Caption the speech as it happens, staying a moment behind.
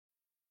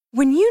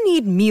When you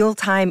need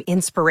mealtime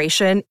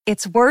inspiration,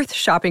 it's worth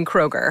shopping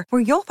Kroger,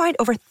 where you'll find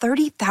over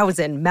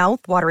 30,000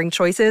 mouth-watering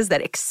choices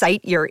that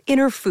excite your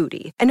inner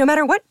foodie. And no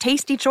matter what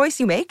tasty choice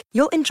you make,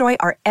 you'll enjoy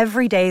our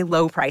everyday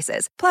low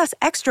prices, plus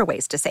extra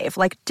ways to save,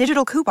 like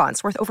digital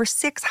coupons worth over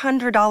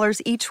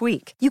 $600 each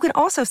week. You can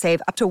also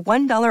save up to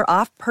 $1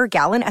 off per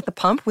gallon at the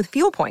pump with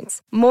fuel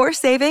points. More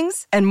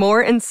savings and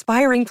more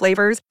inspiring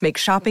flavors make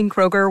shopping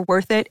Kroger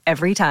worth it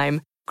every time.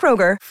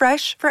 Kroger,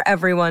 fresh for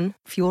everyone.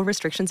 Fuel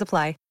restrictions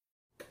apply.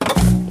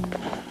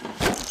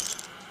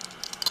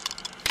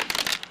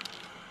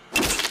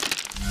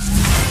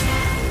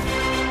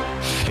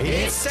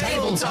 It's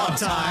tabletop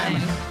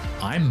time!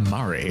 I'm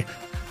Murray,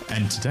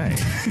 and today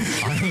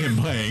I am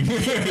playing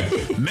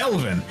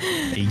Melvin,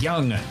 a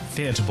young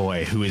theatre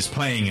boy who is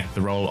playing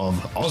the role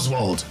of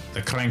Oswald,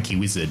 the cranky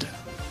wizard.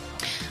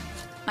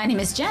 My name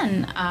is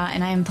Jen,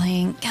 and I am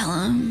playing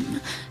Callum,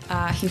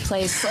 who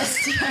plays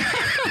Celestia.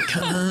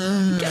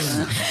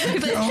 Who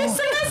plays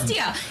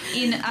Celestia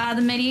in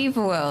the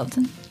medieval world.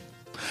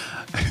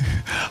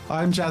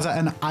 I'm Jazza,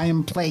 and I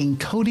am playing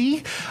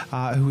Cody,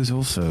 who is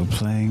also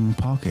playing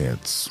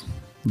Pockets,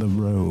 the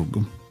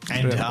rogue.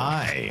 And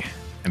I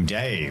am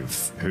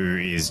Dave, who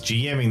is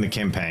GMing the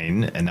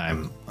campaign, and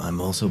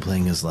I'm also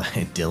playing as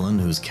Dylan,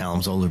 who's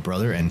Callum's older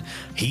brother, and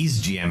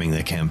he's GMing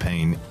the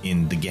campaign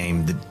in the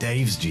game that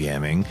Dave's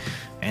GMing.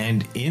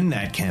 And in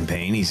that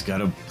campaign, he's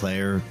got a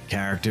player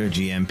character,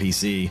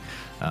 GMPC,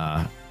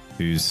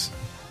 who's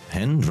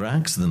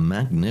Hendrax the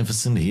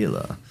Magnificent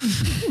Healer.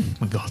 Oh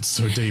my god,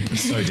 so deep.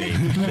 So deep.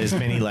 There's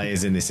many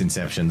layers in this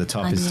inception. The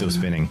top is still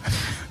spinning.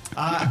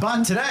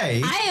 But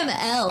today... I am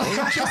Elle,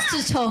 just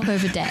to talk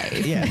over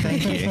Dave. Yeah,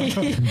 thank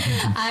you.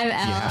 I'm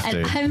Elle,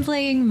 and I'm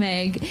playing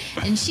Meg,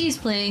 and she's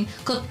playing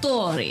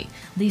Kotori,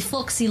 the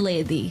foxy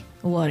lady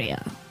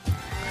warrior.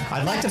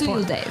 I'd like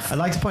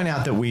to point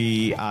out that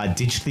we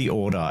ditched the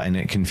order, and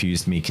it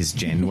confused me because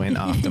Jen went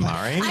after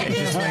Murray. It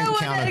just went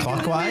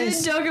counterclockwise. We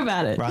didn't talk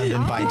about it. Rather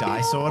than by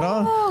dice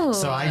order.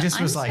 So I just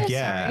was I'm like, so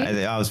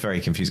sorry. I was very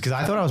confused because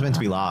I thought I was meant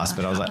to be last,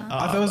 but I was like,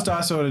 I thought it was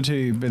dice order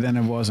too, but then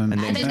it wasn't.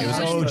 And then it was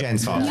all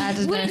Jen's fault.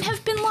 Wouldn't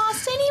have been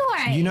lost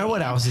anyway. You know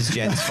what else is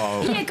Jen's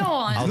fault? Yeah, go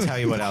on. I'll tell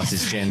you what else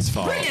is Jen's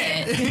fault.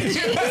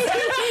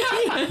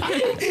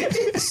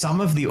 Some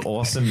of the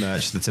awesome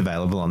merch that's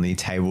available on the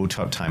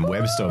Tabletop Time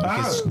web store,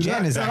 because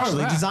Jen has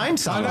actually designed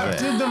some of I it.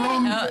 did the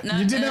wrong.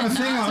 You didn't have a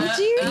thing on.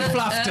 You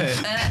fluffed it.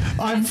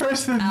 I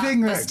pressed the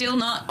thing But that. still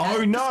not.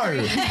 Oh no!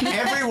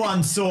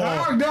 Everyone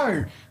saw Oh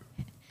no!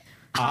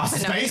 our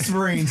Space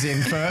Marines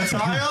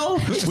infertile,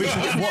 which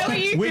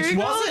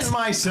wasn't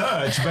my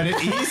search, but it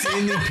is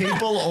in the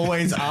people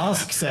always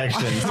ask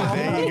section. So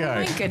there you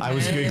go. I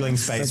was Googling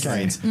Space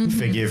Marines.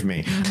 Forgive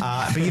me.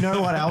 But you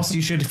know what else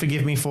you should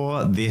forgive me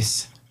for?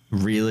 This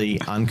really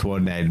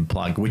uncoordinated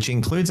plug, which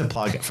includes a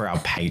plug for our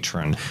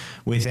Patreon.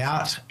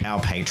 Without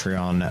our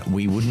Patreon,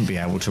 we wouldn't be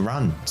able to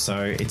run.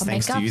 So it's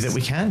thanks to you that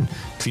we can.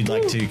 If you'd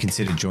like to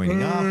consider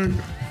joining up,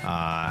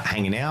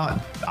 hanging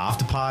out,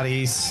 after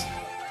parties,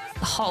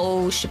 The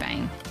whole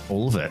shebang.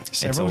 all of it.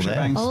 Several it's all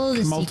there. shebangs. All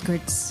the Mul-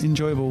 secrets.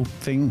 Enjoyable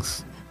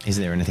things. Is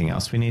there anything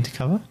else we need to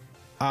cover?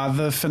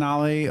 The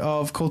finale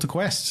of Call to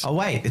Quest. Oh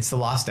wait, it's the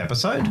last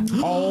episode.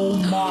 Oh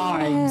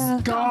my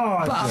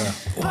god!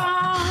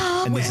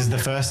 And this is the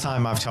first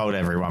time I've told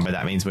everyone, but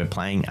that means we're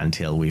playing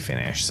until we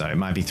finish. So it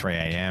might be 3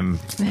 a.m.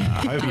 I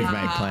hope you've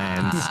made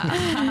plans.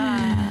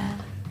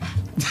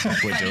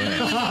 We're doing it.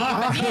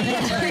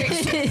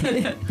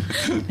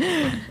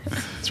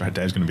 That's right,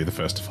 Dave's going to be the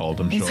first to fold,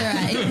 I'm sure. It's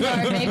alright.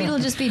 No, maybe it'll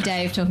just be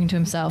Dave talking to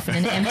himself in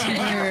an empty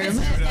room.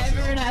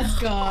 Everyone has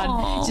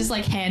gone. Just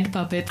like hand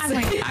puppets. I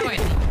won't.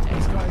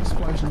 It's got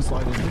explosions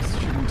like this.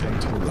 Shouldn't take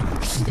too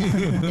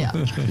long. Yeah.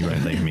 You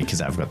won't leave me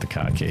because I've got the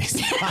car keys.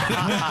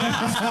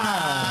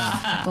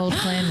 Bold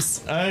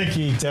claims.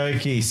 Okie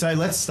dokie. So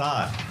let's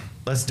start.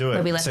 Let's do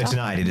Where we it. left So off?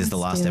 tonight it is the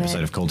last do episode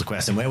it. of Call to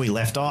Quest, and where we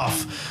left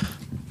off,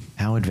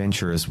 our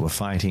adventurers were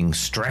fighting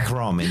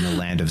Strekrom in the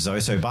land of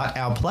Zoso, but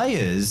our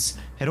players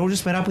had all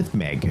just met up with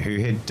Meg, who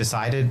had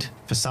decided,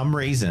 for some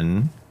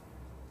reason,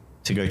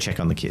 to go check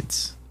on the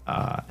kids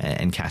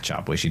and catch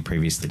up, where she'd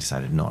previously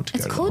decided not to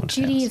It's go to called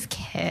the haunted duty house. of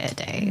care,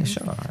 Dave.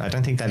 Sure. I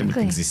don't think that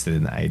existed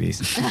in the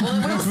 80s.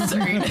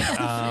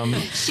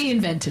 She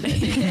invented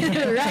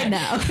it. Right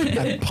now.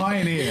 A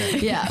pioneer.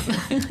 Yeah.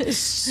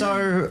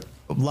 So,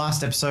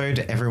 last episode,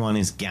 everyone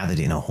is gathered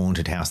in a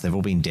haunted house. They've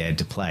all been dared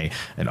to play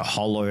at a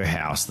hollow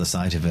house, the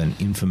site of an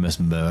infamous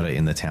murder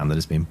in the town that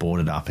has been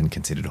boarded up and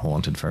considered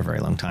haunted for a very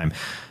long time.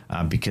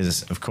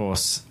 Because, of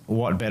course,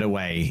 what better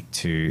way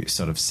to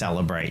sort of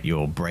celebrate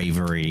your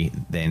bravery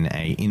than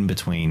a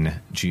in-between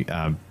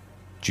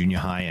junior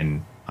high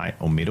and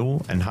or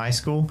middle and high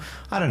school.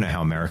 I don't know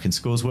how American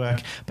schools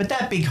work, but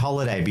that big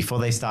holiday before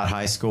they start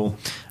high school,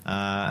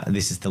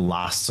 this is the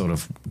last sort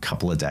of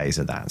couple of days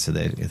of that. So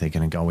they're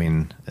going to go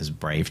in as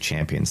brave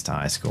champions to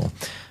high school.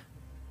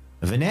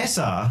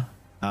 Vanessa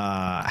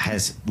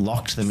has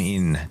locked them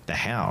in the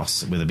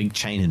house with a big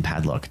chain and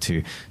padlock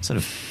to sort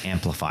of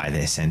amplify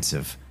their sense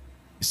of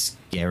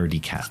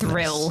scaredy cat.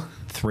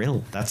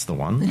 Thrill, that's the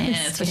one.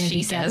 Yeah, that's what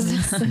she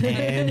says.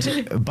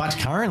 But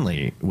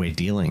currently, we're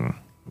dealing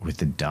with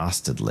the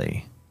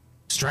dastardly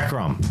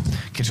Strakrom.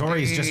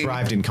 Katori's just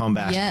arrived in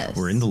combat. Yes.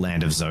 We're in the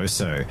land of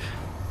Zoso.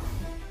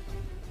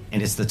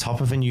 And it's the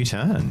top of a new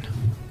turn.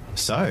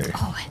 So,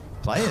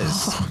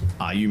 players,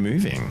 are you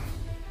moving?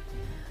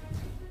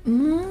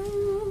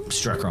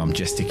 Strakrom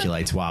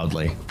gesticulates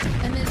wildly.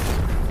 And there's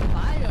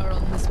fire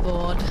on this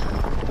board.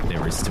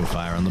 There is still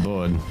fire on the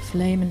board.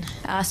 Flaming.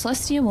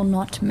 Celestia will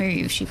not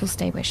move. She will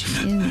stay where she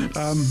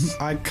is.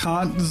 I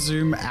can't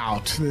zoom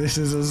out. This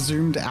is as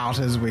zoomed out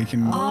as we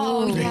can.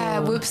 Oh, yeah.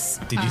 Whoops.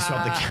 Did you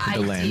swap the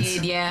lens? I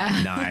did,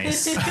 yeah.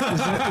 Nice.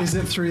 Is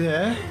it through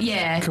there?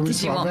 Yeah. Can we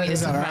Did you swap want me it? to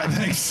Is that swap all right?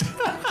 it?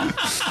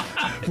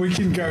 Thanks. We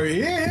can go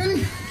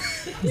in.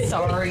 Sorry. It's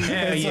all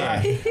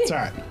right. It's all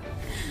right.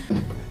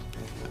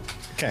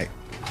 Okay.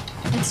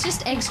 It's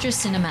just extra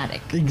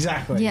cinematic.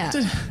 Exactly. Yeah.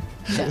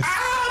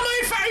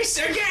 My face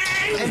again!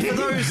 And for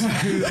those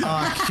who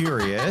are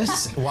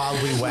curious, while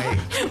we wait,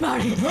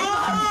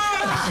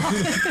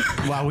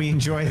 while we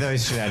enjoy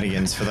those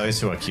shenanigans, for those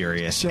who are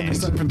curious She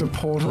just and opened a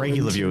portal.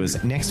 regular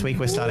viewers, next week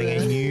we're starting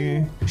a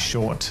new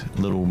short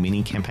little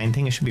mini campaign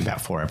thing. It should be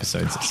about 4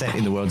 episodes set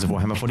in the worlds of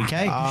Warhammer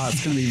 40k.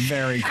 It's going to be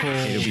very cool.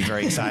 It'll be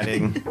very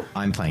exciting.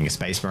 I'm playing a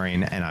Space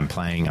Marine and I'm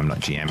not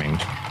GMing.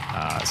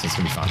 So it's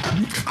going to be fun.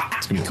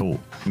 It's going to be cool.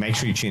 Make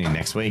sure you tune in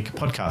next week.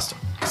 Podcast,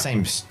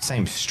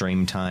 same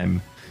stream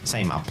time,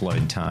 same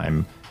upload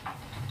time.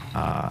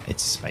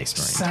 It's Space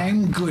Marine.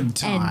 Same good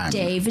time. And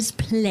Dave is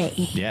playing.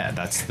 Yeah,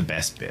 that's the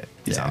best bit,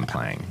 is I'm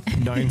playing.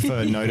 Known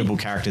for notable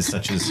characters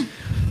such as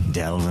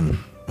Delvin,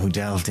 who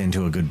delved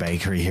into a good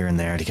bakery here and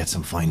there to get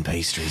some fine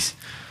pastries.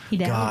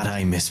 God,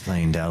 I miss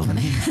playing Delvin.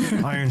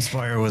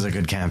 Ironspire was a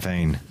good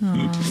campaign.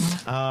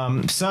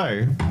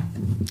 So,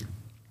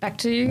 Back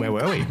to where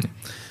were we?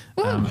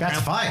 About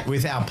to fight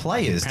with our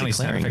players Apparently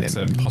sound declaring effects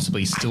them. are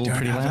possibly still Don't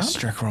pretty have a loud.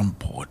 Strakrom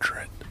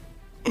portrait.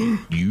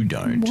 You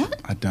don't.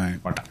 I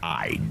don't. But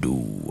I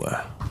do.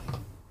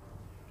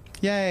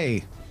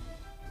 Yay.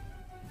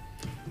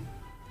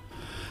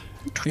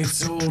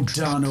 It's all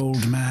done,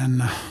 old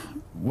man.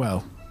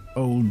 Well,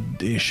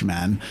 old-ish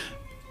man.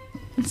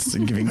 It's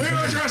giving. Who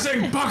are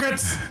addressing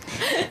pockets?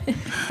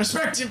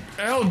 Respective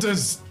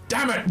elders,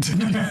 damn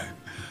it!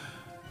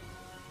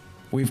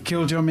 We've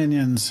killed your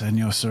minions and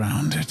you're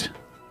surrounded.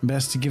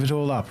 Best to give it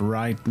all up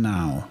right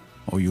now,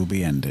 or you'll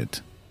be ended.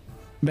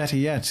 Better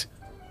yet,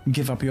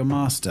 give up your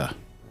master.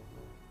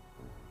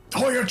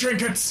 All your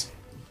trinkets!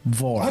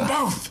 Vora. Or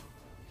both!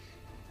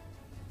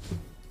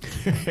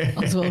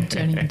 Oswald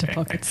turning into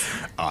pockets.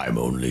 I'm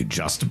only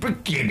just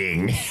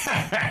beginning.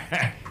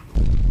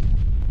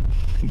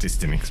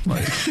 Distant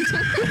explosion.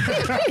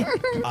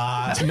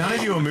 None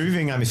of you are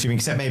moving, I'm assuming,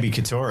 except maybe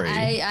Katori.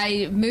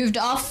 I moved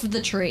off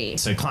the tree.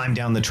 So climb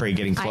down the tree,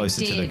 getting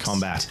closer to the did.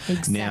 combat.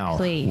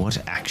 Exactly. Now,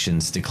 what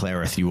actions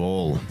declareth you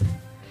all?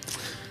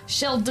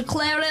 Shall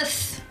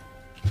declareth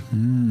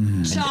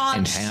And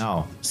charge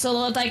how?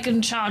 so that I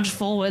can charge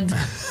forward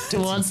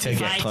towards To the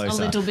get fight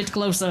closer. a little bit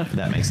closer.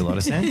 That makes a lot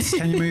of sense.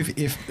 Can you move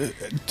if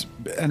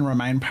and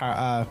remain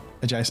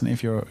adjacent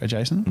if you're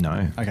adjacent?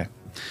 No. Okay.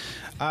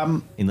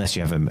 Unless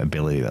you have an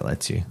ability that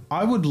lets you.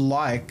 I would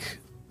like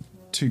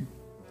to Which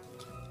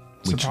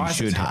you surprise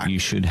should, attack. you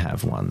should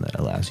have one that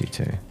allows you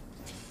to.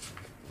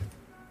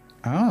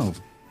 Oh,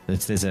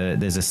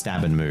 There's a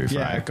stab and move,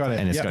 Yeah, right? got it,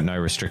 And it's yep. got no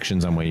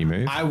restrictions on where you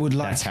move. I would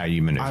like. That's how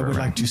you maneuver I would around.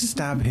 like to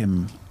stab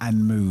him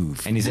and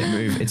move. And is it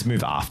move? It's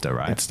move after,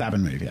 right? It's stab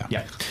and move. Yeah.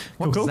 Yeah.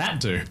 What does that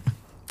do?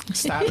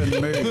 Stab and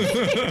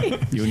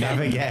move. You'll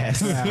never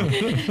guess.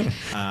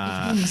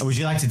 Would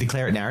you like to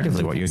declare it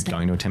narratively what you're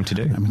going to attempt to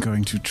do? I'm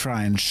going to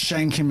try and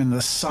shank him in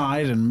the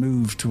side and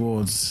move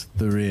towards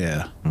the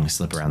rear. I'm gonna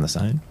slip around the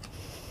side.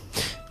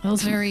 That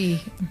was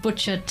very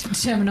butcher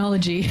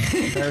terminology.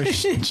 Very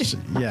shank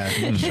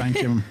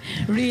him,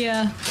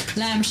 Rear,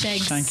 lamb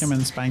shags. shank him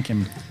and spank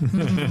him.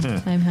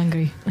 I'm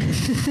hungry.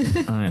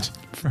 All right.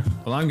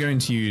 Well, I'm going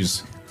to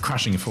use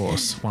Crushing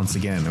Force once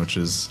again, which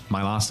is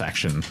my last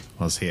action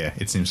was here.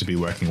 It seems to be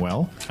working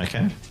well.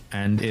 Okay.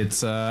 And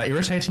it's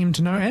irritating him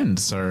to no end,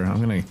 so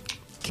I'm going to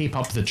keep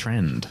up the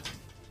trend.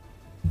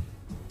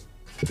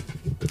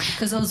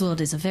 Because Oswald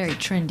is a very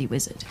trendy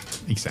wizard.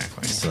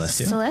 Exactly.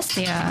 Celestia.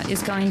 Celestia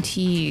is going to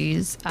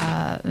use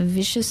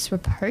Vicious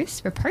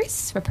Riposte?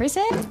 Raposse.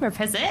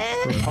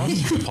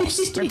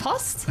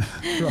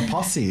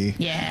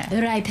 Yeah.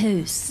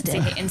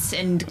 Riposte.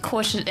 And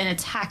caution and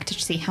attack to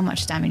see how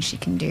much damage she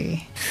can do.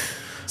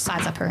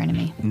 Size up her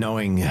enemy.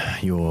 Knowing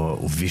your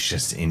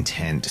vicious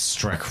intent,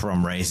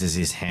 Strakrom raises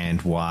his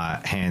hands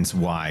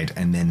wide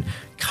and then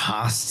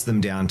casts them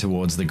down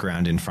towards the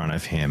ground in front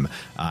of him.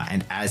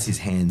 And as his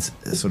hands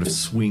sort of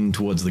swing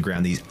towards the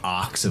ground, these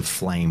arcs of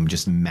flame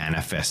just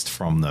manifest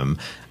from them.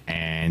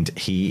 And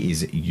he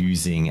is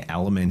using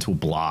Elemental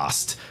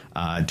Blast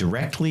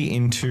directly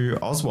into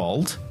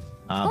Oswald.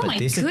 My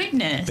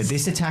goodness. But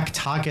this attack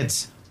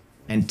targets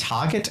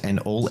and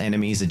all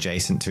enemies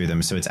adjacent to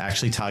them, so it's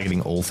actually targeting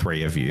all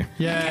three of you.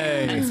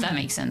 Yay! That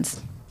makes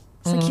sense.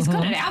 It's like he's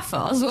got it out for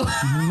us.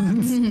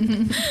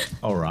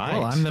 All right.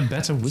 Well, I'm the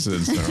better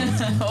wizard, so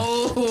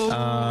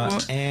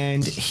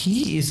And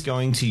he is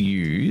going to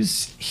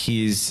use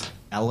his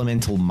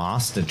elemental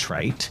master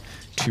trait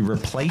to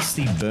replace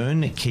the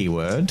burn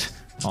keyword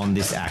on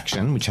this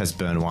action, which has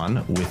burn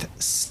 1, with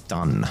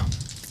stun.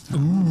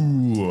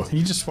 Ooh. Can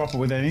you just swap it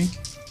with any?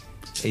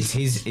 It's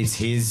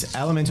his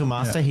elemental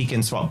master. Yeah. He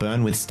can swap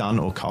burn with stun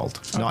or cold.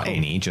 Not cool.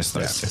 any, just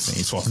those. Yeah,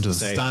 you swap into the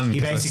So stun.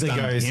 he 'cause I basically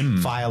stunned goes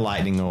him. fire,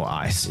 lightning, or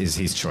ice is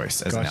his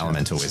choice as an Gotcha.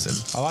 elemental wizard.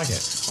 I like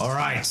it. All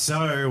right,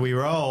 so we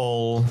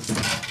roll.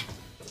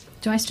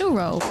 Do I still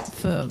roll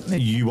for?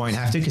 You won't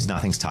have to because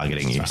nothing's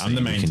targeting you. so I'm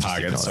the you main can just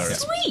target, ignore so that.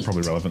 it's Sweet.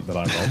 probably relevant that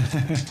I roll.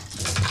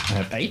 I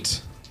have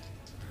 8.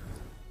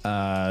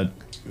 4.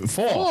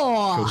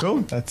 Four. Cool.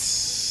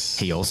 That's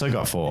He also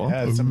got 4.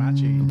 yeah, it's a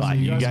matchy. But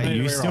you guys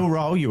need to still reroll.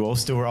 roll. You all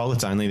still roll.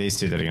 It's only these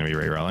two that are going to be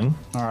re-rolling.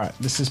 All right,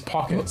 this is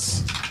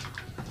Pockets,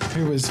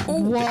 who was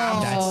Whoa.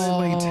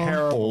 absolutely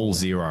terrible. All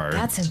 0.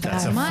 That's a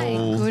bad- a My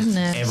full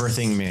goodness.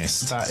 everything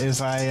missed. That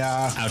is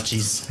a.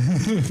 Ouchies.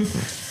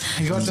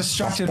 He got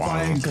distracted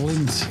by a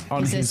glint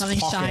on Is there his something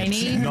pocket.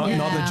 shiny? Not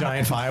the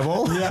giant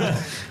fireball.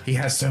 He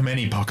has so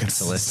many pockets.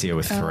 Celestia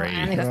with 3.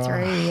 I only got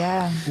 3,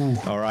 yeah.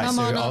 All right, Come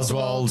so on,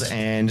 Oswald Oswald.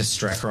 and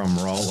Strekrom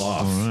roll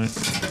off. All right.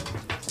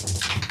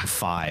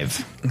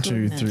 5.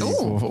 2, 3,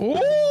 4, 4.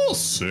 Oh,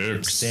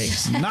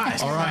 6.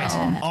 Nice. All right,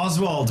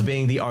 Oswald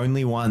being the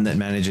only one that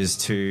manages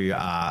to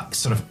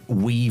sort of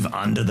weave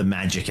under the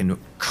magic and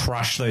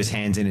crush those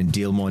hands in and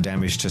deal more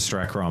damage to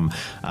Strekrom,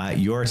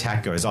 your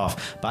attack goes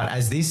off. But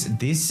as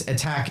this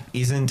attack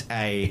isn't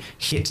a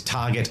hit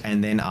target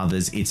and then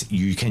others, it's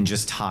you can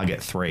just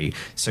target 3.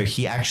 So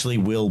he actually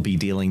will be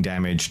dealing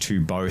damage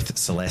to both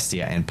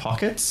Celestia and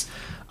Pockets.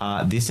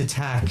 This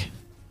attack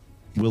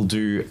will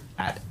do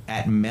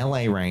at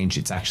melee range,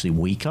 it's actually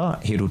weaker.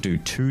 It'll do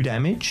 2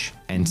 damage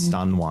and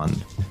stun 1,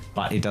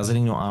 but it does it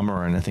in your armor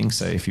or anything.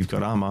 So if you've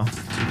got armor,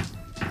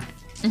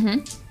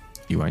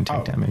 you won't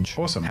take damage.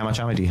 awesome. How much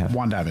armor do you have?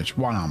 1 damage,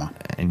 1 armor.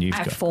 And you've I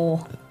have got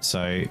 4.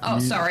 so Oh,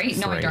 sorry.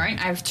 No, I 3. don't. I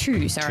have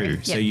 2, sorry.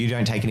 2. So you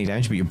don't take any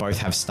damage, but you both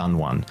have stun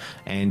 1,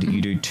 and you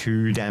do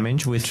 2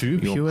 damage with 2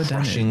 your pure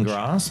crushing damage.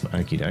 grasp.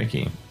 Okie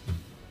dokie.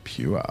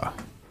 Pure.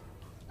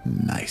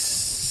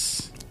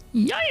 Nice.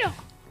 Yeah.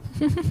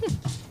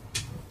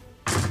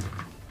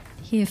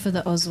 Here for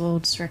the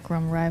Oswald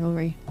Strekrom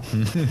rivalry. I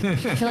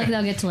feel like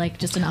they'll get to like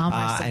just an arm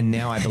wrestle. And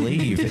now I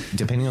believe,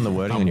 depending on the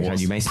wording on your card,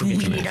 you may still get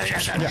to move.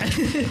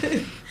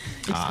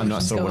 I'm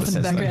not sure go what it off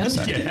in the says.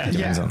 Though, background. so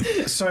depends on.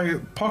 So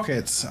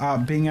Pockets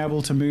being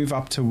able to move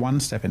up to 1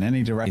 step in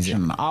any Is it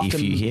direction after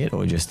if you hit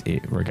or just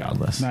it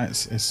regardless? No,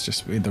 it's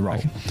just with the roll.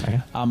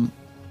 Okay.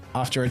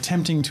 After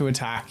attempting to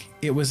attack,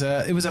 it was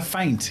a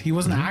feint. He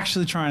wasn't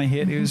actually trying to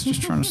hit. He was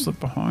just trying to slip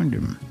behind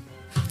him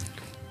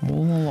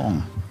all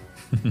along.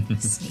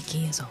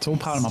 Sneaky as It's all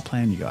part of my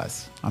plan, you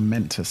guys. I'm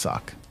meant to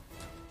suck.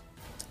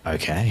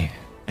 Okay.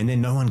 And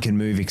then no one can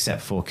move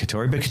except for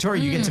Katori. But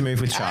Katori, you get to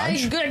move with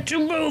charge. get to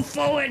move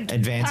forward.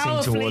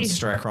 Advancing towards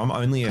Strekrom,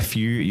 only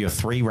you're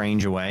 3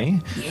 range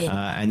away.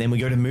 And then we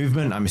go to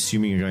movement. I'm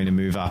assuming you're going to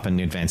move up and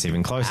advance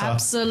even closer.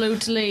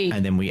 Absolutely.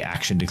 And then we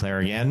action declare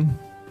again.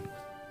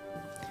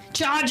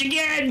 Charge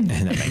again.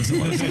 And that makes a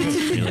lot of sense,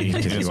 really,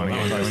 because you want to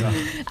get closer.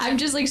 I'm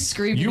just like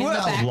screaming You in were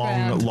the a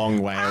background. long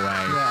way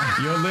away.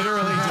 You're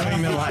literally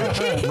doing the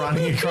like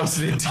running across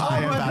an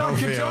entire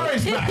battlefield.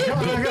 Wait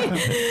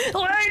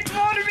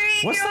for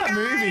me. What's that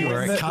movie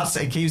where it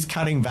keeps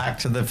cutting back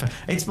to the?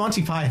 It's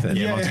Monty Python.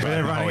 Yeah, Monty Where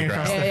they're Python, running hologram.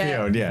 across the Yeah.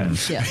 field. Yeah.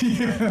 Yeah,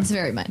 it's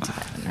very Monty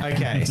Python. Right?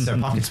 Okay, so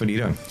Pockets, what are you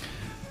doing?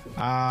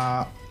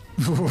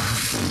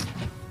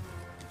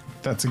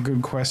 That's a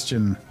good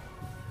question.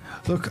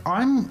 Look,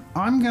 I'm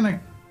gonna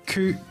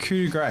coup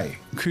de grace.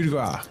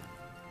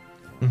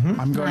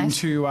 I'm going Nice.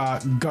 to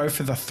go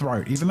for the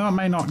throat, even though I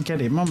may not get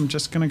him. I'm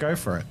just gonna go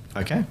for it.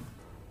 Okay.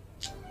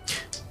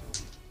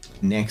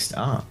 Next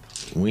up,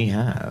 we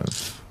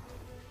have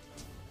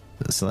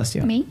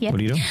Celestia. Me? Yeah. What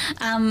are you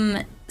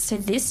doing? So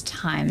this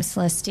time,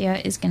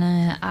 Celestia is going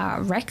to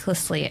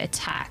recklessly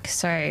attack.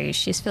 So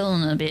she's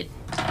feeling a bit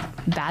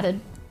battered,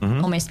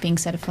 almost being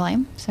set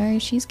aflame. So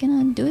she's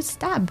going to do a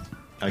stab.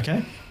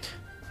 Okay.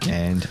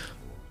 And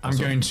I'm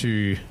going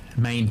to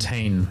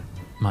maintain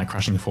my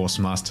crushing force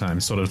from last time,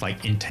 sort of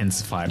like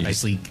intensify it,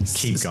 basically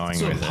keep going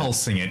sort with of it.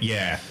 pulsing it.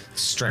 Yeah.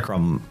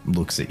 Strekrom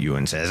looks at you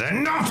and says,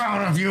 "Enough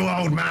out of you,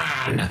 old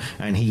man!"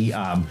 And he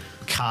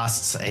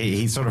casts.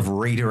 He sort of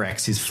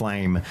redirects his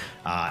flame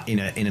in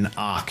an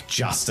arc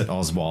just at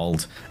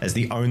Oswald as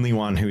the only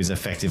one who is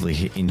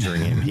effectively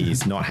injuring him.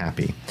 He's not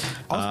happy.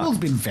 Oswald's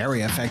been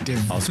very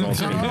effective. Oswald's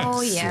been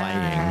Oh,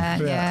 yeah.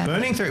 slaying. Yeah.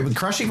 Burning through.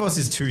 Crushing force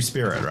is 2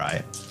 spirit,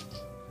 right?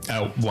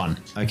 1.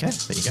 Okay,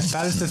 there you go.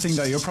 That is the thing,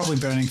 though. You're probably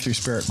burning through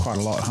spirit quite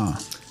a lot, huh?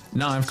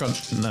 No, I've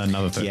got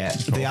another thing. Yeah,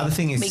 the other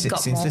thing is We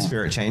got since the more.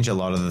 spirit change, a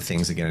lot of the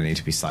things are going to need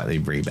to be slightly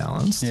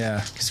rebalanced.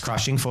 Yeah. Because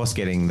crushing force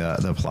getting the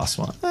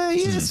 +1. Yeah,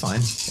 it's fine.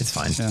 It's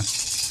fine. Yeah.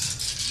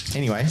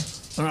 Anyway,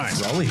 All right.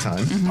 rolly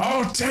time.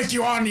 I'll take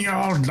you on, you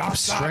old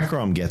lobster.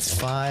 Strekrom gets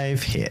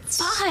 5 hits.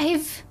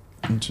 5.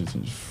 1, 2,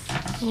 3,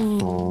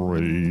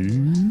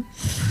 3.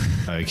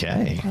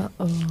 Okay.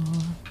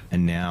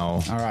 And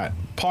now, All right.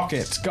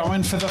 Pocket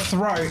going for the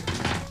throat.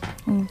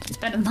 It's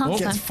better than last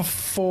Gets time. for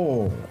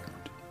 4.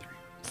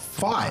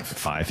 5.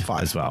 5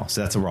 as well.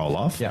 So that's a roll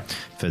off Yeah.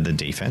 for the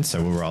defense.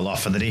 So we'll roll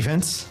off for the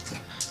defense.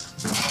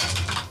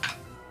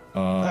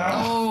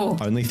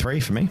 Only 3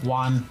 for me.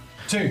 1,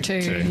 2.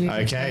 2.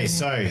 Okay,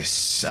 so,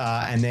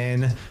 and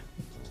then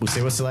we'll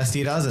see what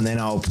Celestia does, and then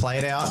I'll play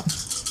it out.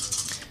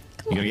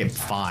 You gotta get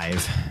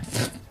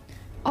 5.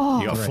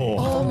 You got 4.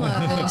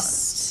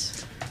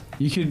 Almost.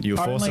 You'll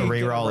force a only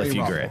get reroll if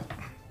you reroll. grit.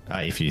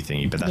 If you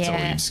think, but that's all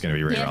you're just going to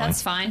be rerolling. Yeah,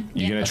 that's fine.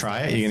 You're going to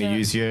try it? You're going to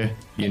use your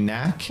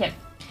knack? Yep.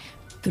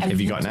 Have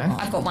you got knack?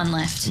 I've got 1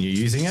 left. You're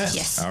using it?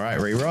 Yes. All right,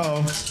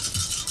 reroll.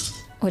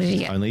 What did you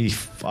get?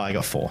 I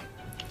got 4.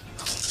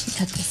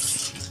 Got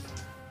this.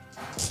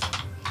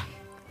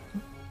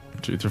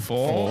 2 through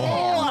 4.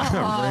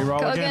 Reroll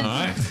Go again. again.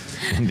 All right.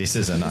 This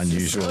is an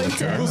unusual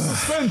occurrence.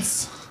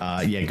 Suspense.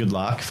 Yeah, good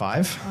luck.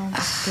 5.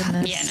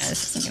 Goodness. Yeah, no,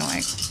 this isn't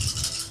going to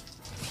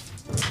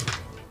work.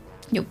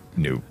 Nope.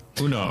 No.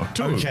 Uno.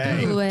 2.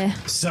 Okay. Ooh.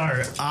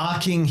 So,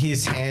 arcing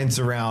his hands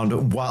around,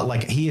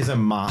 he is a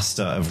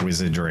master of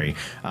wizardry.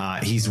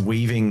 He's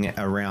weaving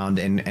around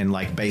and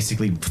like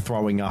basically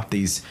throwing up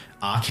these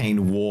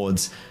arcane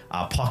wards.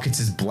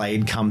 Pockets'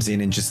 blade comes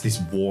in and just this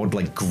ward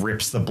like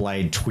grips the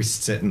blade,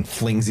 twists it, and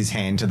flings his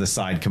hand to the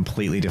side,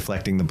 completely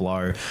deflecting the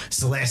blow.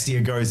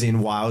 Celestia goes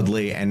in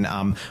wildly and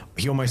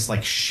he almost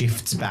like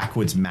shifts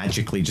backwards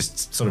magically,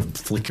 just sort of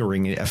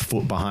flickering a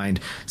foot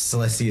behind.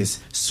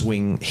 Celestia's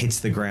swing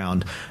hits the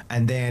ground.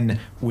 And then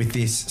with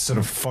this sort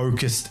of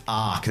focused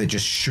arc that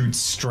just shoots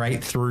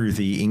straight through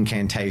the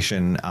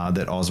incantation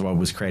that Oswald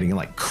was creating and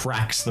like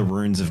cracks the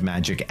runes of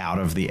magic out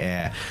of the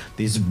air,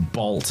 this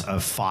bolt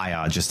of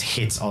fire just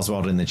hits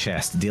Oswald in the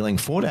chest, dealing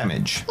 4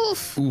 damage.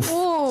 Oof.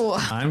 Ooh.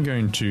 I'm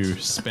going to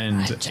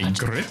spend a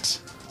grit.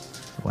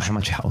 Well, how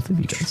much health have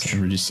you got?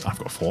 And reduce. I've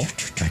got 4.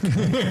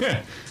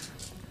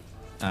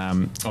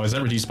 Is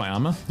that reduced by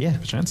armor? Yeah.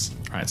 Perchance.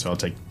 All right, so I'll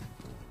take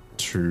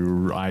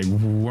 2. I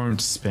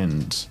won't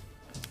spend.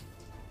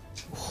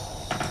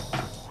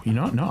 You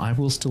know what? No, I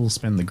will still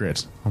spend the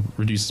grit. I'll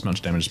reduce as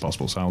much damage as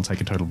possible, so I'll take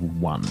a total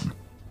of 1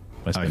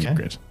 by spending Okay.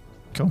 grit.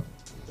 Cool.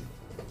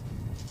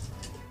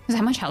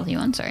 How much health are you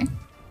on? Sorry.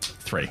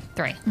 3.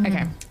 3.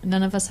 Okay.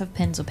 None of us have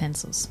pens or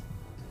pencils.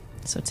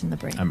 So it's in the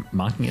brain. I'm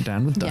marking it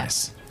down with Yeah.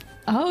 dice.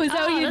 Oh, is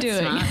that what you're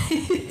that's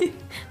doing? smart.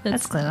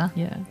 That's clever.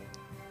 Yeah.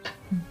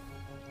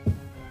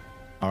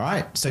 All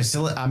right.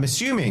 So I'm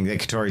assuming that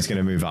Katori's going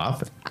to move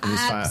up in this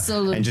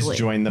Absolutely. and just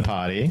join the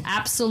party.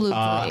 Absolutely.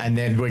 And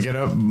then we're going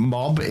to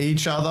mob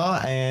each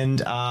other. And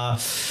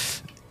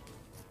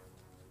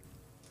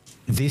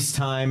this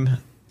time...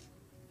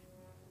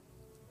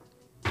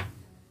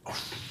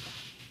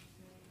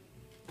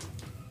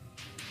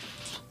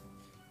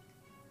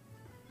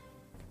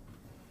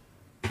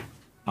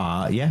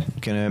 yeah,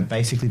 going to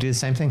basically do the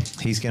same thing.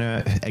 He's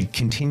going to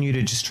continue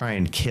to just try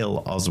and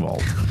kill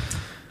Oswald.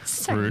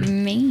 So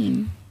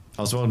mean.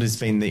 Oswald has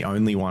been the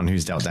only one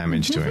who's dealt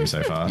damage to him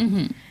so far.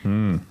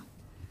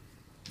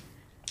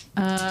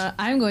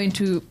 I'm going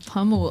to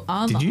pummel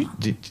armor.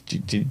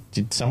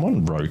 Did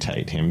someone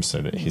rotate him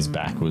so that his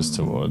back was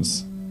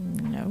towards?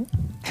 No.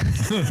 I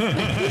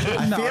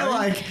feel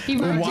like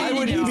why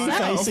would he be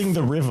himself. facing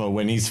the river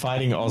when he's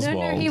fighting Oswald?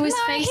 No, he was No,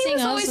 facing he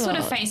was always sort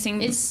of Oswald.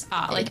 facing. It's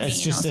like It's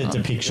being just a Oswald.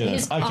 depiction of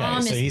His okay,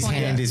 arm so is his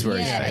pointing- hand is where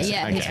he's Yeah, facing.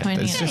 yeah, Okay, he's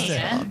pointing it's just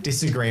at a it.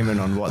 disagreement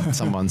on what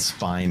someone's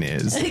spine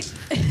is.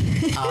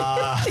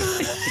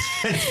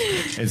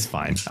 It's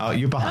fine. Oh,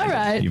 you're behind. All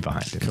right. Him. You're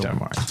behind him. Don't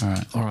worry.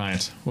 All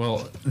right.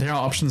 Well, there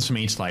are options for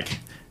me to like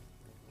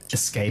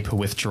escape or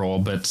withdraw,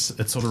 but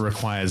it sort of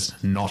requires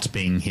not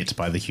being hit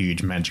by the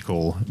huge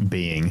magical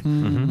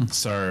being.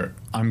 So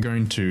I'm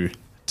going to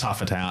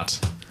tough it out.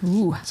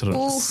 Sort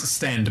of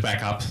stand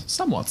back up,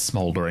 somewhat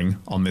smouldering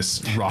on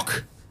this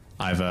rock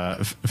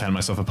I've found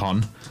myself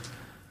upon.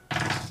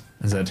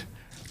 And said,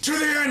 "To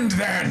the end,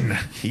 then,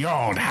 you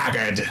old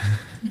haggard."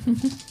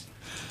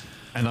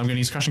 And I'm going to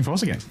use Crushing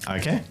Force again.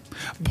 Okay.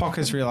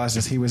 Pockets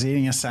realizes he was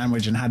eating a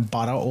sandwich and had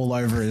butter all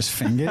over his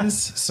fingers,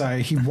 so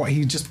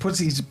he just puts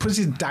his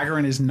dagger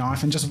and his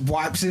knife and just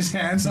wipes his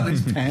hands on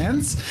his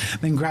pants,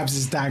 then grabs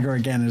his dagger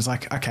again and is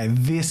like, okay,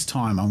 this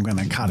time I'm going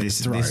to cut his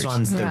throat. This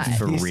one's the, Right.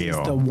 for This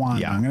real. is the one.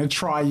 Yeah. I'm going to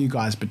try you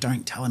guys, but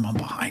don't tell him I'm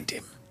behind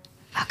him.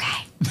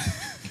 Okay.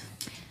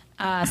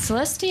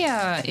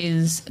 Celestia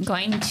is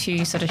going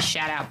to sort of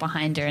shout out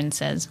behind her and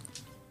says,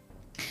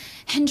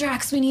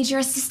 "Hendrax, we need your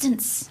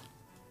assistance."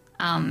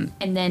 And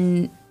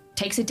then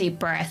takes a deep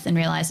breath and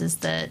realizes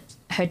that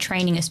her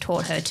training has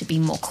taught her to be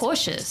more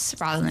cautious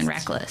rather than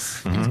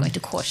reckless, and is going to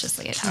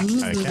cautiously attack.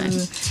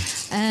 Okay.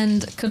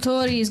 And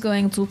Katori is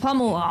going to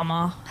pummel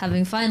armor,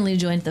 having finally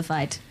joined the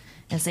fight,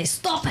 and say,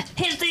 "Stop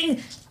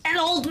hitting an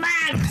old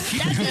man!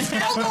 That is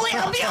elderly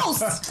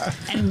abuse!"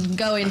 And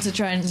go in to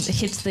try and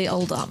hit the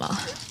old armor.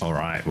 All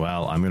right.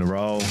 Well, I'm going to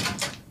roll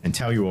and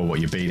tell you all what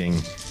you're beating.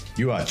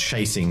 You are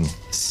chasing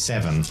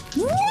 7.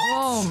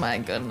 Oh my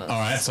goodness. All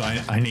right, so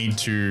I need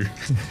to.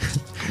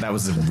 That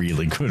was a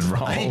really good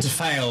roll. I need to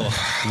fail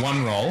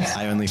one roll.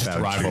 I only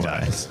failed rival 2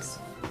 that. dice.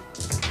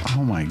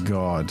 Oh my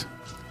god.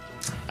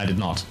 I did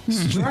not.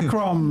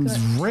 Drakrom's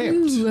ripped.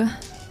 Ooh.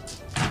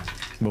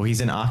 Well,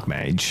 he's an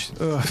archmage.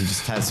 He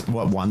just has,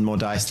 one more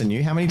dice than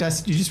you? How many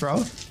dice did you just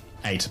roll?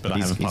 8, but I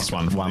have a He's +1 for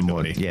one the more.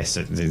 ability. Yes,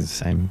 it's the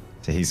same.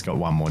 So he's got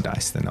 1 more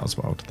dice than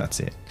Oswald. That's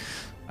it.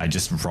 I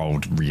just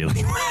rolled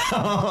really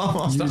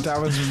well. That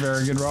was a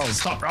very good roll.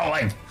 Stop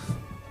rolling.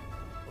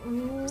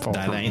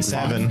 That ain't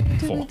 7.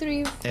 2,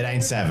 3, It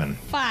ain't 7.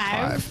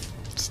 5.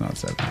 It's not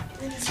 7.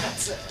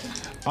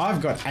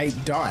 I've got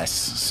 8 dice.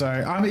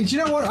 So, do you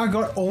know what? I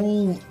got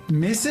all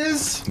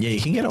misses. Yeah,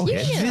 you can get all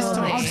hits. This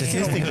time.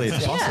 Statistically,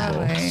 it's possible.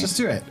 Let's just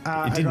do it.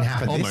 It didn't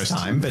happen this almost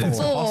time, but it's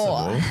 4.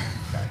 possible.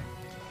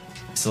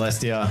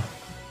 Celestia,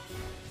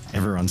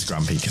 everyone's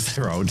grumpy because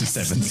they rolled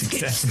 7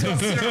 successes.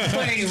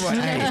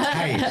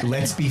 hey,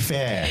 let's be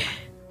fair.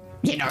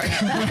 You know.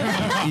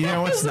 You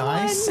know what's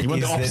nice? You want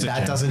the Is opposite, that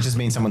Jen. doesn't just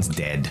mean someone's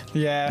dead.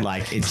 Yeah.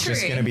 Like, it's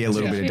just True. going to be a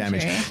little bit of True,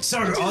 damage. true.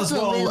 So, Just a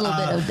Oswald, little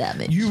bit of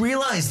damage. you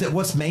realize that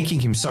what's making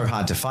him so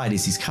hard to fight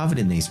is he's covered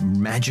in these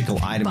magical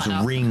items,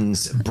 Butter.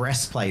 rings,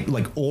 breastplate,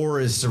 like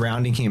auras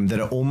surrounding him that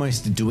are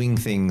almost doing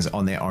things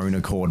on their own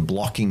accord,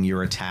 blocking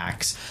your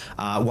attacks,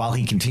 while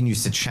he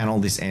continues to channel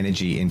this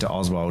energy into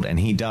Oswald, and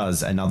he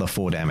does another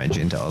 4 damage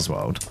into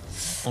Oswald.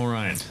 All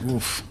right.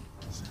 Oof.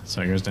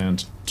 So it goes down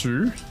to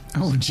 2.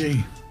 Oh,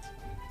 gee.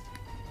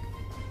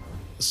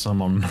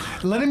 Someone.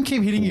 Let him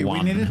keep hitting you.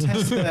 One. We need to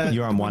test the.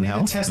 You're on 1 we need to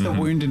health? test the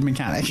wounded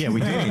mechanic. Yeah,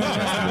 we do need to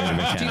test the wounded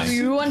Do mechanics.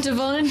 you want to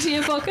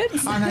volunteer,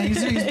 Pockets? Oh no,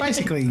 he's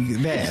basically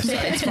there, so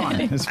it's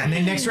fine. It's fine. And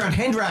then next round,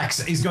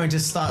 Hendrax is going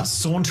to start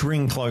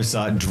sauntering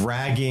closer,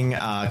 dragging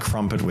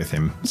Crumpet with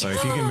him. So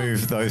if you can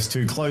move those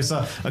 2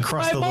 closer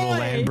across My the little boy.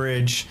 land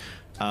bridge,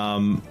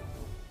 that'd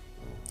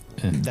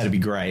be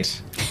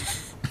great.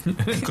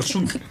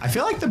 I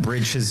feel like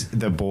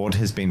the board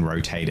has been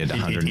rotated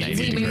 180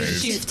 We We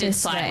degrees. shifted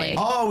slightly.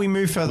 Oh, we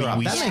moved further up.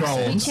 We That makes scrolled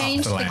sense. We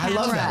changed up the the I land.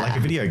 love that, like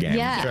a video game.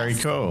 Yes. Very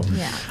cool.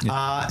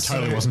 Yeah.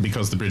 Totally wasn't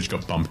because the bridge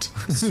got bumped.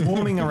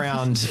 Swarming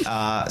around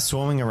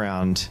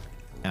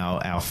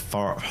our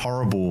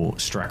horrible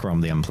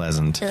Strakrom the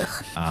Unpleasant.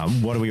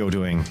 What are we all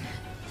doing?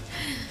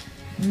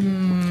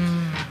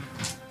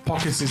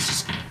 Pockets is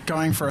just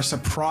going for a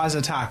surprise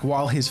attack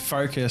while he's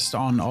focused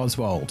on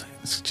Oswald.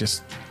 It's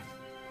just,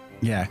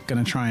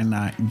 gonna try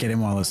and get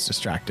him while it's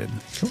distracted.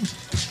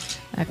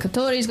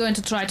 Kotori's going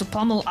to try to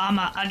pummel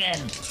Ama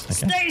again.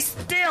 Stay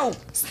still!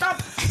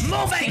 Stop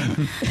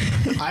moving!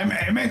 I'm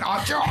aiming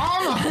at your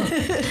armor.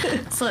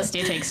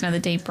 Celestia takes another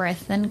deep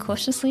breath, then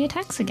cautiously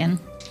attacks again.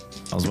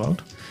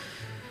 Oswald?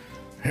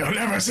 You'll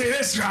never see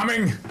this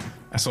coming.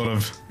 I sort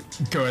of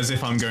go as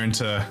if I'm going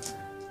to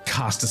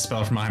cast a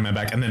spell from behind my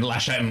back and then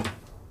lash out and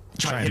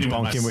try and to hit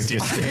bonk him with your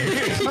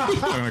stick. I'm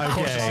going to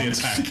cautiously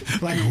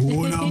attack. Like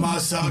una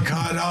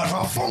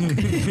masakada funk.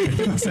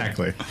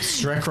 Exactly.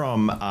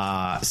 Strakrom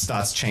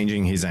starts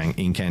changing his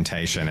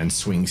incantation and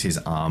swings his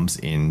arms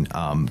in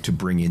to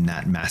bring in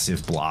that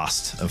massive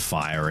blast of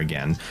fire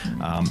again.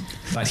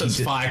 But So he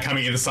it's fire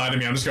coming in the side of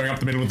me. I'm just going up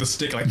the middle with the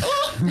stick like,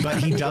 but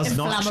he does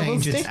not Flammable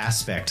change its stick.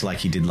 aspect like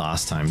he did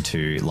last time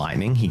to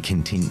lightning. He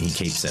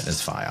keeps it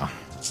as fire.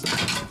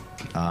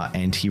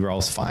 And he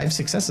rolls 5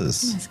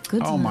 successes.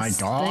 Goodness, Oh my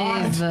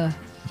God. Dave.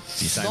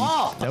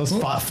 Stop. That was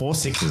 4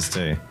 6s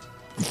too.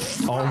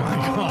 Oh my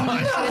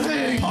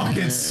god.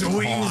 Pocket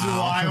swings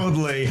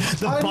wildly.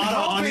 The I'm butter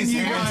on his helping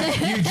you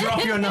hand. You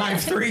drop your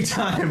knife 3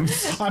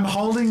 times. I'm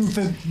holding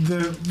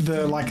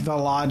the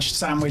large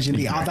sandwich in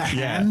the other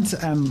hand,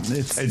 and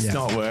It's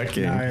not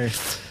working. No.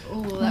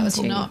 Oh, that was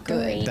not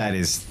good. That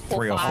is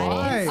 3 or 4.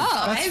 Five.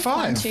 That's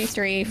 1, 5. 2,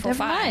 3, 4,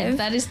 Never mind, 5.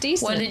 that is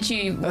decent. What did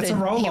you? That's what a did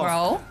roll he off.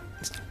 roll?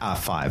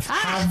 5.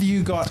 Have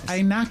you got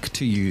a knack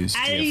to use,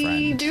 dear I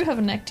friend? do have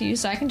a neck to use,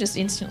 so I can just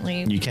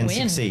instantly You can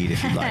win. succeed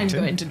if you'd like I'm to.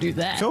 going to do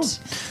that. Cool.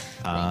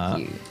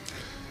 Thank you.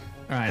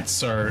 all right,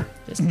 so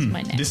This is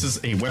my neck. this is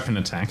a weapon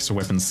attack, so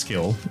weapon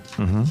skill.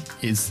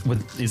 Is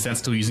that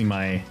still using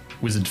my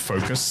wizard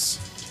focus?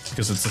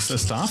 Because it's a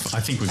staff? I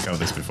think we've covered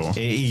this before.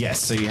 Yes,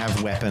 so you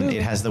have weapon.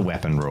 It has the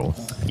weapon rule.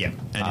 Yep.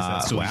 And is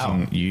that still Wow,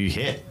 using... you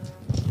hit.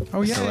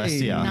 Oh, yay.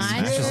 Celestia. Nice.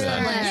 Smashes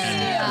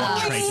it.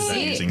 What trait is that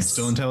using?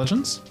 Still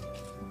intelligence?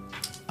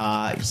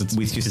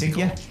 With your stick,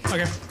 yeah.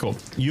 Okay, cool.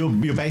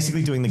 You're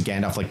basically doing the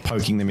Gandalf, like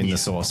poking them in the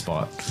sore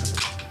spot.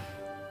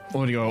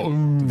 Or do you go,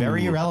 ooh,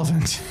 Very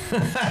irrelevant. 2.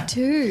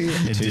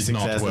 it 2 did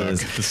not work.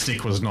 successes. The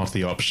stick was not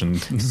the option.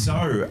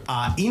 So,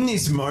 in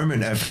this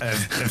moment of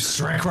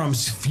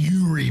Strakrom's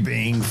fury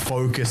being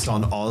focused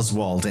on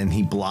Oswald, and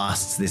he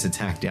blasts this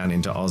attack down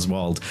into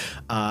Oswald,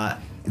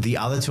 the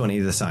other 2 on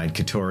either side,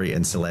 Katori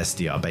and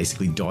Celestia,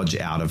 basically dodge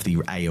out of the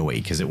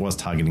AoE because it was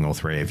targeting all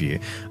 3 of you,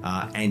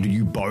 and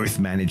you both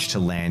managed to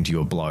land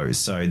your blows.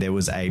 So there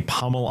was a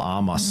pummel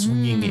armor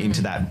swinging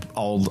into that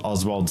old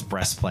Oswald's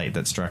breastplate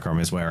that Strakrom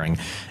is wearing.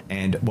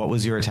 And what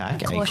was your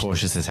attack? A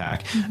cautious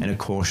attack. And a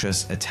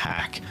cautious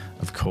attack,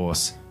 of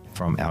course,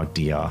 from our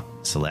dear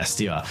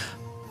Celestia.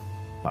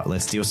 But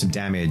let's deal some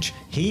damage.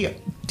 He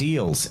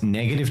deals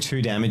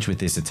 -2 damage with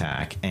this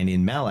attack, and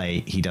in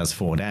melee, he does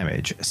 4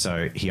 damage.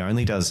 So he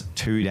only does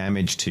 2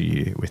 damage to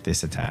you with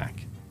this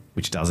attack,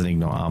 which doesn't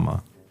ignore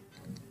armor.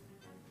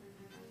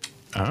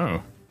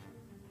 Oh.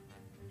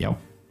 Yep.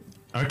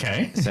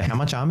 Okay. So how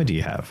much armor do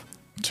you have?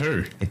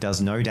 2. It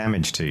does no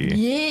damage to you.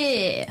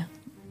 Yeah.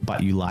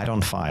 But you light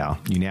on fire.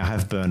 You now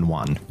have burn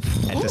 1.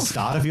 At the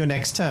start of your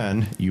next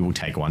turn, you will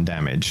take 1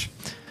 damage.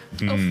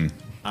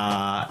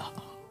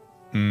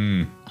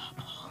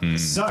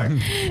 So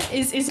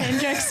Is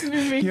Hendrix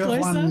moving You have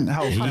closer? one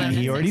health.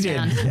 he already did.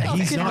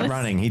 He's not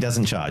running. He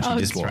doesn't charge. He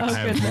just walks. I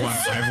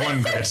have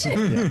one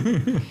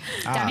grit.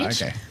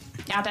 Damage? Okay.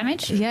 Our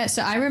damage? Yeah,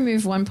 so I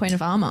remove 1 point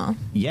of armor.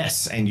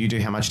 Yes, and you do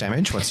how much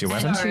damage? What's your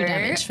weapon? So- 2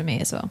 damage for me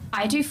as well.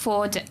 I do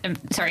 4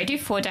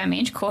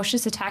 damage.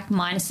 Cautious attack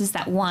minuses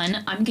that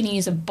 1. I'm going to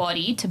use a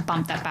body to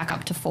bump that back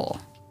up to 4.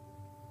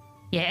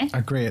 Yeah?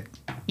 Agree.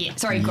 Yeah.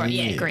 Sorry,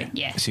 great.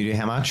 Yeah. So you do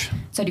how much?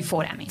 So I do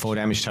 4 damage. 4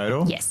 damage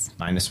total? Yes.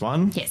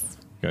 -1? Yes.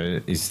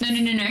 Is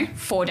No.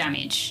 4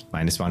 damage.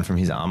 -1 from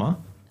his armor.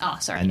 Oh,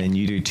 sorry. And then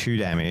you do 2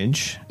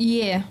 damage,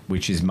 Yeah.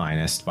 which is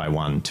minused by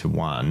 1 to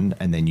 1,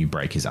 and then you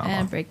break his armor.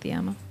 And break the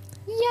armor.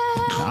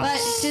 yeah. But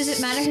does it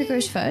matter who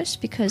goes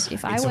first? Because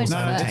if I It's all went first...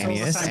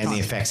 simultaneous, first. and the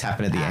effects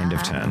happen at the end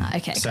of turn.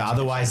 okay, So gotcha.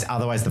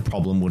 otherwise, the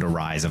problem would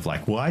arise of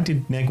like, well, I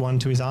did -1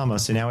 to his armor,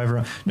 so now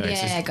everyone. No, it's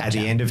Yeah, just at gotcha.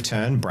 the end of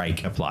turn,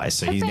 break applies,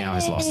 so he now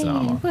has lost an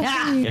armor.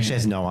 Ah, He actually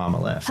has no armor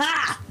left.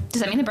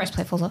 Does that mean the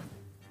breastplate falls off?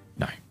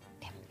 No,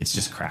 it's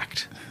just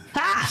cracked.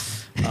 ah.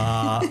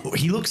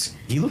 He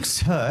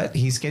looks hurt.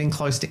 He's getting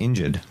close to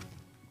injured.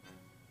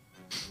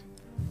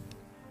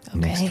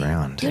 Next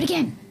round. Do it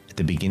again. At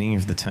the beginning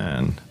of the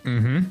turn,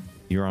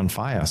 you're on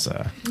fire,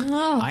 sir.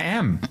 I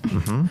am.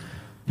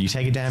 You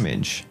take a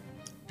damage.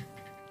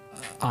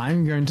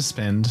 I'm going to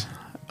spend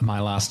my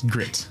last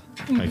grit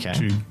Okay.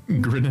 to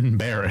grin and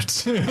bear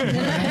it.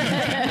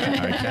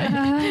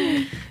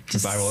 Okay.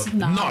 Because I will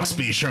not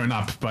be shown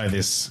up by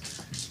this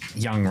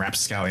young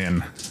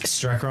rapscallion.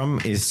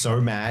 Strekrom is so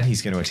mad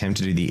he's going to attempt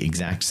to do the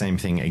exact same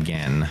thing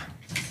again.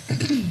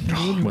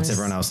 What's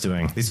everyone else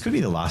doing? This could be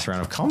the last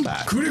round of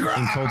combat. Coup de grace.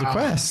 In Call to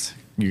Quest.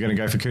 You're going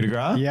to go for coup de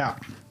grace? Yeah.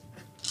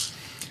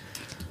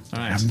 All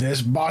right. And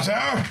this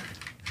butter.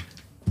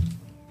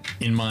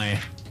 In my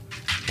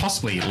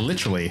possibly,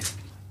 literally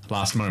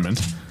last moment,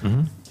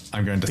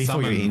 I'm going to Before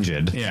summon... you're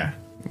injured. Yeah.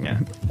 Yeah.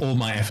 All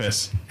my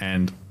FS,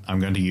 and I'm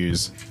going to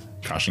use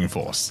Crushing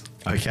Force.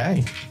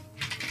 Okay.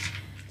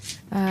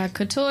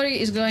 Kotori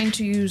is going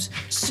to use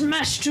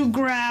Smash to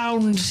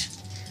Ground.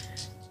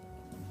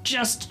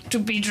 Just to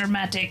be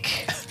dramatic.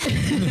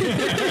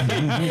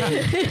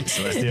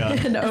 Celestia.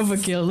 An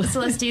overkill.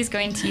 Celestia is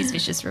going to use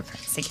Vicious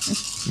Repress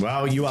again.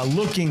 Well, you are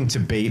looking to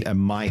beat a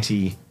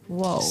mighty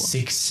Whoa.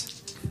 6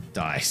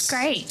 dice.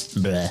 Great.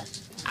 Bleh.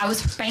 I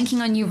was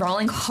banking on you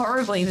rolling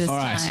horribly this All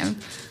right. time.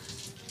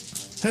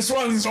 This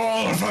one's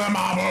all for the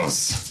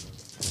marbles.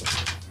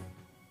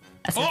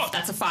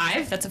 That's a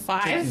 5. That's a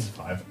 5.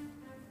 5.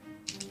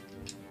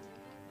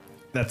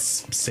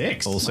 That's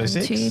 6. Also 1,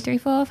 6. 2, 3,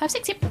 4, 5,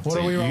 6. Yep. What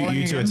are we rolling?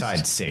 You two are against?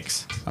 tied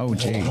 6. Oh,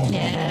 gee.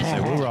 Yeah.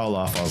 So we'll roll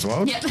off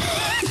Oswald. Yep.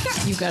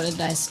 You got a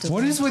dice to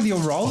What is with your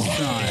rolls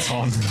tonight?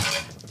 On.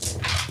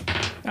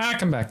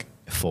 Come back.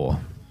 4.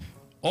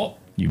 Oh,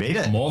 You beat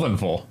it. more than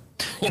 4.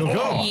 Cool.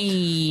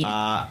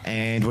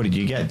 And what did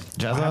you get,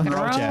 Jazza?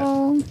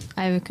 Roll.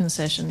 I have a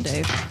concession,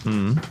 Dave.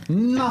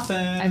 Nothing.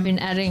 I've been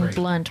adding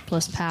blunt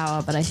plus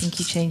power, but I think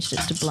you changed it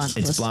to blunt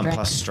It's plus blunt strength.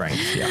 plus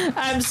strength. Yeah.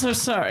 I'm so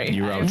sorry.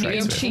 You rolled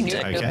traits with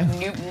it.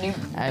 Okay.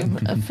 I'm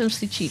a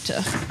filthy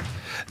cheater.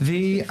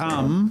 The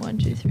 1,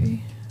 2,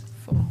 3,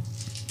 4.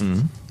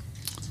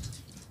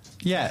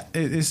 yeah,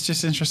 it's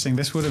just interesting.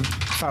 This would have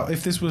felt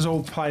if this was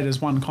all played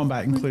as one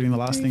combat, including the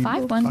last thing. 5, I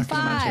 1, can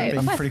imagine it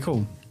being 5. pretty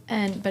cool.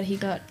 But he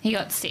got. He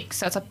got 6,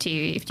 so it's up to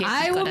you. If you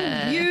I got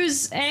will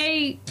use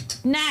a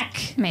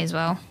knack. May as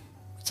well.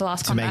 It's the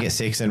last To make combat. it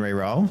 6 and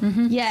re-roll.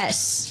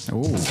 Yes.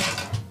 Ooh.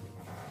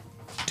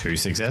 2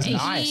 successes.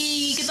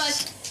 Hey, good luck.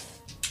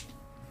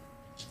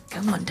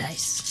 Come on,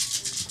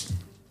 dice.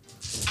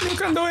 You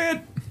can do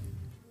it.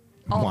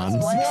 Oh, 1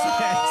 that's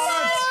success.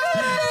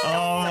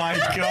 Oh my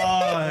Oh,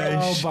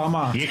 gosh.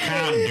 bummer. You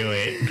can't do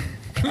it.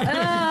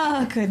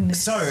 Oh,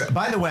 goodness. So,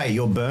 by the way,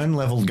 your burn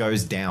level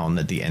goes down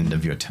at the end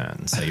of your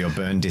turn. So your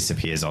burn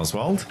disappears,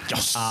 Oswald.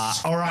 Yes.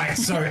 All right,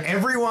 so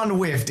everyone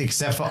whiffed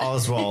except for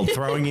Oswald,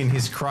 throwing in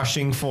his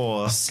crushing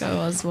force. Go,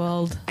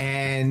 Oswald.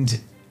 And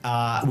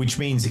which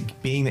means,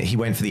 being that he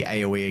went for the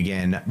AoE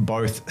again,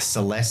 both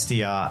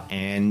Celestia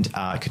and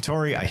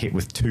Kotori are hit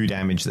with 2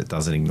 damage that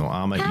doesn't ignore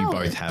armor. You Ouch.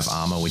 both have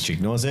armor, which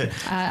ignores it.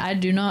 I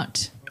do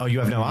not. Oh, you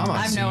have no armor. I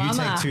have so no you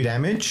armor. take 2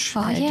 damage,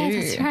 Oh, yeah,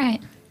 do. that's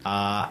right.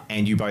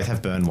 and you both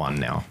have burn 1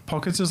 now.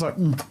 Pockets is like,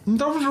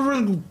 that was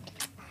a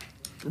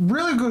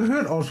really good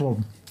hit,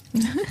 Oswald.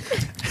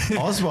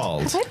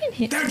 Oswald. I've been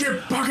hit. Thank you,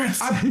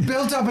 Pockets. I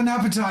built up an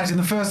appetite in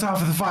the first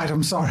half of the fight.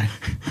 I'm sorry.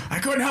 I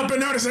couldn't help but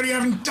notice that you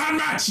haven't done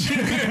much.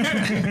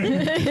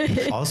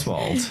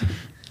 Oswald.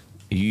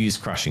 You use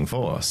Crushing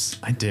Force.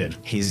 I did.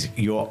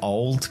 Your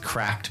old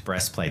cracked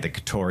breastplate that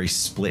Katori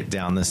split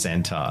down the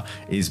center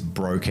is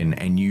broken,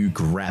 and you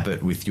grab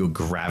it with your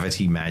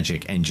gravity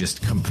magic and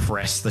just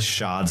compress the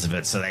shards of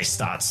it so they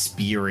start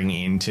spearing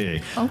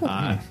into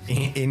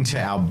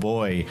our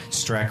boy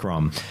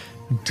Strakrom,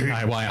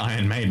 DIY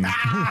Iron Maiden.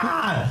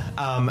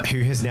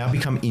 who has now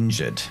become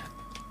injured.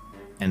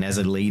 And as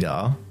a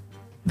leader,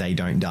 they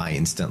don't die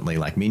instantly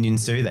like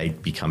minions do. They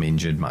become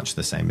injured much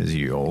the same as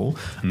you all,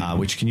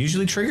 which can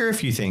usually trigger a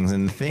few things.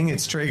 And the thing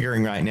it's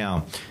triggering right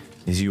now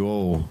is you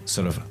all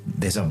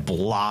there's a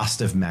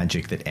blast of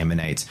magic that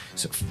emanates,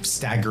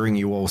 staggering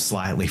you all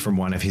slightly from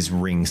one of his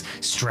rings.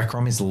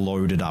 Strakrom is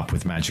loaded up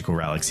with magical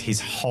relics. His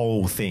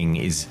whole thing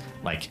is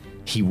like,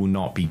 he will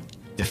not be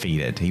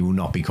defeated. He will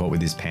not be caught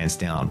with his pants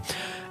down.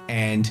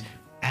 And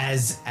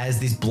as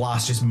this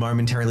blast just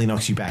momentarily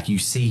knocks you back, you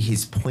see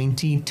his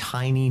pointy,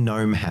 tiny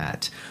gnome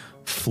hat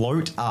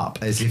float up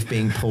as if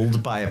being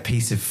pulled by a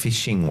piece of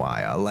fishing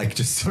wire, like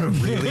just sort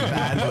of really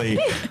badly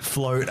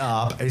float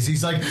up as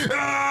he's like,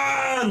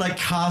 and like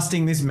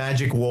casting this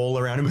magic wall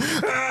around him.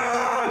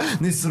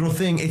 This little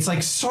thing, it's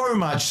like so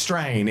much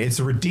strain. It's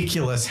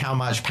ridiculous how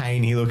much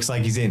pain he looks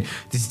like he's in.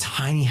 This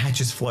tiny hat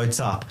just floats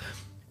up.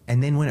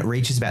 And then when it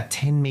reaches about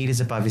 10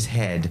 meters above his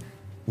head,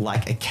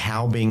 like a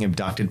cow being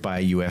abducted by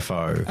a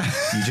UFO,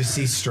 you just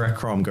see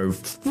Strakrom go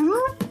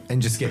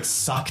and just get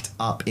sucked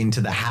up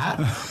into the hat,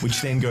 which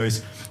then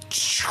goes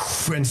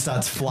and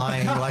starts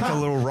flying like a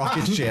little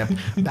rocket ship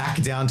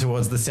back down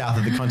towards the south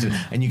of the continent.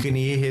 And you can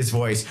hear his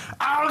voice,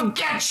 "I'll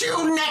get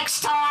you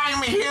next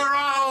time,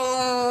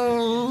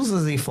 heroes,"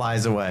 as he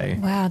flies away.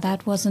 Wow,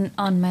 that wasn't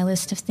on my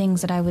list of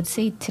things that I would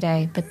see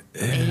today, but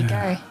there you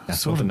go.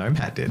 That's what the gnome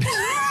hat did.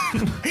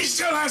 He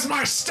still has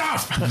my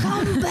stuff!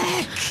 Come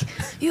back,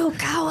 you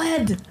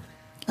coward!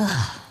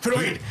 But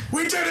wait,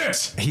 we did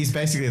it! He's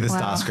basically the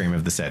Starscream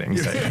of the setting,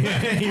 so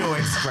he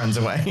always runs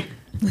away.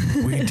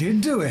 We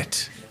did do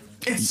it.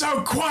 It's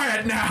so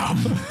quiet now!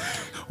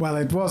 Well,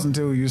 it was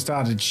until you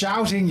started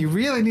shouting. You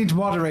really need to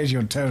moderate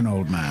your tone,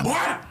 old man.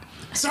 What?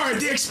 Sorry,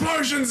 the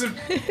explosions of...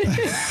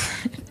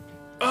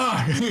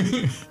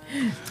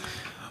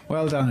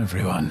 Well done,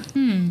 everyone.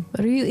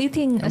 Are you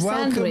eating a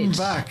Welcome sandwich?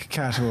 back,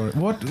 Kator.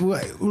 What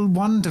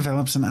one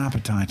develops an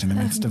appetite in the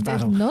midst of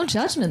battle. No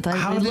judgment.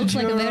 How It did looks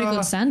like a your, very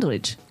good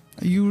sandwich.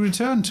 You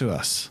return to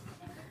us.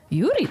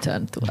 You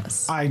return to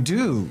us. I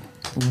do.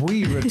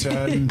 We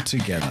return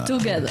together.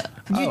 Together.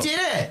 You did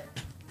it!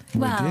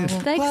 Wow. did.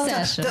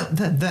 Thanks, Sasha.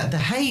 The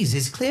haze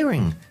is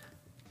clearing.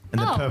 And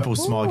the purple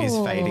smog is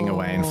fading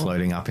away and Ooh.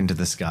 floating up into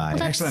the sky.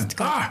 Excellent.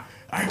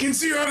 I can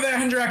see you over there,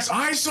 Hendrax.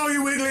 I saw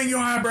you wiggling your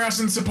eyebrows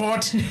in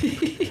support.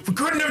 We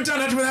couldn't have done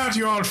it without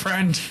you, old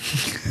friend.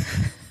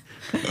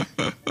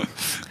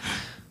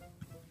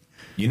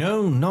 You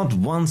know, not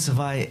once have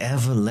I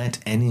ever let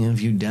any of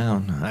you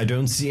down. I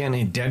don't see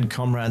any dead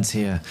comrades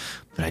here,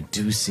 but I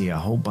do see a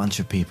whole bunch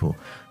of people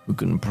who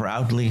can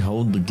proudly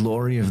hold the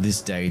glory of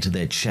this day to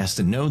their chest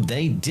and know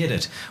they did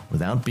it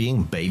without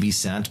being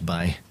babysat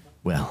by,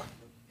 well,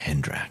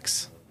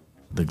 Hendrax,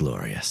 the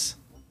Glorious.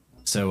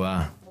 So,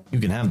 you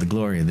can have the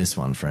glory of this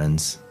one,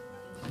 friends.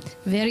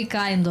 Very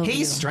kind of you.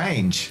 He's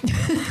strange.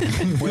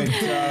 Wait,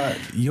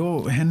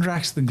 you're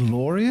Hendrax the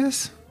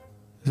Glorious?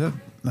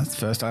 That's the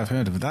first I've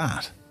heard of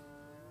that.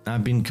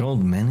 I've been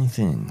called many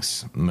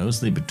things,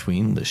 mostly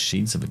between the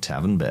sheets of a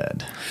tavern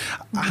bed.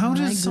 How My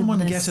does someone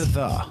goodness. get a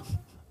the?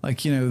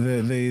 Like, you know,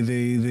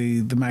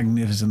 the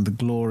magnificent, the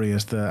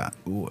glorious, the,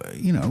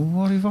 you know,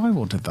 what if I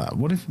wanted that?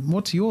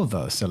 What's your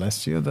the,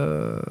 Celestia?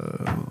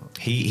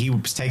 He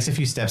takes a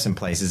few steps and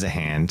places a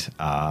hand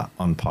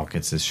on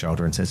Pockets'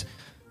 shoulder and says,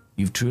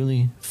 "You've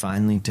truly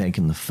finally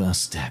taken the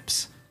first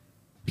steps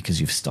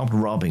because you've stopped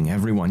robbing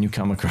everyone you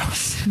come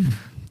across.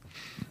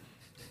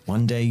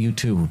 One day you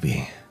too will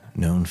be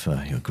known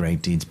for your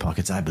great deeds,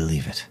 Pockets. I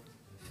believe it."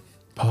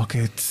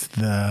 Pockets,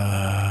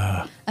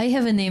 the... I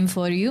have a name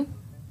for you.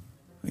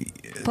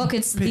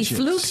 Pockets, Pitch the it.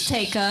 flute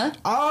taker.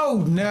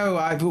 Oh, no,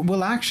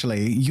 well,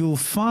 actually, you'll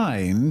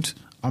find...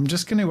 I'm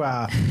just going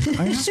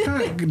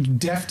to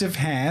deft of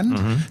hand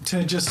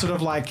to just sort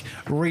of like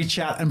reach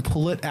out and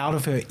pull it out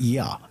of her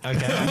ear.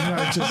 Okay. You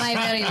know, just, My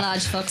very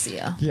large fox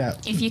ear. yeah.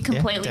 If you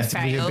completely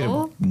definitely a bit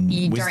fail, of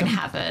you wisdom. don't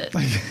have it.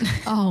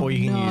 Oh, Or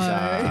you can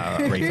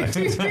use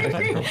reflexes.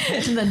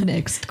 the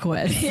next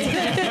quest.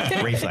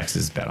 Reflex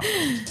is better.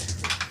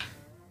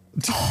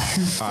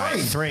 All right,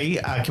 3.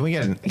 Can we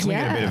get a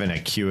bit of an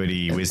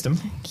acuity wisdom?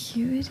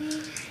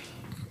 Acuity.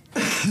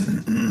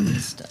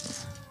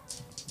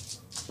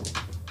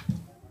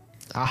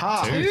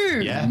 Aha.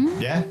 2.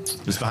 Yeah.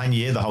 It was behind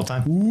your ear the whole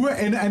time. Ooh,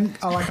 and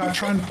like I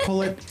try and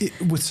pull it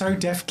with so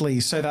deftly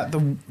so that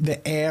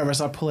the air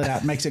as I pull it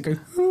out makes it go.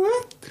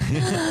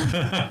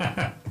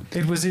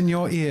 It was in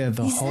your ear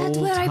the whole time. Is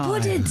that where I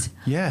put it?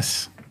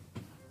 Yes.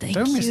 Thank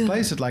Don't you.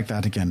 misplace it like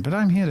that again. But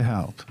I'm here to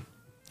help.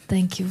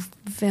 Thank you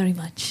very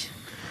much.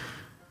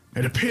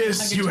 It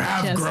appears you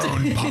have chest.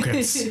 grown,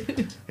 Pockets,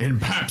 in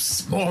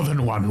perhaps more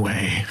than one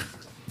way.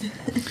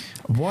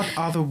 What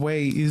other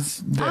way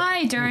is there?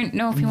 I don't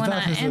know if you want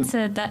That to is a-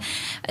 answer that.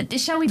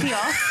 Shall we be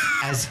off?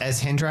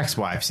 As Hendrax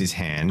wipes his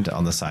hand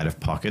on the side of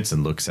Pockets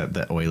and looks at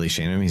the oily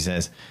sheen of him, he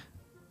says,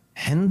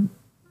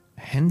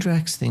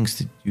 Hendrax thinks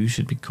that you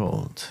should be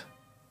called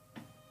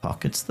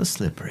Pockets the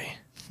Slippery.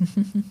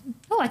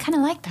 Oh, I kind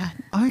of like that.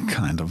 I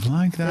kind of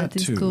like that, That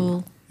is too.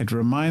 cool. It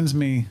reminds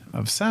me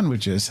of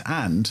sandwiches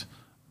and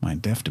my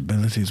deft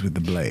abilities with the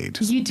blade.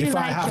 You do if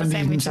like I your haven't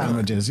eaten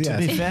sandwiches. sandwiches,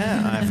 yes. To be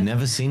fair, I've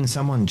never seen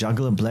someone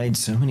juggle a blade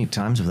so many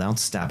times without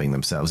stabbing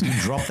themselves. You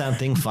dropped that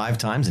thing 5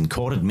 times and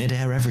caught it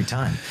midair every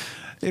time.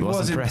 It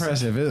was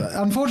impressive.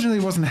 Unfortunately,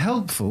 it wasn't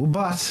helpful,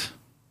 but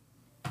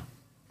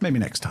maybe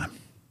next time.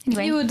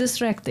 Anyway, You were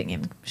distracting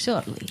him,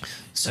 surely.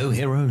 So,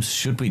 heroes,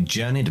 should we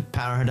journey to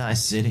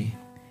Paradise City?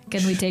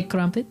 Can we take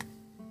Crumpet?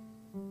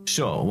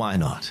 Sure, why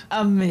not?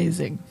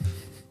 Amazing.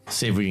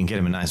 See if we can get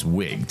him a nice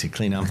wig to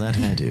clean up that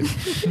hairdo.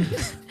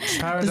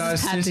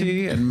 Paradise This is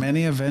City and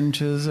many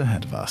adventures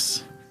ahead of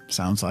us.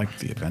 Sounds like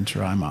the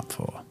adventure I'm up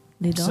for.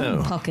 They don't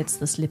So- Pockets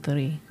the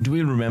Slippery. Do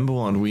we remember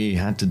what we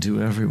had to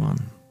do, everyone?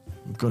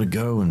 We've got to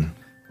go and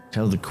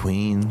tell the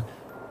Queen,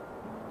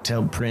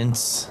 tell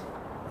Prince,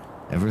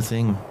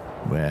 everything,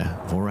 where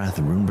Vorath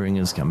the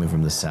Runebringer's coming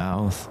from the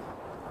south.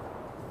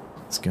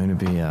 It's going to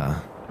be a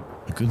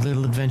good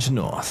little adventure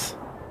north.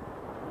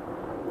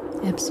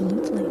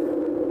 Absolutely.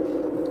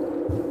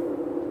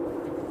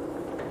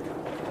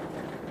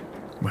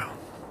 Well,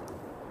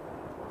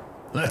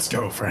 let's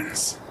go,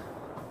 friends.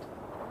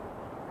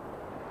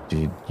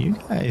 Did you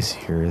guys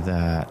hear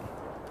that?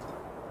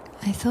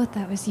 I thought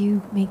that was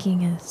you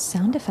making a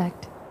sound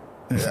effect.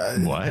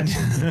 What?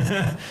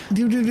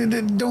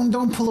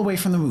 Don't pull away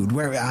from the mood.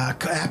 We're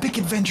epic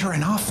adventure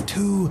and off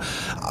to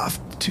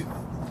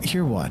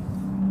hear what?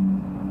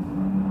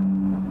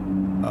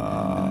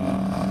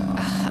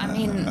 I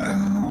mean,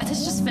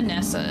 it's just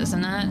Vanessa,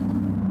 isn't it?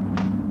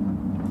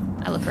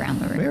 I look around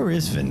the room. Where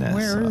is Vanessa?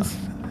 Where is?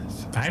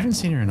 I haven't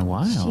seen her in a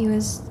while. She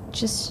was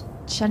just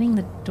shutting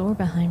the door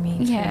behind me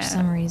Yeah. for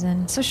some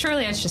reason. So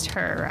surely it's just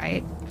her,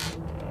 right?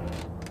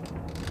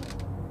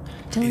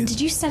 Dylan,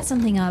 did you set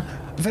something up?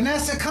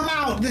 Vanessa, come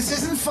out! This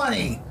isn't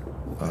funny.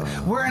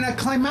 We're in a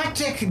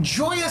climactic,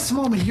 joyous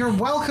moment. You're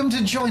welcome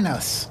to join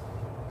us.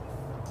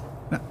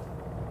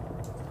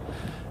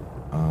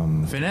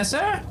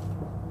 Vanessa?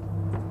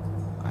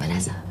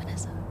 Vanessa.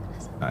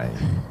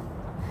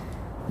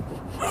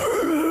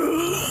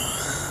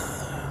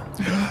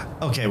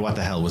 Okay, what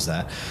the hell was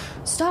that?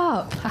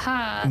 Stop.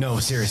 Haha. No,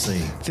 seriously.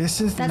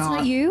 This is That's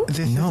not you?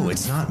 No,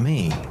 it's not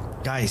me.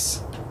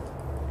 Guys.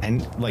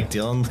 And like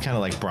Dylan kind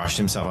of like brushed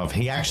himself off.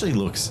 He actually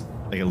looks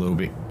like a little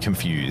bit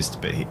confused,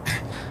 but he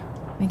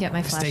Let me get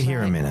my flashlight. stay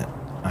here a minute.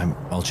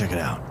 I'll check it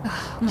out.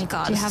 Oh my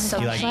god. Do you this have is a so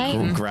He like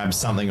flashlight? grabs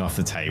something off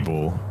the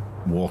table,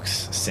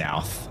 walks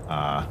south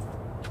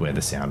to where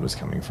the sound was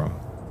coming from.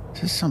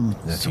 Is this some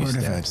A few sort of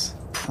a steps.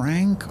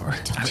 prank or?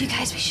 You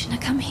guys, we shouldn't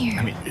have come here.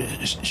 I mean,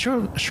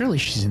 surely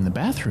she's in the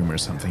bathroom or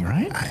something,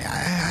 right?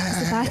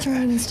 Does the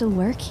bathroom even still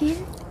work here?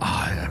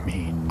 I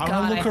mean, I God,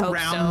 want I to look hope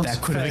around. so.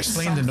 That could have for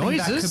explained the something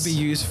That noises. could be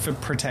used for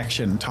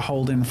protection to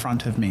hold in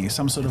front of me.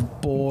 Some sort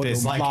of board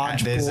There's or like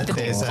large there's board.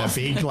 a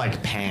big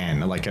like pan,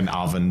 like an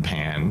oven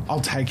pan.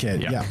 I'll take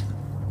it. Yeah.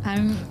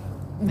 Yeah.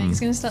 Meg's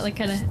gonna start like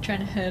kind of trying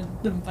to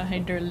herd them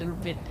behind her a little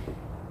bit,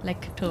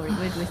 like Tori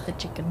would with the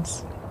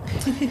chickens.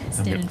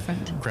 Stand in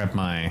front. grab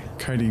my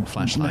Cody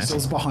flashlight.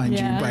 nestles behind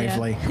you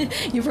bravely.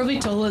 You're probably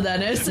taller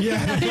than us. Yeah.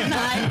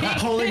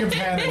 Holding a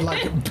pan and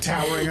like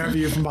towering over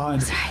you from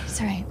behind. It's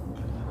alright.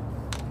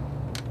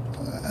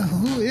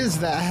 Who is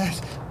that?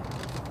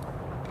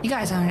 You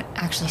guys aren't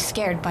actually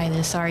scared by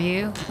this, are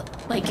you?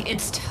 Like,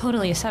 it's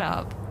totally a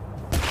setup.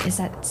 Is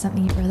that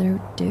something you'd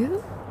rather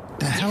do?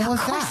 The hell was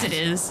Of course that? it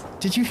is.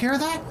 Did you hear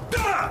that?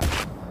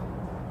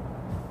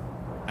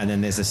 And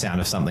then there's the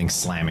sound of something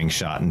slamming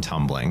shut and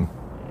tumbling.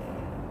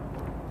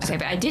 Okay,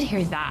 but I did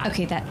hear that.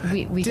 Okay, that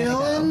we gotta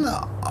Dylan,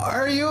 go.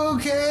 are you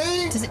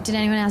okay? Did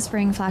anyone else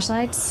bring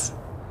flashlights?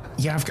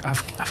 Yeah,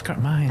 I've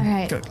got mine. All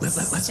right,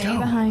 Let's stay go.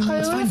 behind me.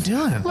 Let's find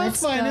Dylan.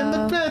 Let's Mine in the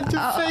go. bed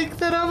to fake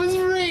that I was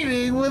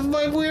reading with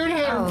my weird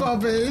hair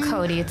puppet.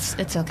 Cody,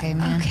 it's okay,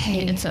 man.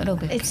 Okay, It'll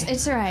be okay.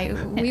 It's alright.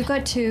 We've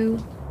got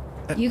two.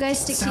 You guys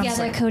stick Sounds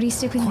together. like Cody,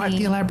 stick with Quite me.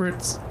 the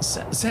elaborate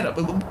setup.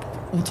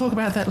 We'll talk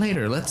about that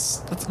later. Let's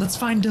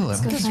find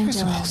Dylan. go This find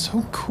was all Dylan.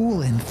 so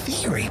cool in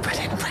theory, but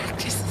in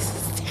practice,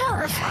 this is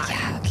terrifying.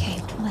 Yeah,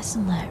 okay.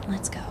 Lesson learned.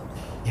 Let's go.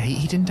 Yeah,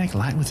 he didn't take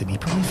light with him. He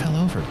probably fell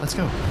over. Let's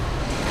go.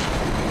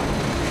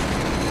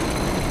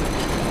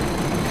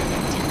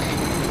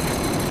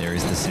 There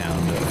is the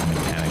sound of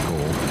mechanical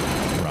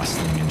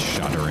rustling and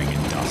shuddering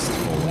and dust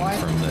falling What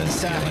from the the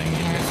ceiling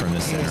heck from the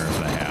center is of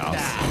the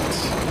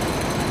house.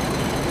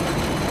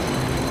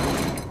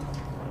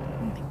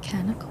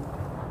 Mechanical.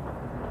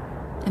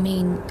 I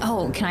mean,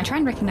 can I try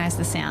and recognize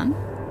the sound?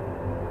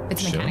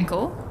 It's Sure.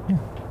 mechanical.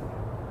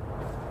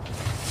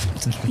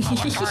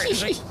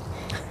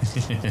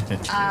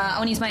 I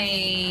want to use my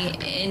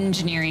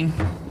engineering.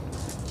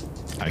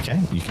 Okay,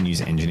 you can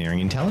use engineering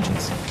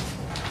intelligence.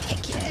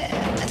 Heck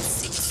yeah, that's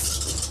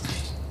 6.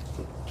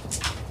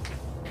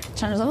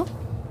 challenge level?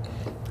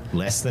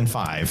 Less than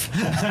 5.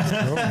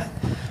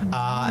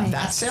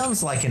 That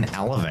sounds like an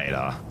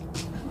elevator.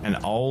 An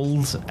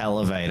old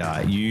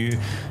elevator.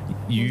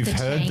 You've the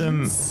heard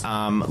chains?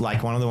 them,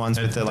 like one of the ones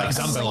with the like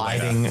dumbbell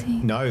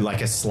sliding. No,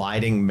 like a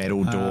sliding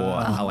metal door,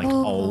 like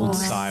old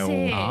style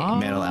sick.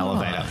 metal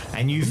elevator.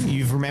 And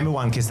you've remember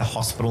one because the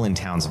hospital in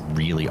town's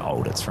really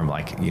old. It's from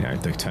like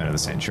the turn of the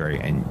century,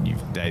 and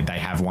they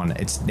have one.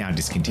 It's now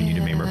discontinued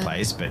and been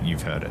replaced, but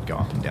you've heard it go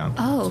up and down.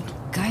 Oh,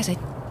 guys, I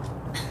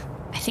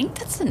think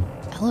that's an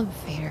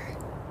elevator.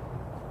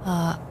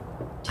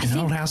 Is an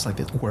old house like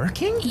this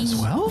working as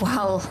well?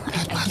 Well,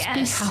 I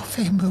guess. How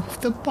they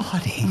move the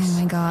bodies. Oh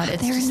my god,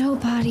 There are no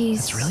bodies.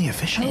 It's really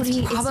efficient. Cody,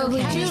 it's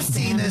probably okay. You've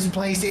seen this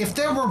place. If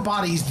there were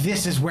bodies,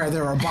 this is where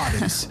there are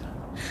bodies.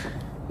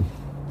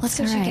 Let's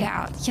go All check right. it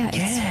out.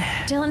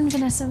 Yeah. Dylan and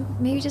Vanessa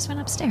maybe just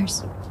went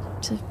upstairs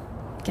to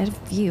get a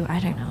view. I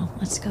don't know.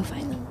 Let's go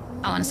find them.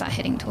 I want to start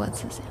heading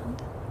towards the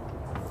sound.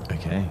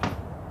 Okay.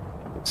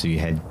 So you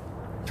head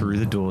through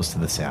the doors to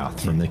the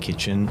south from the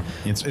kitchen.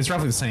 It's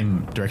roughly the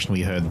same direction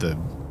we heard the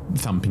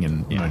thumping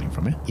and moaning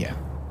from it. Yeah.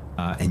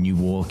 And you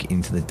walk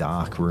into the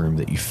dark room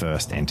that you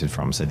first entered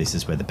from. So this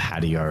is where the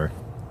patio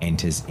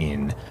enters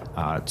in.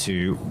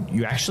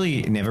 You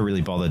actually never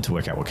really bothered to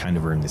work out what kind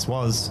of room this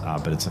was,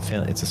 but it's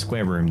a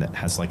square room that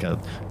has like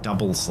a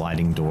double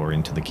sliding door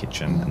into the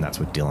kitchen, and that's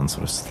where Dylan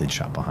sort of slid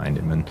shut behind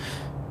him, and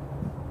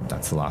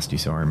that's the last you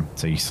saw him.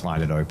 So you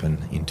slide it open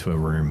into a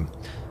room,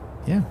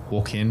 Yeah.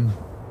 Walk in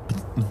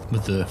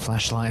with the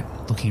flashlight,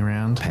 looking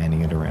around.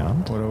 panning it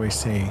around. What do we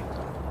see?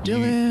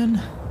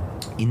 Dylan.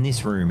 In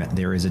this room,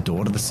 there is a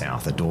door to the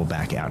south, a door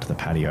back out to the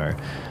patio,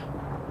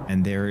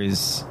 and there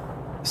is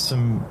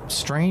some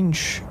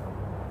strange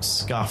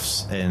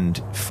scuffs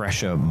and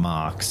fresher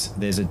marks.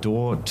 There's a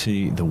door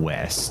to the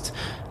west,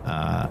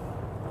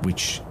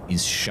 which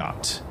is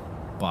shut,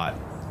 but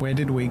Where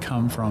did we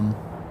come from?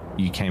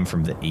 you came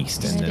from the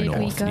east and Where the did we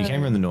north. go? You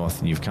came from the north,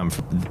 and you come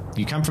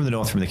from the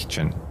north from the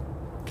kitchen.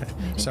 Okay.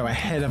 So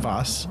ahead of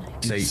us.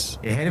 So is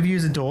ahead of you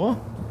is a door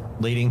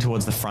leading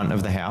towards the front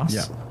of the house.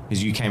 Yeah.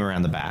 Because you came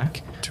around the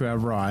back. to our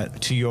right.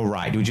 To your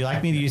right. Would you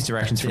like me to use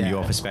directions from Yeah.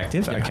 your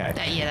perspective? Yeah. Okay.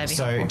 That'd be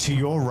so helpful. to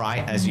your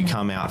right, as you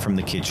come out from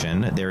the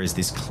kitchen, there is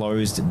this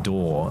closed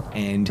door,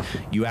 and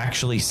you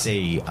actually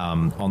see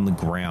on the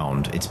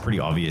ground. It's pretty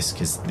obvious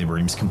because the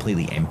room's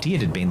completely empty.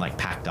 It had been like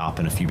packed up,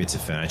 and a few bits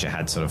of furniture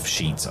had sort of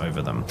sheets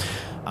over them.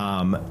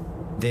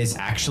 There's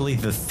actually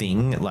the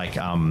thing like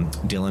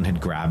Dylan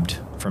had grabbed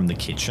from the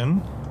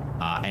kitchen,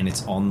 and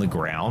it's on the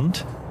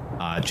ground,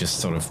 just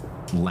sort of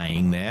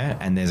laying there,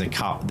 and there's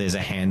a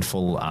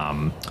handful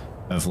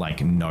of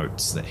like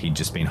notes that he'd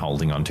just been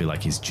holding onto,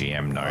 like his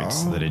GM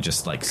notes that are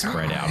just like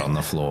spread out on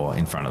the floor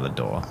in front of the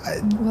door.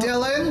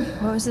 Dylan?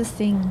 What was the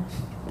thing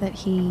that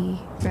he...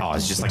 Oh,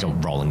 it's just like a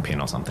rolling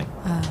pin or something.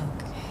 Oh,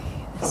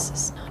 okay. This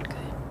is not good.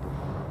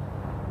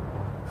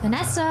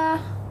 Vanessa?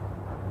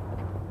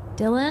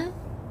 Dylan?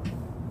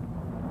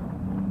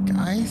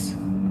 Guys?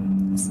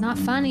 It's not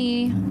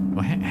funny.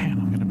 Well, hang on,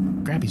 I'm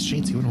gonna grab his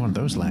sheets. You wouldn't want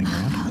those lying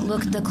around.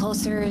 Look, the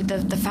closer,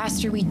 the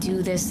faster we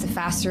do this, the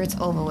faster it's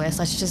over with.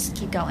 Let's just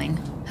keep going.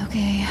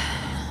 Okay.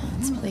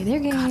 Let's play their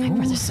game. God, my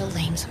brother's so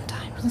lame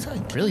sometimes.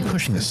 Really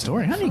pushing the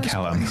story, aren't you,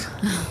 Callum?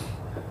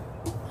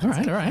 all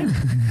right. All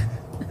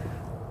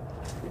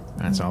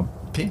right, so I'll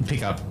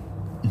pick up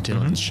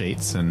Dylan's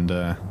sheets and,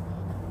 I'm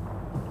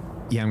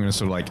going to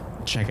sort of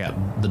like check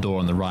out the door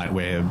on the right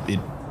where it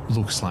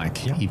looks like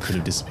he could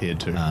have disappeared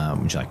to.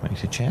 Would you like me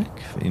to check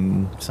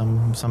in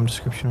some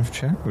description of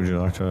check? Would you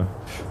like to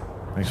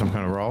make some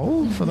kind of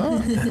roll for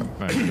that?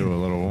 Maybe do a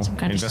little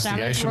kind of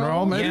investigation savage roll,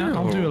 roll? maybe? Yeah,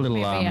 I'll do a little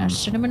Maybe a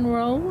cinnamon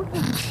roll?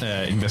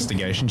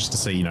 investigation just to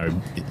see,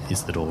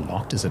 is the door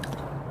locked? Is it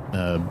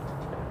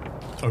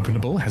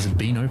openable? Has it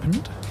been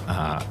opened?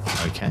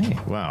 Okay,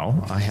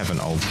 well, I have an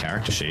old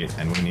character sheet,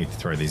 and we need to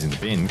throw these in the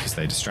bin because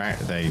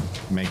they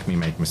make me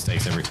make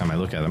mistakes every time I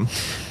look at them.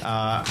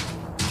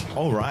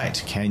 All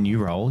right, can you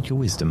roll your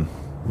wisdom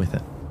with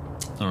it?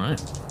 All right.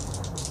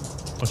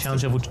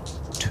 Challenge level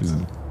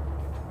 2.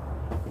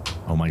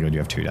 Oh my god, you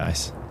have 2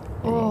 dice.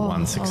 You got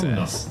 1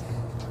 success.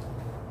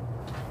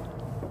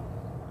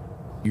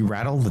 You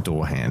rattle the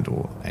door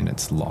handle, and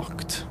it's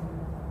locked.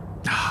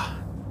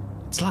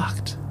 It's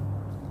locked.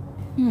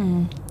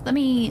 Let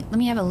me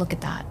have a look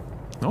at that.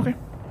 Okay.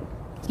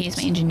 Use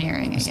my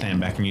engineering again. Stand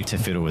back and you To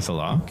fiddle with the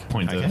lock.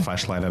 point the Okay.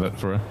 flashlight at it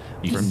for a...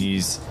 You can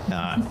use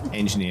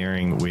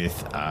engineering with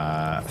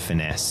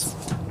finesse.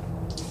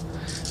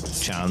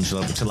 Challenge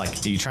level to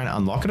like. Are you trying to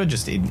unlock it or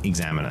just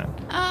examine it?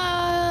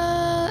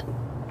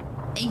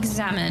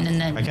 Examine and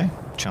then. Okay.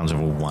 Challenge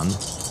level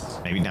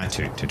 1. Maybe not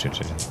 2.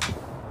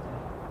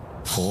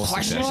 4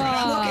 success. Look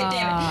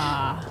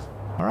at it.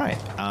 All right.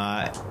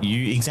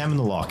 You examine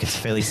the lock. It's a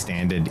fairly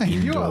standard You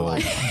are indoor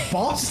like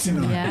boss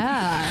tonight.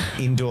 Yeah.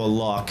 indoor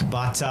lock,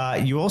 but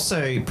you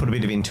also put a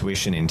bit of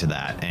intuition into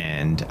that,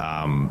 and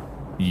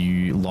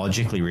you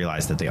logically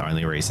realize that the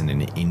only reason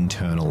an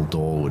internal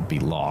door would be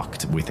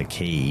locked with a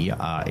key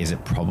is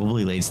it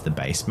probably leads to the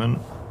basement,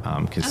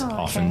 because Oh, okay.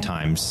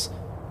 oftentimes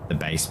the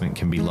basement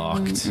can be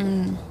locked.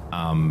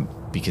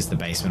 Because the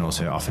basement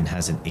also often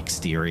has an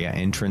exterior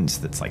entrance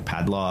that's like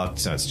padlocked,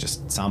 so it's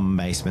just some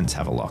basements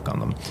have a lock on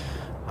them.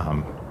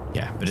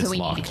 But it's So we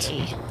locked. need a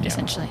key, Yeah.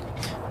 essentially.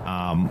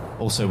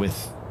 Also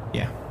with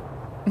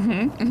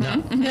No,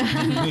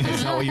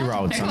 that's not what you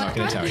rolled, so I'm not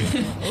going to tell you.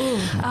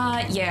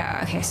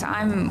 Okay, so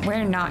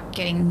we're not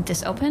getting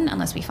this open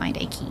unless we find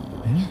a key.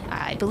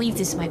 I believe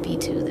this might be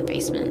to the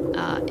basement.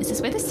 Is this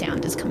where the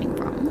sound is coming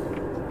from?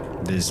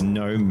 There's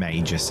no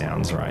major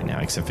sounds right now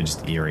except for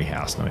just eerie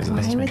house noises.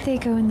 Why would they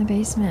go in the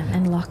basement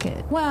and lock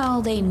it?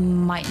 Well, they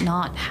might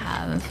not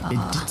have. It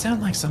did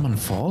sound like someone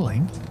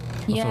falling.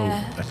 Yeah.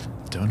 Although I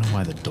don't know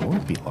why the door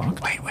would be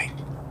locked. Wait.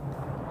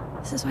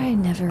 This is why I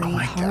never read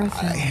horror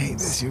God, I hate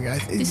films. this, you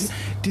guys.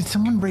 Did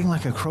someone bring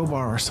like a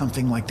crowbar or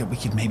something like that we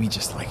could maybe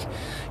just like,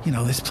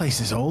 this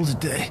place is old.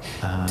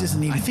 Doesn't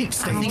need I think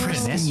stay Vanessa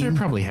pristine.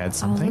 probably had I'll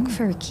something. look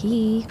for a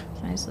key.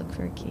 Can I just look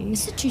for a key?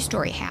 It's a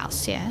 2-story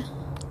house, yeah.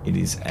 It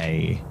is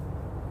a...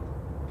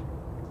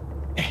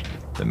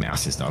 the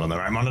mouse is not on the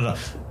right monitor.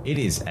 It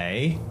is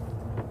a...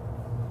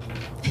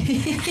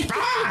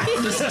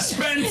 the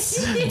suspense!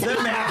 The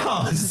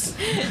mouse!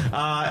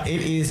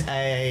 It is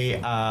a...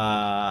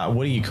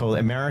 what do you call it?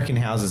 American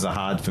houses are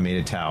hard for me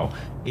to tell.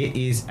 It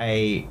is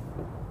a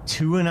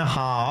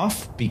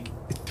 2.5...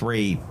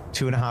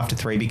 2.5 to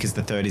 3 because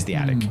the third is the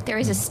attic. There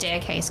is a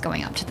staircase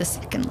going up to the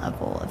second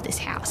level of this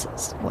house.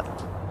 Is what?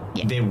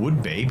 Yeah. There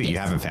would be, but you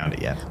Yes. haven't found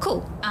it yet.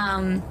 Cool.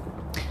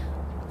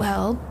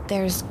 Well,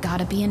 there's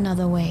gotta be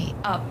another way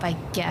up, I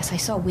guess. I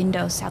saw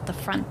windows out the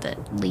front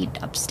that lead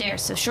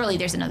upstairs, so surely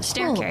there's another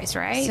staircase,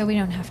 right? So we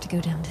don't have to go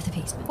down to the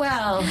basement.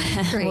 well,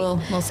 Great. we'll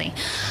see.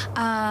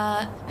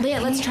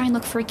 Let's try and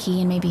look for a key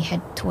and maybe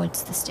head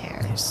towards the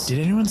stairs. Did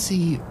anyone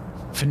see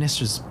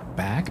Vanessa's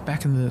bag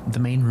back in the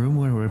main room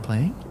where we were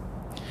playing?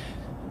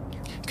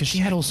 Because she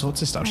had all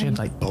sorts of stuff. She had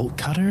like bolt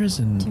cutters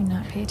Do and...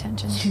 not pay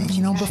attention.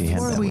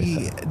 Before that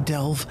we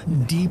delve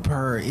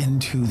deeper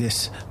into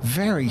this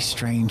very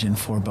strange and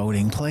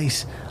foreboding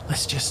place,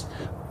 let's just,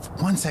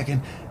 1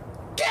 second.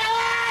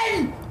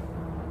 Gavin!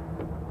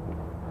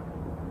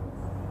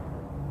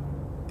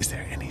 Is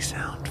there any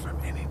sound from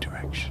any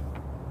direction?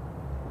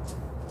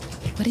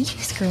 What did you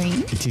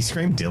scream? Did you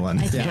scream Dylan?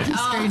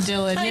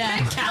 Dylan,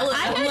 yeah.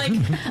 I'm like,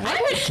 I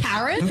heard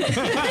Karen.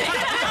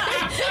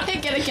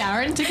 Get a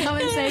Karen to come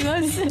and save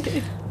us.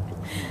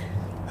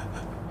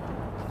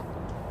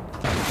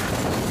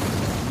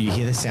 You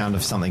hear the sound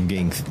of something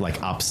being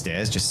like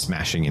upstairs, just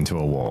smashing into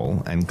a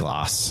wall and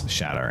glass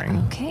shattering.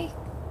 Okay.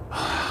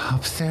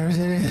 Upstairs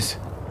it is.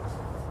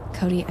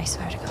 Cody, I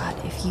swear to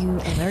God, if you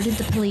alerted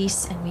the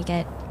police and we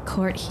get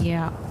court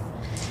here,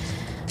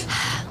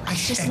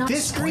 let's just At not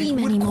this scream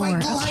point, would anymore,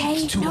 quite like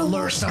okay? to No more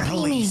alert the screaming,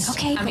 police.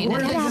 okay? I mean,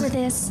 We'll get out of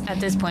this. At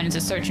this point, it's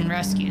a search and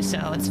rescue,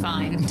 so it's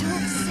fine. Don't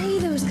say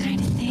those kind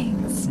of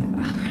things. All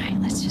right,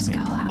 let's just go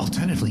out.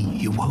 Alternatively,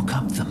 you woke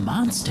up the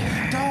monster.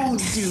 Don't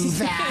do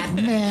that,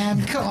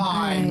 man. Come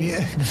on.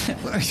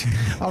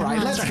 All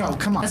right, let's go.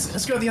 Come on.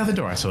 Let's go the other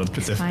door. I saw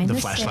put the Find the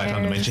flashlight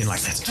on the stairs. machine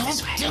like, let's go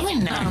this way. Doing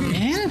that,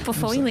 man.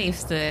 Before we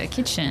leave the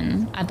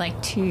kitchen, I'd like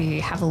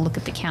to have a look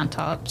at the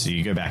countertops So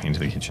you go back into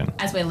the kitchen.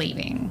 as we're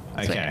leaving.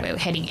 So Okay. we're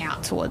heading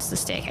out towards the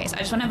staircase. I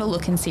just want to have a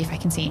look and see if I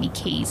can see any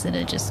keys that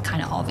are just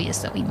kind of obvious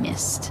that we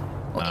missed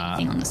or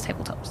anything on this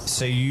tabletop.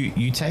 So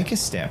you take a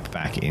step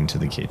back into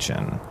the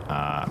kitchen,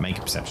 make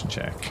a perception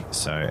check.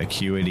 So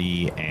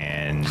acuity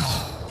and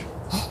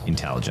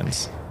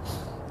intelligence.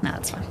 No,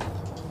 that's fine.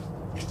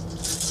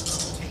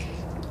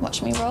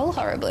 Watch me roll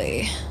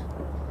horribly.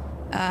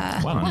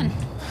 One.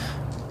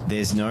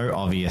 There's no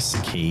obvious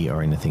key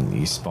or anything that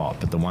you spot,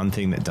 but the one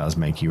thing that does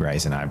make you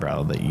raise an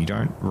eyebrow that you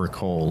don't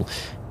recall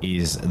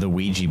is the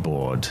Ouija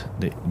board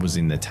that was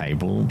in the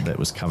table that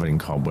was covered in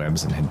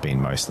cobwebs and had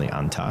been mostly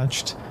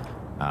untouched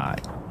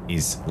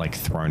is like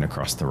thrown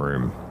across the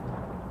room,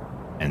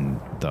 and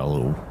the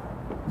little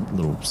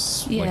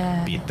Yeah.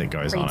 like bit that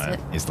goes on Reads it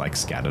is like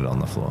scattered on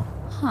the floor.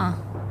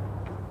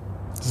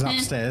 This is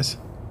upstairs.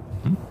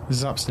 This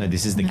is upstairs. No,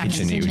 this is the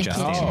kitchen this you is the just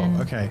kitchen. did.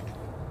 Oh, okay.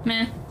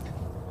 Meh.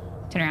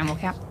 Turn around,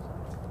 walk out.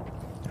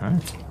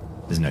 Alright.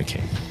 There's no key.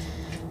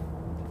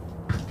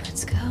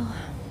 Let's go.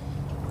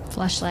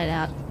 Flashlight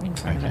out in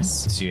front of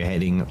us. So you're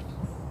heading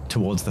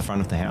towards the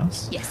front of the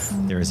house? Yes.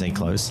 There is a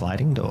closed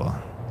sliding door.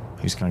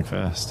 Who's going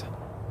first?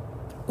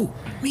 Ooh,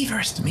 me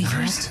first.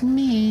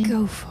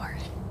 Go for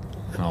it.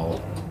 And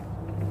I'll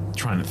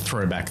try and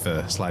throw back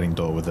the sliding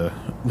door with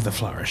a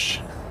flourish.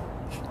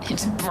 It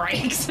just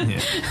breaks. Yeah.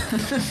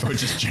 Or it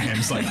just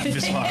jams like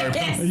this far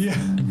open. Yeah.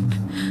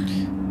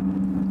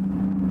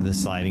 The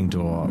sliding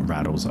door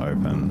rattles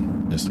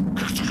open, just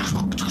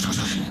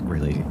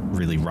really,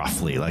 really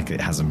roughly, like it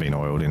hasn't been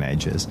oiled in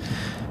ages.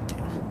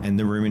 And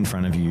the room in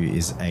front of you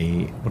is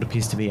what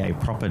appears to be a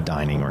proper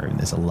dining room.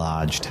 There's a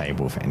large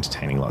table for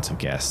entertaining lots of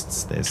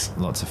guests. There's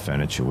lots of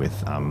furniture with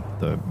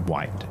the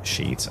white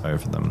sheets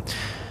over them.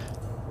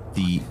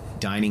 The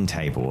dining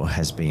table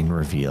has been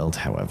revealed,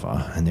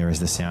 however, and there is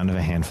the sound of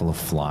a handful of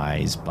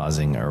flies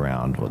buzzing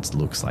around what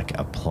looks like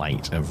a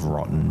plate of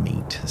rotten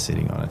meat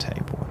sitting on a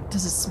table.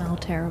 Does it smell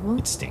terrible?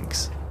 It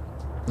stinks.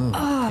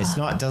 It's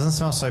not. It doesn't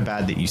smell so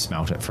bad that you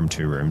smelt it from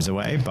 2 rooms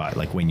away, but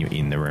like when you're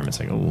in the room, it's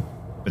like, oh.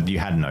 But you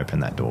hadn't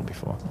opened that door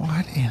before.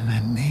 What in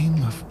the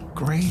name of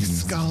Grey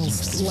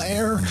Skull's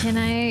lair? Can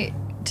I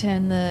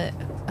turn the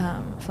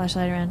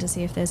flashlight around to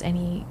see if there's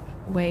any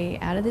way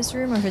out of this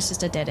room, or if it's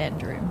just a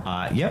dead-end room?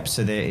 Yep,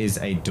 so there is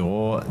a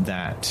door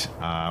that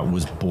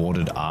was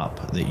boarded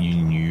up that you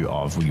knew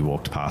of when you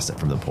walked past it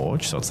from the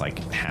porch. So it's like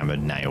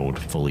hammered, nailed,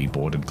 fully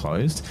boarded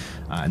closed.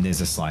 And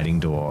there's a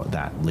sliding door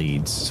that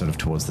leads sort of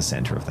towards the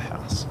center of the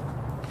house.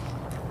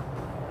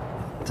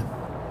 The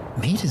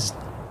meat is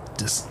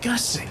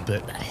disgusting,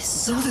 but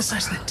so the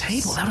size of the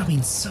table, that would have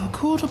been so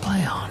cool to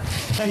play on.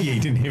 Yeah, you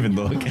didn't even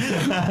look.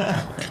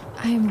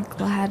 I'm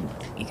glad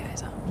you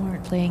guys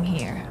weren't playing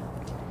here.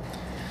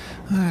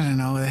 I don't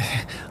know.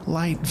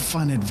 Light,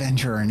 fun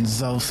adventure in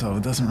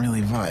Zoso doesn't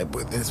really vibe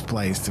with this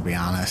place, to be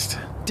honest.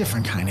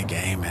 Different kind of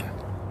game, and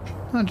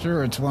not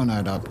sure it's one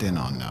I'd opt in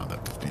on now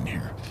that we've been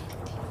here.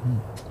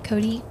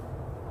 Cody,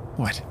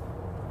 What?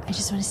 I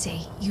just want to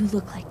say, you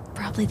look like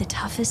probably the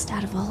toughest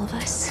out of all of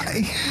us.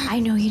 I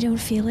know you don't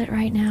feel it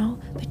right now,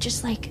 but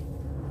just like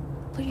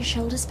put your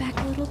shoulders back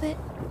a little bit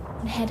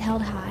and head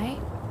held high.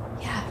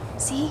 Yeah,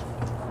 see?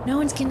 No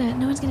one's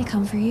gonna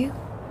come for you.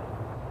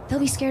 They'll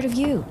be scared of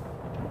you.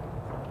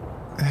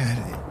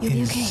 You'll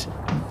be okay.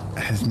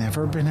 Has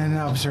never been an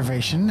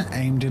observation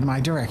aimed in my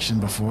direction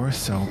before,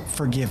 so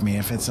forgive me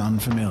if it's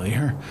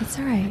unfamiliar. It's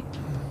all right.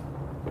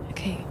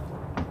 Okay.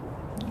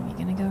 Are we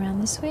gonna go around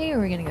this way, or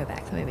are we gonna go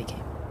back the way we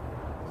came?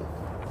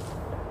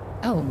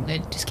 Oh,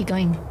 just keep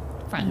going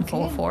front and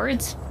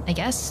forwards, I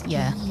guess.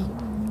 Yeah.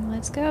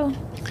 Let's go.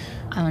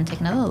 I want to take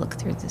another look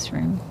through this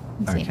room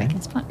and see if I Okay.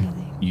 can spot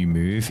anything. You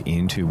move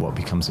into what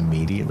becomes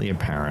immediately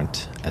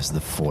apparent as the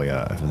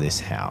foyer of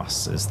this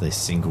house, as the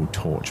single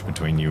torch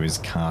between you is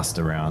cast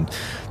around.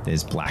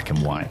 There's black and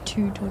white.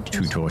 2 torches.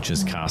 2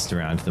 torches cast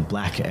around. The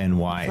black and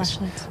white.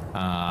 Flashlights.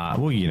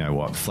 Well, you know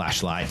what?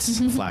 Flashlights.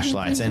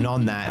 And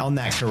on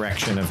that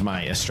correction of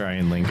my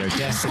Australian lingo,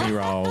 destiny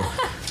roll,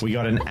 we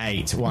got an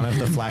 8. One of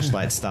the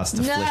flashlights starts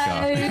to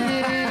flicker.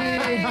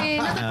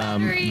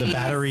 The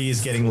battery is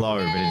getting low,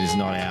 but it is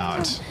not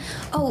out.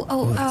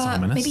 that's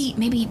ominous.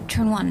 maybe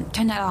turn one.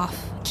 Turn that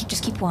off.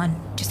 Keep one,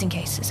 just in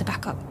case. It's a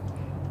backup.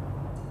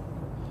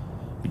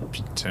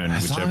 Turn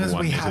As long whichever as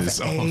one we it have is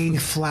a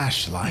off.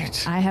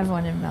 flashlight. I have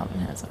one and Melvin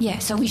has one. Yeah,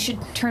 so we should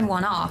turn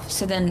one off,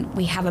 so then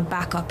we have a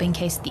backup in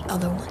case the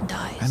other one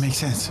dies. That makes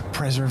sense.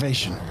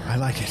 Preservation. I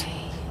like it.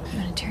 You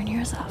want to turn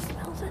yours off,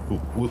 Melvin?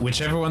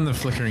 Whichever one the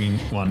flickering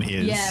one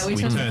is, Yeah, we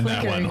we turn the turn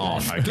that one flickering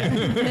off. one.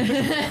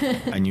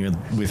 Okay. And you,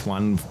 with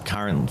one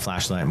current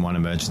flashlight and one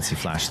emergency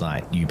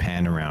flashlight, you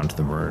pan around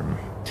the room.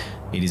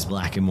 It is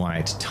black and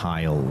white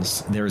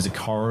tiles. There is a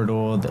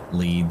corridor that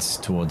leads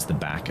towards the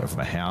back of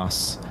the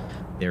house.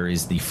 There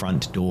is the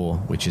front door,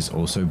 which is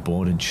also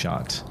boarded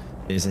shut.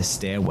 There's a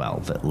stairwell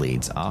that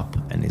leads up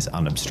and is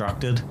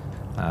unobstructed.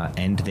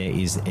 And there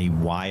is a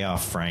wire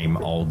frame,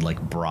 old like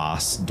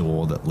brass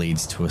door that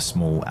leads to a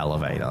small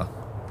elevator.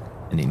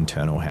 An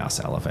internal house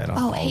elevator,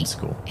 Oh, old hey.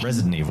 school,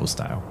 Resident Evil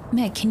style.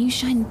 Meg, can you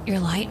shine your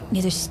light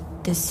near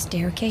the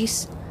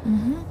staircase?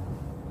 Mm-hmm.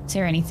 Is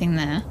there anything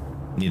there?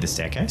 Near the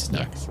staircase? No.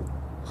 Yes.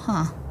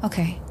 Huh.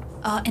 Okay.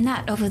 And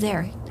that over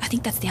there, I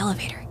think that's the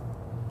elevator.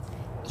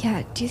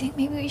 Yeah, do you think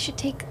maybe we should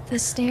take the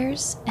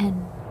stairs and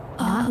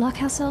not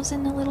lock ourselves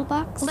in a little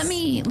box? Let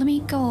me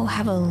go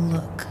have a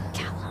look.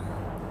 Callum.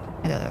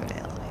 I go over to the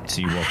elevator.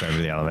 So you walk over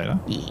the elevator,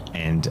 Yeah.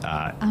 and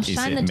is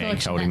shine it the Meg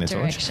torch in holding the that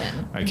torch?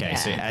 direction. Okay, Yeah.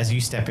 so as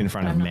you step in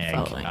front of I'm not Meg,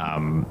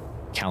 following.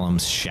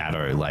 Callum's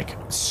shadow like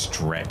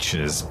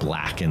stretches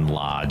black and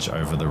large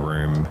over the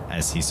room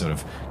as he sort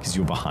of, because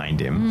you're behind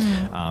him,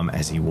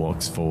 as he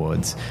walks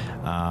forwards,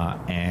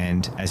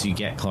 and as you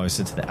get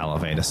closer to the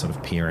elevator, sort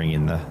of peering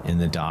in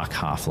the dark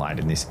half light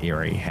in this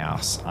eerie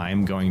house,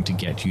 I'm going to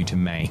get you to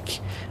make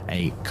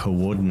a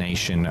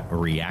coordination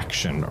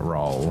reaction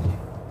roll.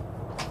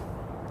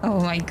 Oh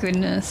my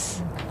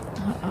goodness.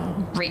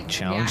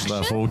 Challenge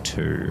level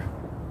 2.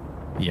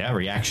 Yeah,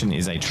 reaction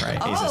is a trait.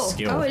 Is a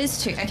skill. Oh, it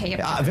is 2. Okay,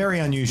 yep. Very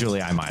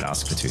unusually, I might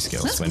ask for 2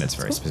 skills when it's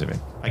very specific.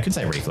 I could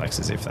say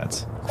reflexes if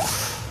that's.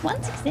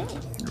 1 success.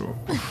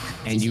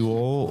 And you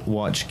all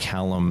watch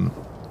Callum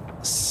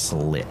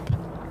slip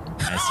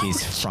as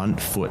his front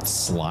foot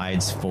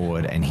slides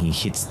forward and he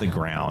hits the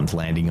ground,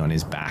 landing on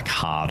his back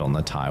hard on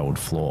the tiled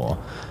floor.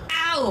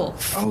 Ow!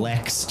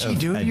 Flecks you of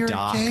doing a your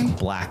dark okay?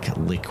 black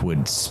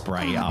liquid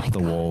spray up the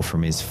wall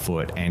from his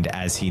foot, and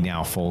as he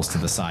now falls to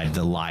the side,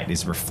 the light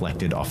is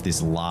reflected off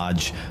this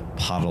large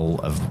puddle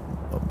of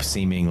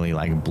seemingly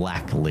like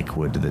black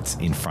liquid that's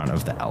in front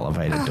of the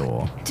elevator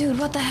door. Dude,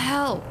 what the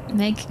hell?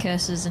 Meg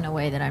curses in a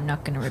way that I'm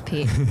not going to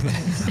repeat.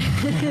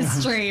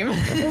 Stream.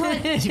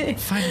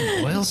 Find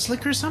an oil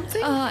slick or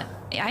something?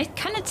 I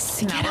kind of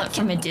smell it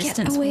from a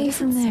distance. away What does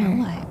from it smell there.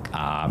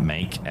 like?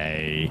 Make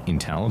a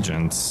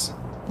intelligence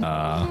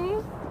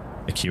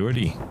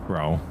Acuity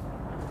roll.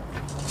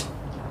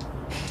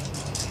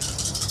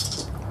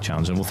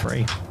 Challenge level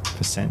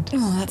 3%.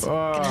 Oh, that's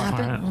gonna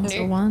happen. That's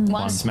a one.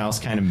 One smells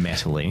kind of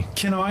metally.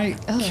 Can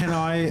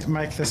I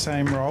make the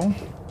same roll?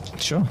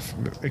 Sure.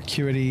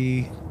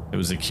 Acuity. It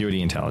was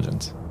acuity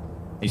intelligence.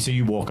 So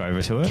you walk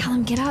over to it.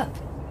 Callum, get up.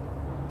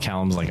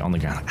 Callum's like on the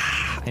ground.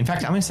 Ah. In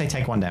fact, I'm going to say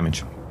take 1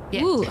 damage.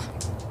 Yeah. Ooh.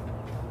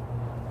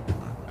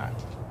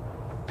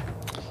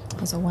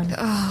 Was a one.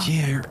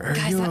 Yeah, are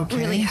Guys, you that okay?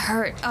 really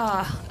hurt.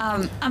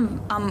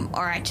 I'm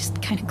all right. Just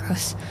kind of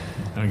gross.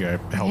 I'm going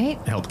to go Right.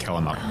 help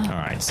Callum up. All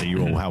right, so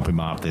you all help him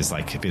up. There's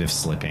like a bit of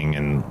slipping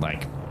and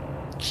like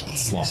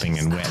slopping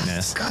and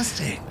wetness.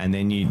 Disgusting. And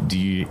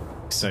then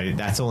so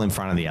that's all in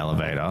front of the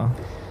elevator.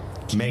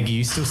 Meg, are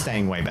you still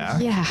staying way back?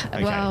 Yeah.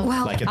 Okay. Well,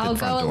 like at the I'll front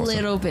go a door, so-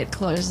 little bit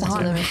closer to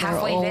I'm them if they're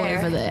halfway all there.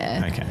 over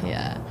there. Okay.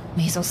 Yeah.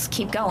 May as well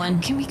keep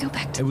going. Can we go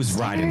back to It was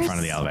the right in stairs? front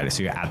of the elevator,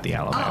 so you're at the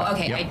elevator. Oh,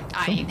 okay. Yep.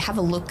 I have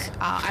a look.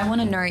 I want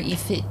to know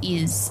if it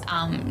is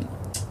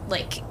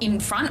like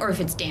in front or if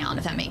it's down.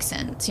 If that makes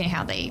sense. You know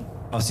how they.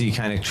 Oh, so you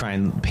kind of try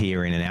and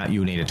peer in and out.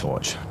 You'll need a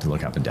torch to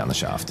look up and down the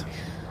shaft.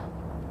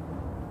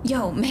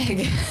 Yo,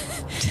 Meg.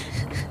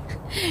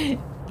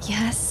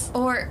 Yes.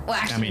 Or well,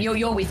 actually, I mean-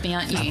 you're with me,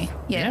 aren't you?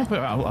 Yeah, but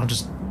I'll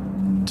just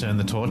turn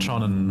the torch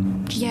on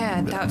and just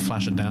that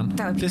flash it down.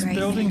 That would be This great.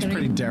 building's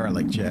pretty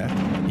derelict, yeah.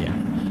 Yeah.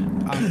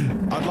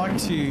 I'd like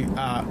to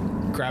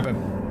grab a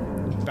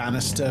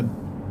banister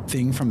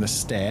thing from the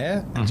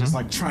stair and just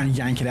like try and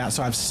yank it out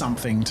so I have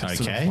something to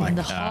sort Okay. of like.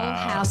 The whole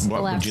house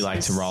What would you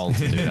like to collapses. roll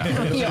to do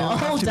that? You all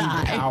have to be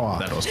die. power.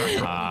 That'll strike.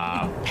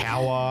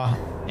 Power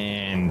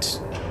and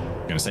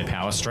I'm going to say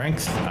power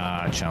strength.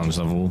 Challenge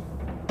level.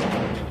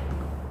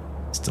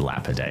 It's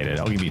dilapidated.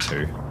 I'll give you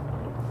 2.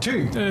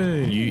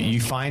 2. You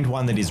find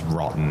one that is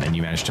rotten and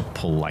you manage to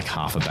pull like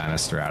half a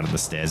banister out of the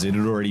stairs. It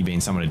had already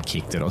been, someone had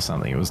kicked it or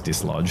something. It was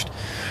dislodged.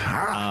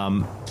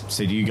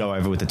 So do you go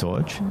over with the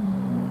torch?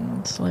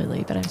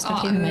 Slowly, but I'm still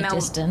keeping my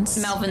distance.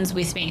 Melvin's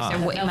with me, so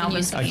what Melvin's Melvin going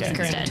used to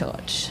the instead.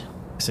 torch.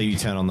 So you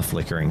turn on the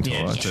flickering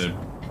Yeah, torch.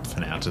 for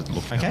now to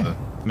look Okay. at the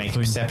Make a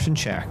perception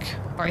check.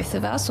 Both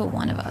of us or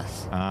one of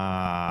us?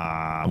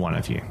 One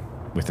of you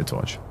with the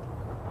torch.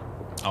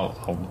 I'll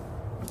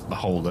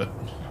hold it.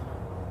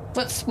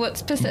 What's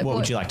specific? What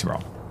would you like to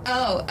roll?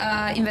 Oh,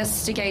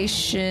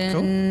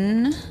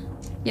 investigation.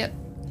 Yep.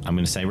 I'm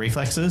going to say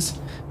reflexes,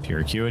 pure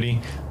acuity,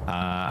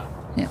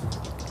 Yep.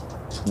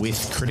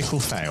 with critical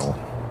fail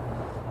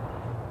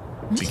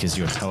because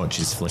your torch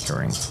is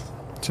flickering.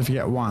 So if you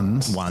get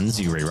ones. Ones,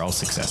 you reroll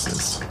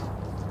successes.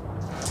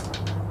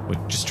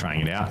 We're just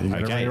trying it out. You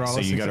gotta Okay, reroll so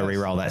a you got to success.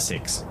 reroll that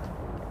 6.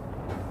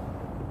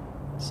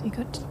 So you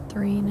got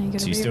 3, now you got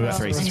So you still got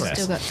 3 and you success.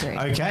 still got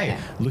 3. Okay.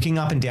 Looking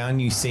up and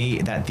down, you see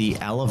that the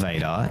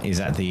elevator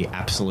is at the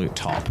absolute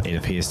top. It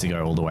appears to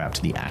go all the way up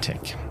to the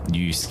attic.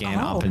 You scan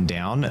up and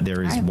down.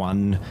 There is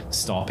one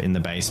stop in the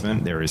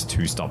basement. There is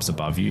 2 stops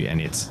above you,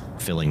 and it's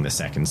filling the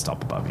second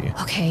stop above you.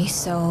 Okay,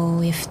 so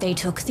if they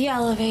took the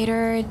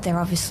elevator, they're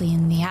obviously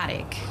in the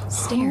attic.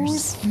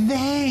 Stairs.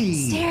 They.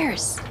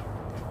 Stairs.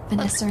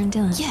 Vanessa and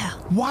Dylan. Yeah.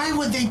 Why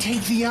would they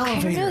take the I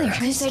don't know. elevator? They're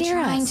trying to scare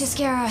us. to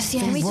scare us.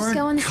 Yeah. Can we They just weren't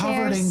go on the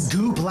covered stairs? in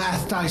goop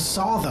last I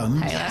saw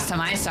them. Hey, last time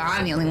I saw,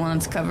 I'm the only one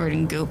that's covered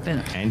in goop,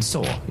 and And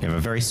sore. You have a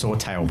very sore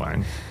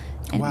tailbone.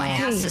 my Wow. ass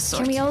Hey, is sore.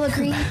 can we all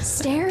agree?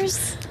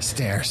 Stairs?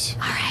 Stairs.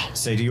 All right.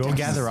 So do you all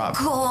gather up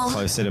cool.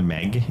 closer to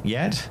Meg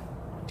yet?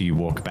 Do you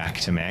walk back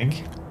to Meg?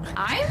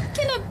 I'm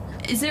gonna.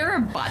 Is there a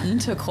button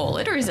to call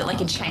it, or is it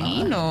like a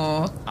chain,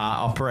 or?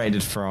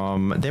 Operated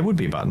from... There would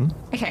be a button.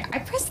 Okay, I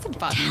press the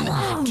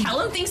button.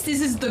 Callum thinks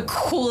this is the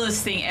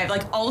coolest thing ever.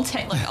 Like old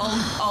tech, like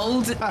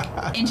old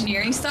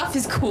engineering stuff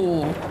is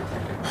cool.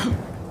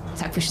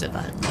 So I push the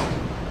button.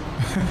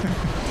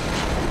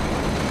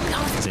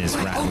 There's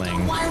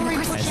rattling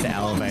as the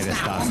elevator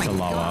starts to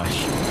lower. Oh,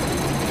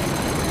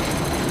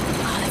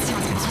 that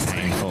sounds It's awesome.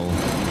 painful.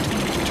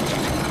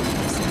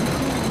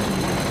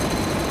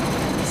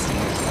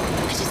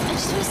 I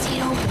just want to see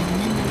it open,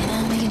 and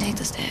then we can take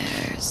the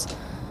stairs.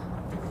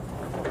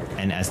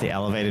 And as the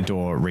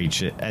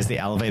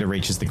elevator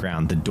reaches the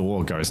ground, the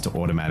door goes to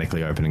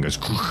automatically open and goes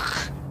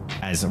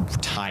as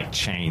tight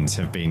chains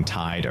have been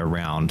tied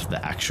around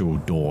the actual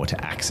door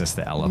to access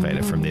the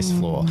elevator from this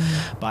floor.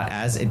 But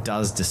as it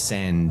does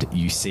descend,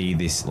 you see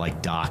this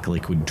like dark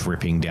liquid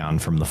dripping down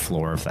from the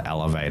floor of the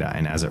elevator,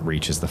 and as it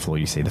reaches the floor,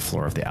 you see the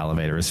floor of the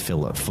elevator is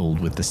filled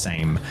with the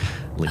same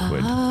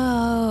liquid.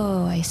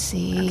 Oh, I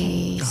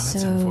see. That's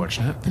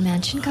unfortunate. The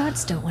mansion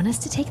gods don't want us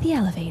to take the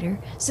elevator,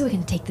 so we're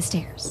going to take the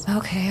stairs.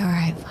 Okay, all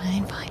right,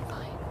 fine.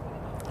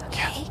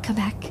 Okay, come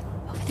back.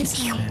 Over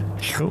this way.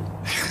 Cool.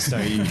 So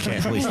you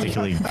carefully,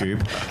 stickily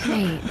goop.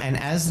 Great. And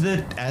as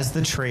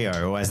the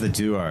trio, as the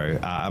duo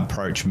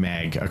approach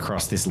Meg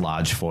across this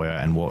large foyer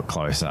and walk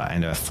closer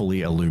and are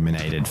fully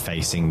illuminated,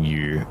 facing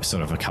you,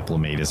 sort of a couple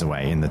of meters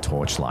away in the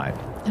torchlight,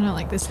 I don't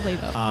like this lead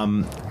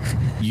up.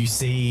 you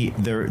see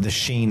the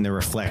sheen, the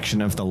reflection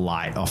of the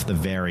light off the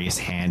various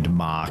hand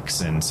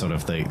marks and sort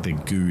of the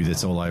goo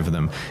that's all over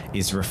them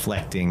is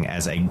reflecting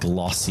as a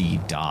glossy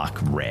dark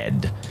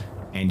red.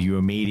 and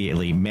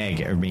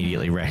Meg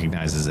immediately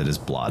recognizes it as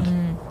blood.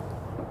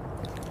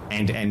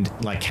 And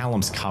like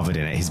Callum's covered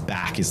in it. His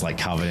back is like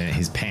covered in it.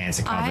 His pants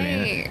are covered in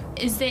it.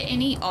 Is there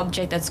any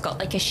object that's got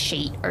like a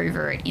sheet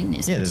over it in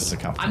this? Yeah, there's a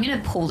couple. I'm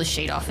gonna pull the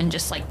sheet off and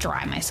just like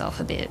dry myself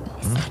a bit.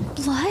 Is that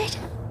blood?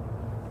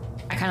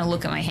 I kind of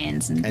look at my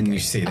hands and you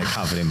see they're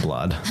covered in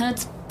blood.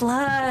 That's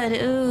blood.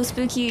 Ooh,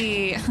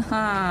 spooky.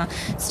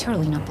 It's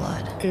totally not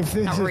blood. If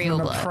this not isn't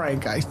real a blood.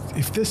 prank,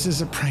 if this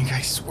is a prank,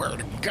 I swear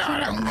to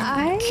God, I'm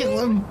gonna kill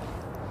him.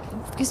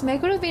 Because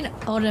Meg would have been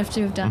old enough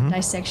to have done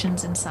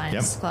dissections in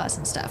science class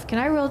and stuff. Can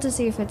I roll to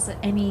see if it's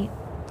any,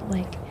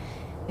 like,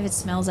 if it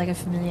smells like a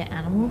familiar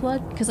animal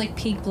blood? Because, like,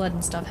 pig blood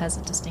and stuff has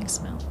a distinct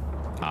smell.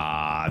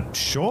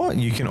 Sure.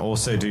 You can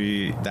also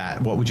do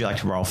that. What would you like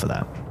to roll for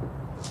that?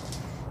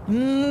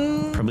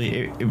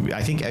 Probably,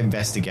 I think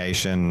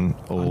investigation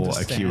or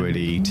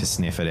acuity to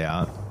sniff it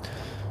out.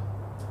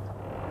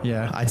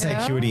 Yeah. I'd say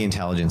acuity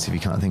intelligence if you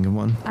can't think of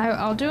one.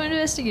 I'll do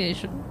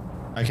investigation.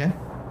 Okay.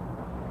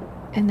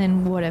 And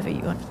then whatever you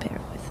want to pair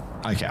it with.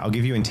 Okay, I'll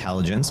give you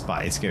intelligence,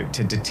 but it's to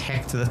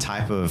detect the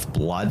type of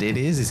blood it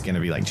is going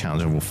to be like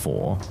challenge level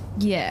 4.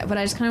 Yeah, but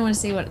I just kind of want to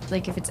see what,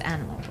 like, if it's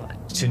animal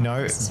blood. To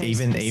know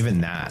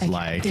even that,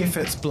 like If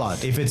it's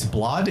blood. if it's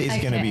blood is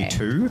going to be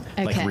 2,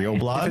 like Okay. real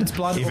blood. If it's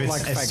blood or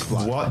like fake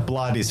blood. What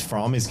blood is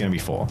from is going to be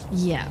 4.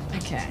 Yeah,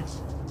 okay.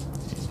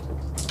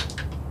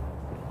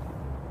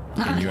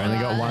 And you only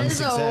got one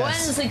So success.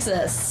 one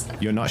success.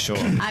 You're not sure.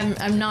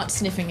 I'm not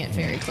sniffing it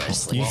very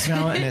closely. You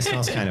smell it and it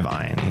smells kind of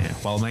iron.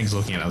 While Meg's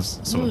looking at it, I'll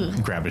sort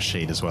of grab a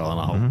sheet as well, and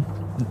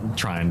I'll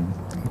try and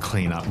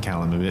clean up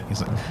Callum a bit.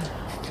 He's like,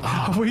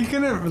 Are we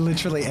gonna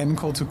literally end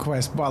Call to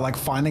Quest by like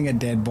finding a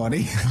dead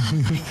body?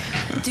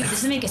 Dude,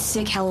 this would make a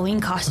sick Halloween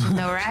costume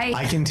though, right?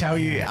 I can tell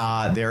you,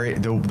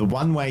 the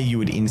one way you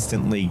would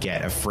instantly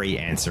get a free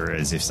answer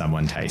is if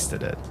someone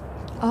tasted it.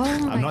 Oh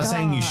I'm not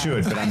saying you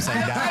should, but I'm saying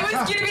I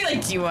that was gonna be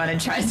like, do you want to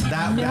try something?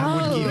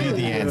 that would give you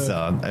the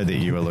answer that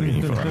you were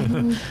looking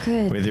for.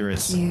 good. Whether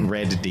it's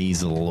red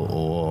diesel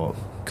or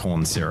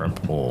corn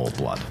syrup or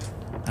blood.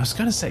 I was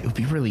going to say it would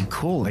be really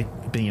cool,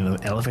 like being in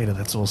an elevator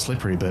that's all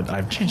slippery, but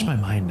I've changed my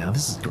mind now.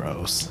 This is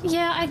gross.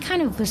 Yeah, I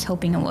kind of was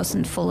hoping it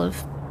wasn't full of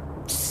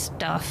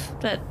stuff,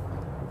 but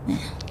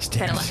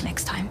better luck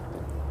next time.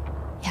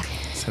 Yeah.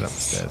 Set up the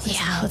stairs.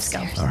 Yeah, let's go.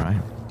 All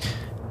right.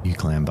 You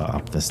clamber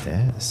up the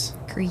stairs.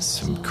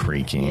 Some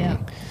creaking. Yeah.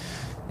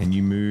 And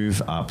you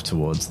move up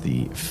towards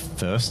the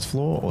first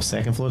floor or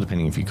second floor,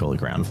 depending if you call it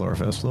ground floor or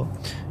first floor.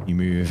 You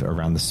move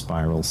around the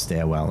spiral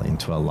stairwell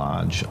into a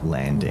large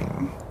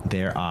landing.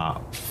 There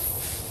are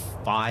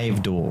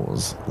 5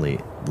 doors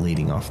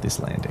leading off this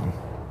landing.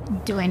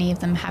 Do any of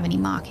them have any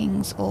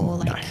markings or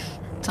like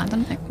signs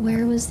on them?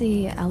 Where was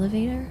the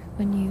elevator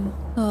when you...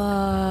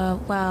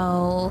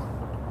 Well,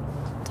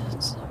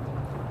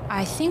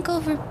 I think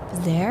over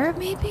there,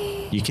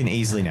 maybe? You can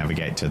easily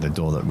navigate to the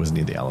door that was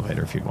near the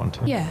elevator if you'd want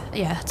to. Yeah,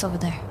 it's over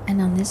there. And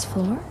on this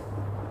floor?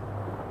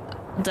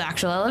 The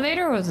actual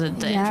elevator or the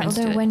Yeah, entrance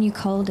to although it? when you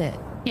called it.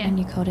 Yeah. When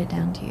you called it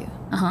down to you.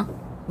 Uh-huh.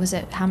 Was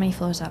it... How many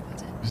floors up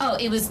was it? Oh,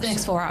 it was the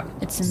next floor up.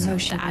 It's in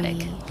the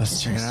attic.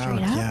 Let's check it out.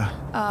 straight up?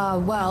 Yeah.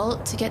 Well,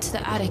 to get to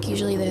the attic,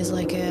 usually there's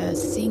like a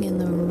thing in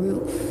the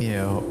roof.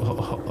 Yeah, a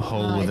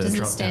hole with a Does the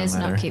drop down stairs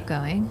ladder. not keep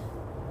going?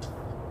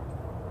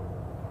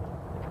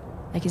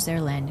 Like, is there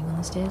a landing on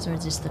the stairs, or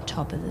is this the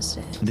top of the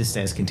stairs? The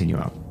stairs continue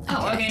up.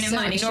 Oh, okay, never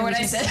mind. should Ignore we what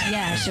I just- said.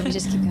 Yeah, should we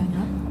just keep going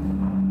up?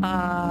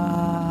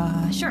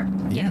 Sure.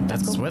 Yeah,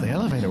 that's cool. where the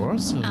elevator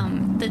was.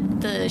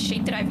 The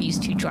sheet that I've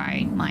used to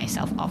dry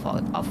myself off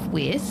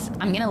with,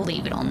 I'm gonna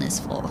leave it on this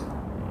floor,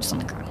 just on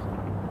the ground.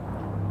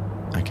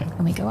 Okay.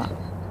 When we go up.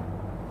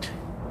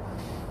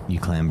 You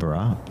clamber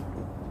up,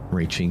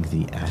 reaching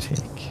the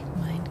attic.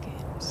 Mind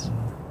games.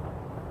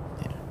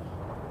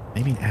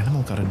 Maybe an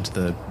animal got into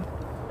the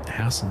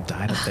house and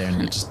died up there,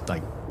 and it just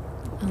like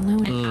Oh no.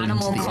 An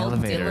animal into the called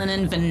elevator. Dylan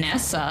and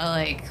Vanessa,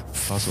 like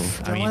puzzle.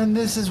 Dylan,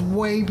 this is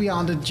way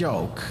beyond a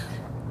joke.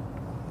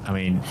 I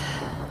mean,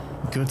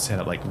 good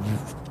setup. Like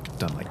we've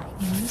done like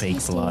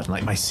fake blood.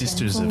 Like my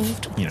sisters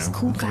have,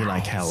 they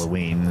like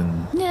Halloween,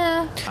 and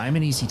yeah. I'm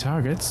an easy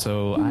target.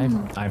 So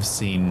I've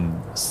seen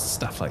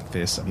stuff like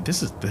this. I mean,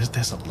 there's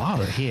a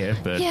lot of here,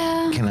 but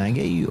Yeah. Can I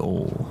get you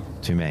all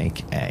to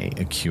make a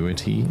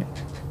acuity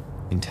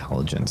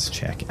intelligence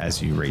check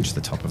as you reach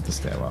the top of the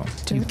stairwell?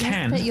 you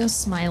can. That you're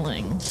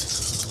smiling.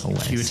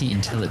 Always. Acuity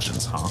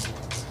intelligence, huh?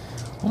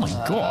 Oh my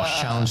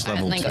gosh! Challenge I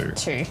level think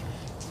 2. 2.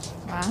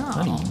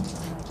 Wow.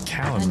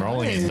 Callum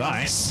rolling in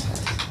dice.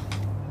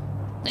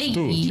 Hey,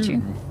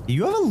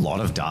 You have a lot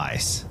of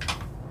dice.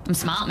 I'm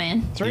smart,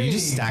 man. Are you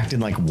just stacked in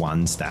like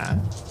one stat?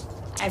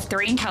 I have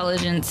 3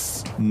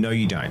 intelligence. No,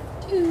 you don't.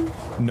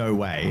 No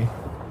way.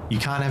 You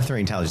can't have 3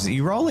 intelligence. Are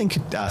you rolling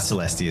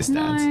Celestia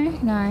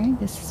stats? No,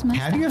 this is my.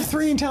 How do you have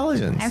 3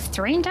 intelligence? I have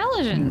 3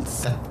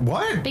 intelligence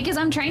What? because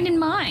I'm trained in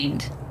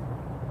mind,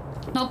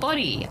 not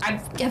body.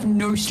 I have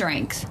no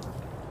strength.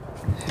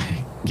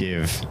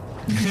 Give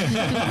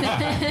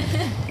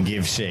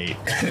sheet.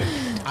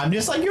 I'm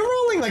just like, you're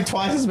rolling like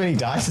twice as many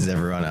dice as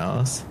everyone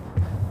else.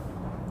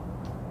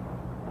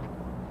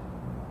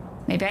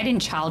 Maybe I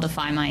didn't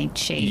childify my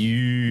sheet.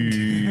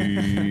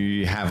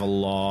 You have a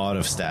lot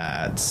of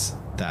stats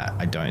that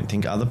I don't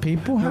think other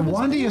people No have.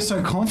 wonder you're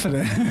so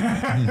confident.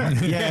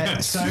 Yeah,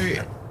 so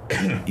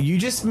you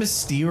just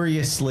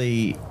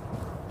mysteriously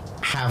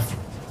have.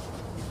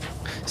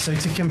 So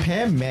to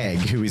compare Meg,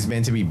 who is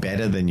meant to be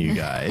better than you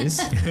guys,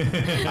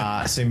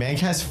 so Meg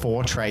has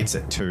 4 traits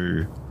at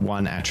 2,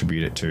 1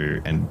 attribute at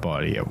 2, and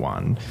body at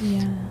 1.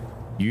 Yeah.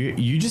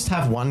 You just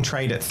have 1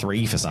 trait at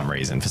 3 for some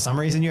reason. For some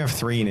reason, you have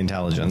 3 in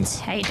intelligence.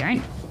 Hey,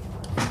 don't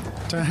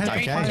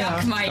Okay.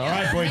 yuck my All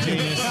right, boy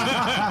genius.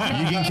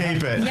 You can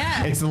keep it.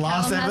 Yeah, It's the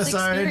last Callum has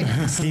episode.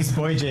 experience. He's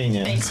boy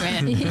genius. Thanks,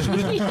 man.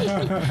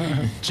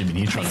 Jimmy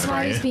Neutron. That's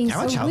why he's being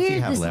How much so health do you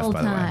weird have this left, whole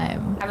by the way?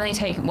 time. I've only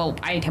taken. Well,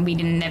 we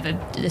didn't never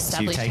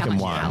establish how taken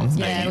much one. health.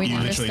 Yeah, we you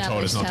didn't literally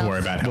told us establish not to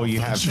worry health. about Well,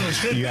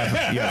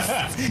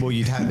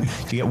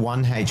 health. you get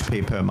 1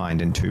 HP per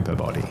mind and 2 per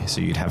body,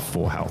 so you'd have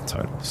 4 health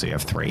total. So you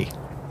have 3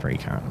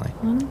 currently.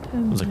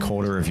 It was a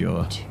quarter of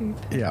your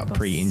Yeah.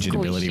 pre-injured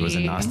ability was a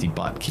Squishy. nasty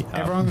butt.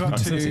 Everyone got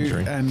nonsense 2,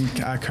 injury.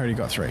 and Cody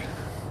got 3.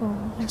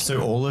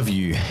 So all of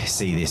you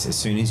see this. As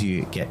soon as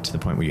you get to the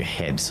point where your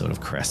head sort of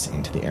crests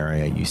into the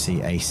area, you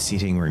see a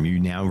sitting room.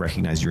 You now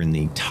recognize you're in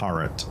the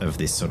turret of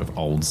this sort of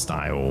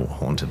old-style,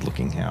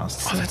 haunted-looking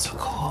house. Oh, that's so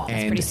cool.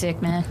 And Pretty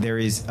sick, man. there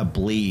is a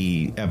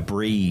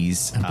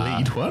breeze.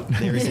 What?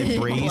 There is a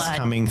breeze Blood.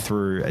 coming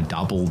through a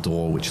double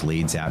door which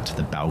leads out to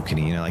the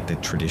balcony. You know, like the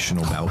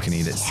traditional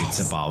balcony that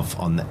sits above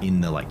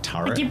in the like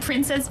turret. Like your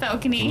princess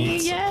balcony.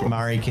 Yeah.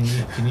 Murray, can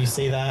you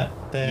see that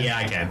there? Yeah,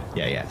 I can.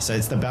 Yeah. So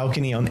it's the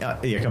balcony on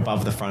like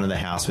above the front of the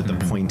house with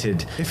the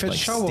pointed, If it's like,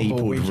 showable,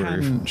 steepled we roof.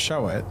 can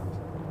show it.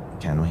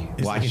 Can we?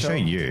 Well, I can show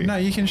you. No,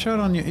 you can show it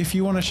on your. If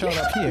you want to show it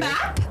up here,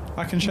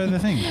 I can show the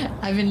thing. Do you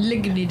I've been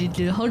looking at it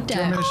the whole want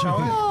time, me to show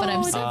it? but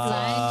I'm so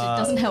blind it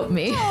doesn't help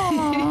me.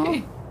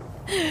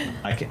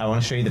 I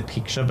want to show you the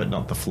picture, but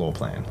not the floor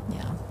plan.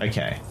 Yeah.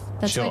 Okay.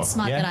 That's sure. why it's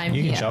smart Yeah, that I'm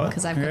you here can show it.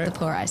 because I've got Okay. the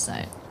poor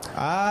eyesight.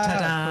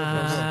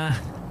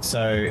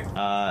 So if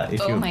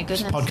Oh your my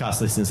goodness.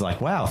 podcast listeners are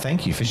like, wow,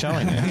 thank you for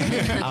showing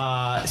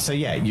it. So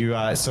yeah, you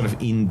are sort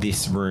of in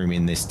this room,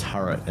 in this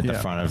turret at the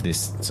Yeah. front of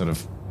this sort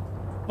of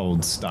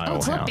old style Oh,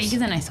 it's a house. lot bigger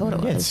than I thought it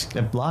Yeah, was. it's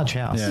a large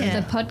house. Yeah. Yeah.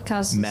 The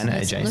podcast Manor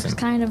looks adjacent.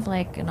 kind of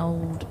like an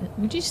old.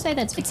 Would you say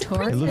that's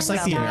Victorian? It looks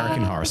like the Style.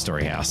 American Horror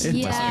Story house. Let's be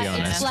Yeah,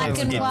 honest. it's black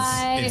and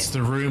white. It's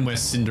the room where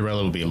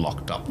Cinderella will be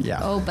locked up. Yeah.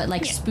 Oh, but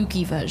like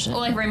spooky version. Or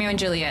like Romeo and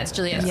Juliet's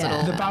Yeah.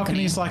 little The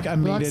balcony's like a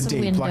meter Lots of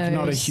deep, like not a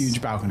windows.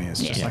 huge balcony. It's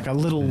just Yeah. like a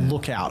little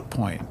lookout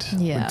point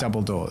Yeah. with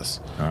double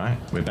doors. All right,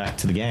 we're back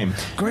to the game.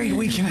 Great,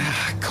 we can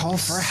call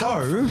for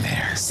help. So,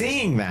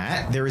 seeing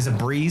that, there is a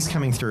breeze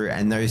coming through,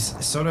 and those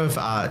sort of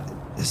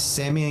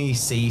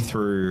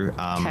semi-see-through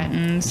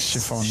curtains.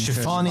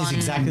 Chiffon. is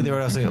exactly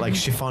what I was thinking, like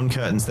chiffon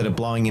curtains that are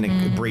blowing in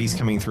a breeze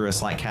coming through a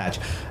slight catch,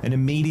 and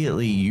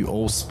immediately you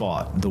all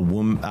spot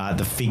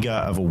the figure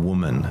of a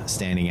woman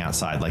standing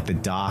outside, like the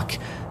dark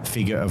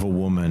figure of a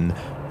woman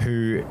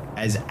who,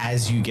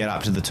 as you get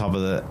up to the top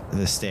of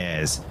the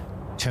stairs,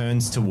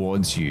 turns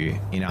towards you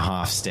in a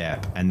half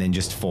step and then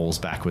just falls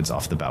backwards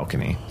off the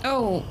balcony.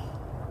 Oh.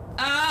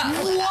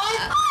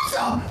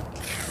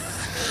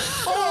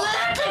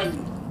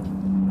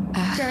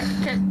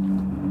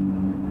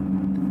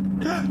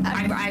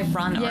 I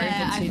run over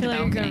yeah, to I the feel like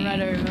you're balcony.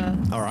 gonna run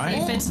over. All right.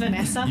 If it's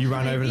Vanessa, You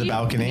run over to the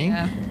balcony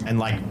Yeah. and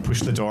like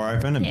push the door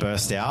open and Yeah.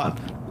 burst out.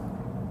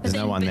 There's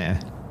no then- one there.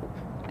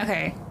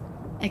 Okay.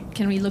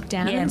 Can we look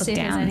down Yeah, and look see if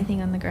down. there's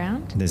anything on the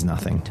ground? There's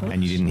nothing.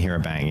 And you didn't hear a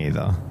bang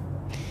either.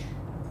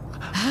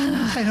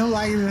 I don't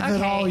like this at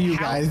Okay, all, you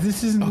how- guys.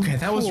 This isn't Okay,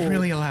 that was cool.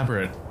 really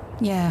elaborate.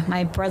 Yeah,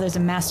 my brother's a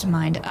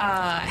mastermind.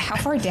 How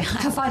far down?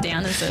 How far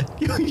down is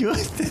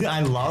it?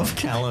 I love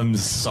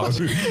Callum's so.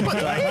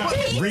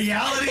 Like,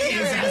 reality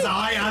is as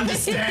I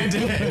understand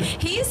it.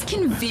 He's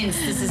convinced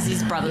this is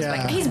his brother's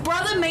Yeah. work. His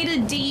brother made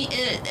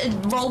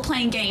a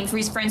role-playing game for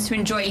his friends to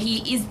enjoy.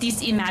 He is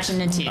this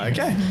imaginative.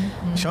 Okay,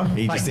 sure.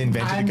 He just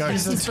invented a And ghost.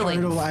 he's a He's belief.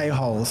 total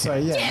a-hole, so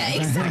yeah.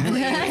 Yeah,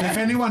 exactly. If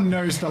anyone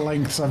knows the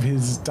lengths of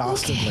his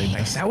dastardliness.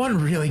 Like, that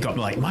one really got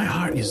me. Like, my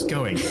heart is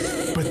going,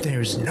 but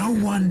there's no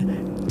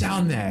one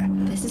down there.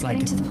 This is like,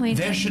 getting to the point.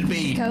 There where should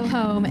be go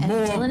home, and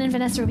more- Dylan and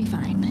Vanessa will be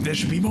fine. There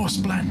should be more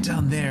splat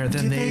down there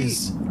than Did there they-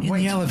 is in wait,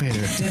 the elevator.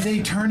 Did they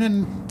turn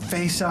and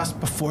face us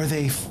before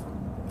they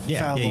Yeah,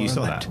 fell? yeah, you or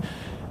saw like- that.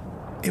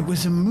 It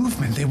was a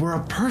movement. They were a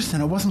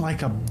person. It wasn't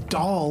like a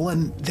doll,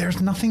 and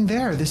there's nothing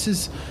there. This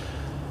is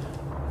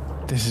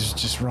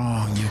just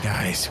wrong, you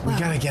guys. We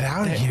gotta get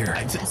out of here.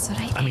 That's what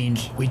I think. I mean,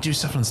 we do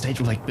stuff on stage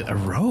with like a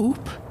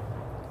rope.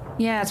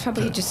 Yeah, it's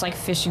probably just like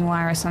fishing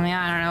wire or something.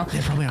 I don't know.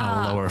 They're probably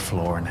on a lower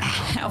floor now.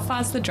 How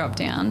far's the drop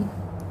down?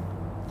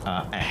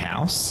 A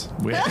house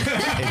with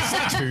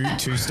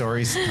it's two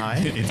stories high.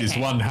 It is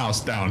one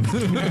house down.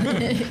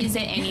 Is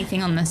there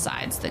anything on the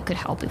sides that could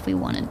help if we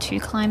wanted to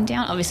climb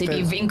down? Obviously,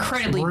 it'd be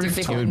incredibly rooftop.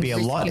 difficult. It would be a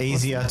and lot risky.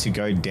 easier to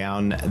go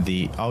down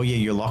the. Oh yeah,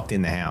 you're locked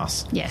in the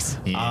house. Yes.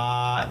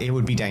 It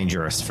would be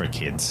dangerous for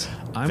kids.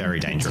 very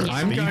dangerous.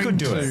 I'm but you going could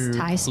do it.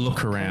 Tie some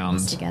look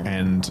around together.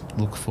 and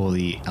look for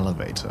the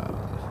elevator.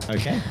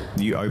 Okay.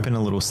 You open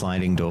a little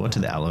sliding door to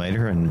the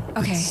elevator, and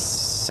Okay. it's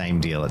same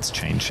deal. It's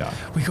chained shut.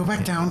 We go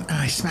back down and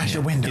I smash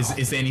a window.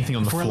 Is there anything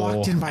on the If we're floor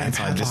locked in by a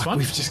outside this padlock, one?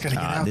 we've just got to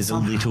get out There's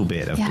somehow. a little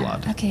bit of Yeah,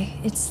 blood. okay.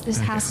 This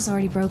house is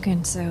already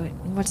broken, so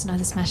what's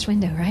another smashed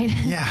window, right?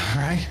 Yeah,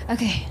 right?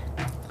 Okay.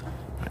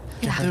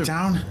 Get Yeah.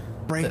 down,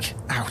 break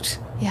out.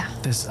 Yeah.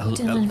 There's a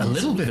Dylan, this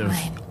little will be bit of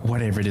fine.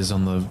 whatever it is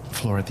on the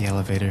floor at the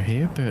elevator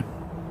here, but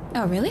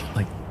Oh, really?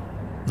 like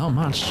not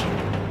much.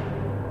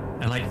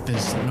 And like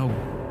there's no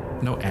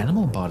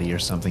animal body or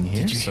something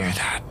here. Did you so hear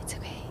that? It's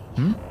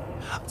okay.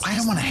 I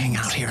don't want to hang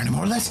out here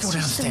anymore. Let's go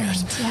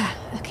downstairs. Yeah,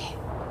 okay.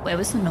 Where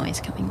was the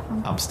noise coming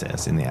from?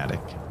 Upstairs in the attic.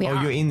 We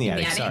are You're in the in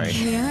the attic. attic.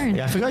 Sorry. We are in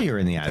Yeah, I forgot you were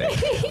in the attic.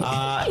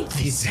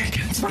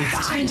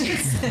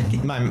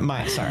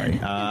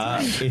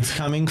 It's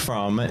coming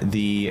from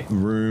the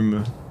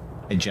room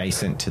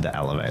adjacent to the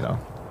elevator.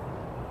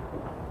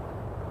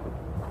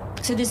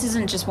 So this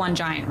isn't just one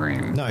giant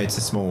room. No,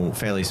 it's a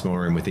fairly small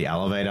room with the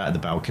elevator at the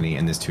balcony,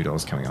 and there's 2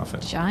 doors coming off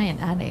it.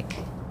 Giant attic.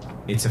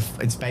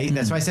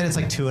 That's why I said it's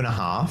like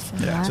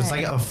 2.5. Yeah. So it's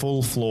like a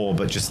full floor,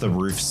 but just the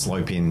roof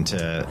slope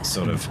into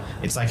sort of.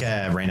 It's like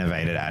a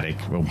renovated attic,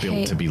 built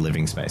Hey. to be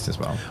living space as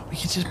well. We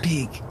could just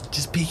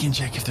peek and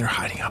check if they're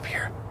hiding up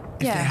here.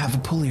 If Yeah. they have a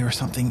pulley or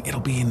something, it'll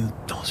be in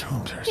those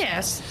rooms.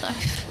 Yes.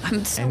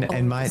 I'm so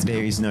And old.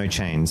 there is no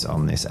chains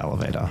on this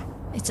elevator.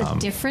 It's a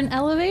different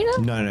elevator?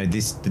 No.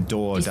 The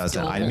door This does it.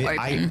 door I will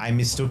open.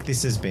 mistook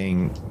this as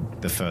being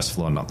the first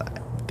floor, not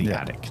the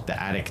attic. The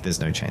attic,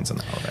 there's no chains on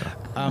the elevator.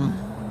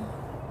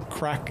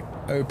 Crack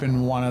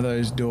open one of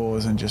those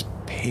doors and just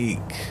peek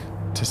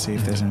to see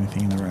if there's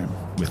anything in the room.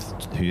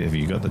 Have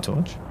you got the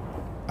torch?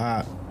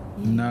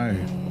 No.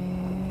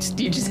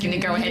 You're just going to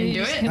go ahead and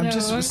do it? I'm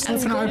just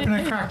slipping open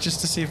a crack just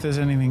to see if there's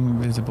anything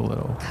visible at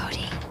all.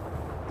 Cody,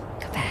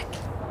 go back.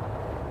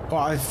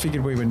 Well, I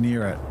figured we were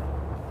near it.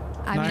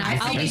 I mean, I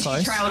think you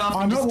close. trailed off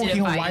I'm and not just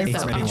did walking it by away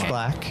yourself. from Pitch Okay.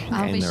 black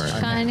I'll in be the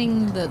room.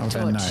 shining the then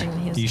torch no. in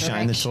his You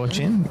shine the torch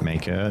in. You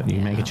make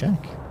a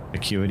check.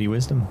 Acuity,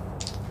 wisdom,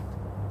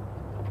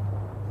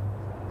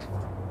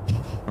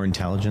 or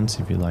intelligence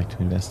if you'd like to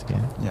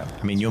investigate. Yeah.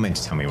 I mean, you're meant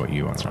to tell me what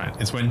you want. That's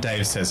right. It's when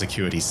Dave says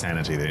acuity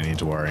sanity that you need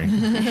to worry.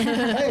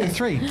 Hey,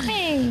 3.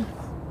 Hey!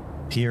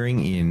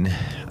 Peering in,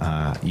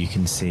 you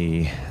can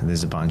see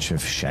there's a bunch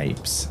of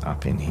shapes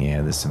up in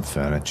here. There's some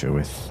furniture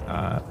with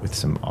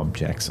some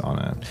objects on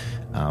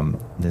it.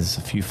 There's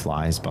a few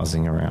flies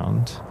buzzing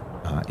around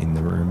in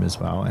the room as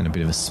well, and a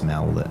bit of a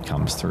smell that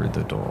comes through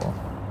the door.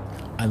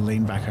 I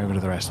lean back over to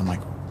the rest. I'm like,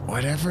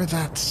 whatever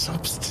that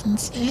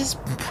substance is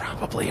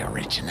probably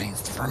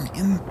originates from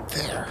in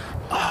there.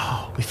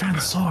 Oh, we found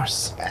the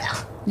source.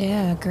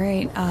 Yeah,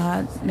 great.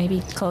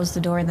 Maybe close the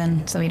door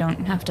then so we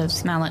don't have to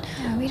smell it.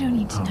 Yeah, we don't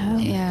need to know.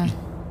 Yeah.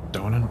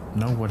 Don't want to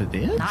know what it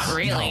is? Not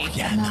really.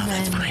 Yeah, no,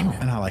 that's fine.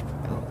 And I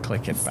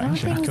click it Some back.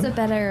 things are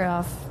better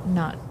off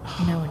not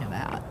known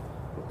about.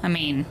 I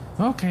mean,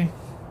 Okay.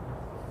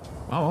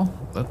 Oh,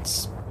 well,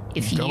 let's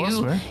if go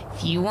elsewhere.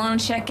 you want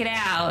to check it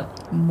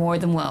out, more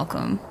than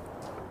welcome.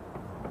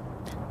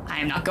 I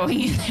am not going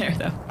in there,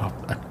 though. Oh,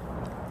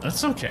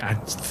 that's okay. I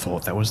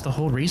thought that was the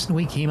whole reason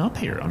we came up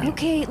here. I mean,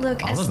 Okay,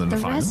 look, Other as than the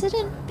fine.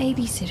 resident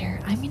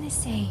babysitter, I'm gonna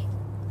say,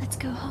 let's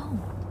go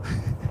home.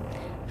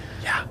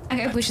 Yeah.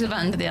 Okay, push the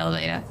button to the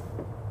elevator.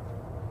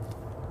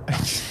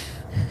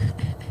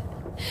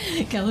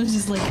 Callum's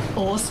just like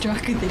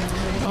awestruck at the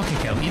elevator.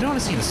 okay, Kel, you don't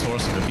want to see the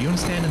source of it, but you want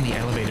to stand in the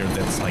elevator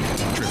that's like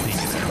dripping.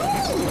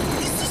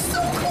 This is so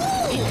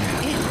cool!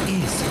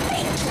 It is.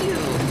 Thank you!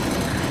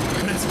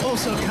 And it's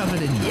also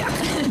covered in yuck.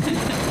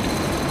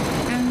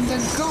 And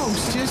the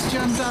ghost just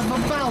jumped off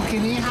a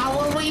balcony. How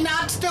are we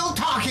not still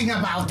talking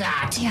about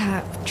that?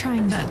 Yeah,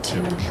 trying not to.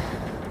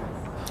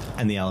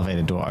 And the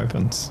elevator door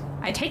opens.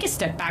 I take a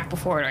step back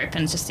before it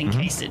opens just in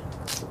case it...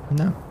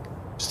 No,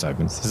 just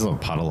opens. There's a little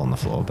puddle on the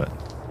floor, but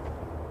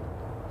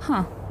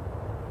Huh.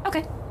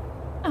 Okay.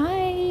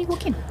 I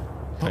walk in.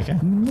 okay.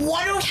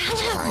 What are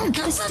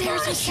The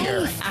stairs are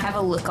safe. I have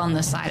a look on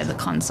the side of the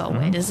console.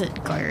 Where does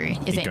it go?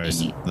 Is It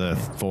goes any-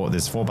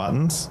 there's 4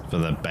 buttons for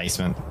the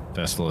basement,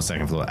 first floor,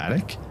 second floor,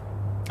 attic.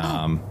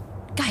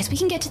 Guys, we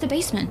can get to the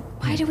basement.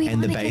 Why do we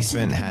And want the to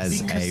basement get to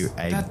has Because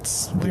a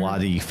that's where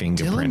bloody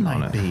fingerprint Dylan on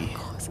might it. be.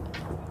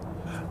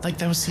 Like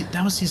that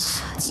was his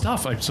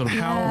stuff. Like sort of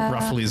how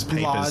roughly his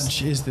papers.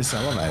 Large is this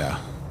elevator?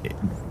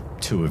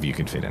 2 of you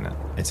could fit in it.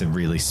 It's a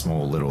really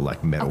small little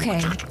like metal.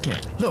 Okay.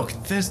 Yeah. Look,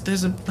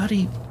 there's a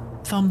bloody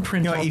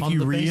thumbprint. You know, if on you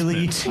the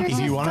really, basement. if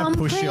you want to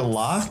push your thumbprints.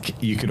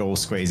 luck, you could all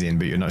squeeze in,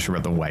 but you're not sure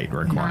about the weight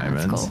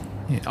requirements. cool.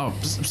 Yeah. Oh,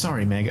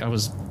 sorry, Meg. I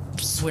was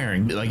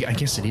swearing. Like, I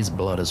guess it is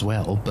blood as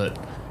well, but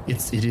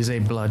it is a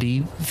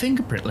bloody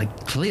fingerprint.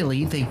 Like,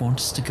 clearly they want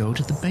us to go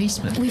to the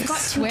basement. We've got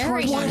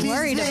swearing What I'm is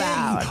worried they?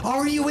 about.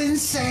 Are you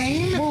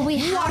insane? Well, we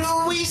What have-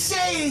 are we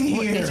saying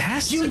here? it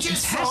has you to-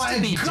 just it has saw to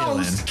a be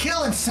ghost Dylan.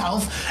 kill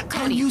itself,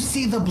 and you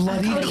see the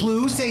bloody Cody.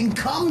 clue saying,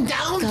 "Come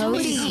down to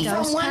me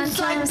Ghost from whence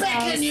I hunters beckon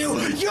house. you."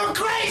 You're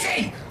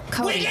crazy.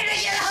 Cody. We gotta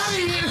get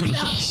out of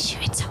here. Shh,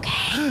 it's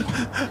okay.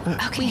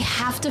 Okay. We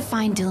have to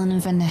find Dylan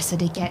and Vanessa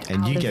to get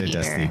And out you of get a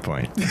here. destiny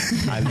point.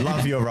 I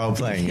love your role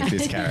playing of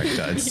this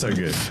character. It's so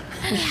good.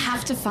 We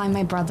have to find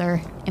my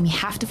brother, and we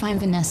have to find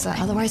Vanessa.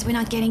 Otherwise, we're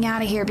not getting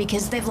out of here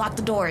because they've locked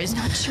the doors.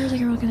 Not sure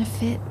they're all gonna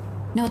fit.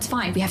 No, it's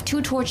fine. We have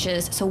 2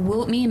 torches, so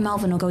me and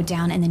Melvin will go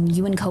down, and then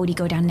you and Cody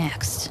go down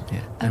next.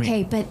 Yeah.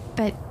 Okay, but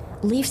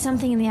leave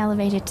something in the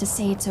elevator to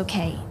say it's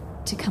okay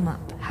to come up.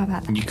 How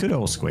about that? You could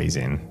all squeeze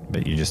in,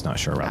 but you're just not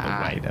sure about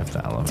the weight of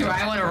the elevator. Do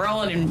I want to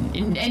roll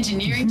an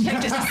engineering check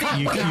just to see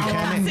You what can,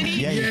 velocity?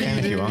 yeah, you can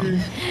if you want.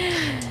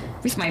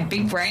 With my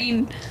big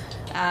brain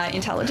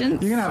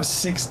intelligence. You're gonna have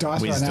 6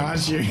 dice Wisdom. right now,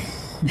 aren't you?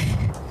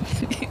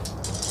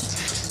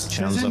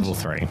 Challenge level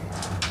 3.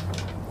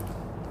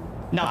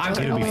 No, I'm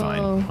It'll be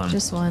Oh, fine.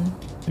 just one.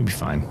 It'll be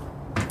fine.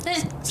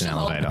 It's an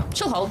elevator.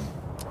 She'll hold.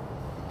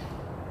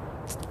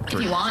 If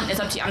you want, it's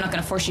up to you. I'm not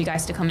going to force you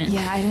guys to come in.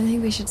 Yeah, I don't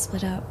think we should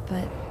split up,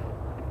 but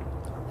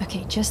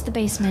okay, just the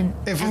basement.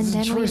 If and it's a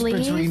then we choice leave.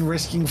 between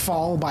risking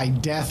fall by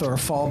death or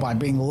fall by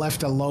being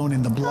left alone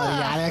in the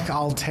bloody attic,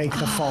 I'll take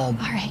the fall.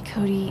 All right,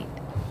 Cody,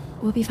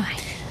 we'll be fine.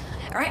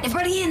 All right,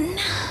 everybody in.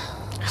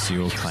 So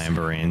you'll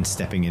clamber in,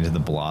 stepping into the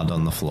blood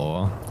on the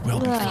floor. We'll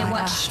be Yeah, fine.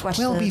 watch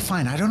We'll the... be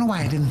fine. I don't know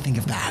why I didn't think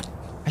of that.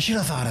 I should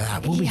have thought of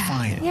that. We'll be Yeah,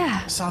 fine.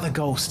 yeah. Saw the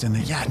ghost and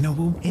we'll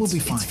be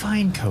fine. It's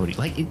fine, Cody.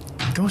 Like,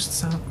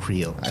 ghosts aren't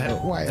real.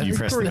 You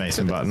press the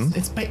basement button.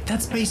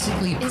 That's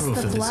basically Is proof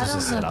the that this blood is a on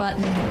the setup.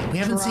 button? We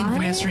haven't seen dry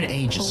Vanessa in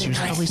ages. She was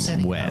or probably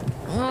setting Wet.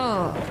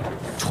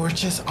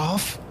 Torches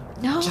off?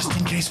 No. Just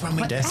in case when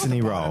we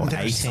Destiny roll,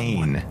 there's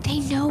 18. They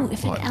know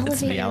if an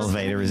elevator. The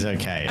elevator is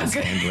okay. It's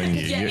handling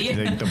you.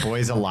 The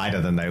boys are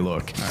lighter than they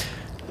look.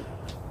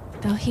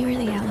 They'll hear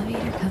the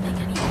elevator coming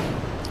anyway.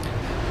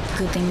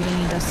 Good thing we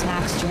didn't need those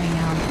snacks during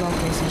our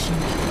roleplay session.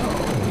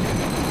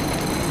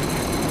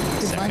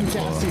 If I'm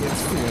gassy,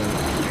 it's fear.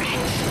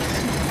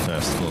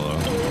 First floor.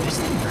 This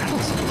thing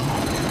rattles a lot.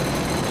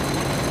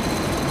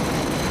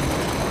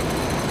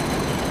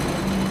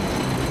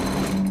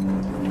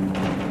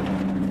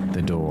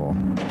 The door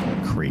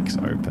creaks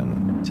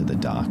open to the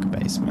dark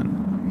basement.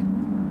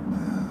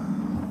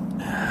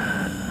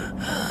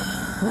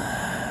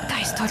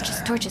 Guys,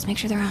 torches. Make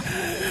sure they're on.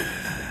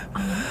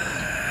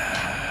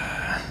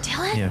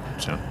 Dylan? Yeah,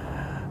 so.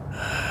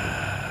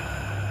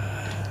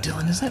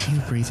 Dylan, is that you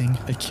breathing?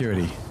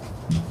 Acuity.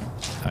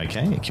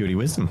 Okay, acuity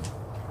wisdom.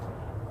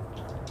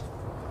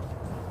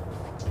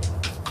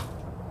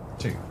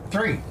 2,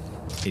 3.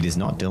 It is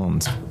not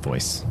Dylan's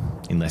voice,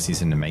 unless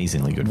he's an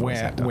amazingly good voice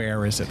actor.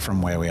 Where is it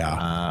from where we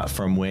are?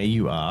 From where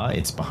you are,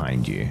 it's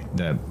behind you.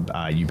 The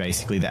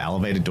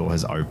elevator door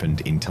has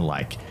opened into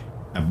like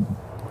a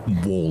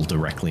wall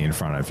directly in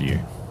front of you.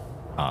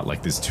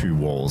 Like there's 2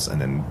 walls, and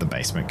then the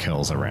basement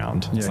curls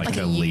around. It's like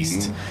the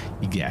least,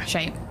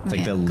 shape. It's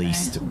like the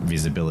least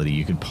visibility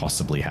you could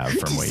possibly have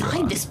from where you are.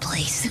 Find this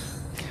place.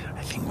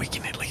 I think we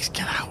can at least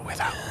get out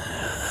without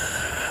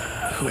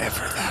whoever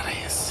that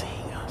is seeing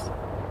us.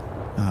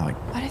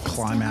 What if it's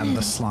Climb out of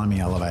the Dylan? slimy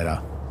elevator.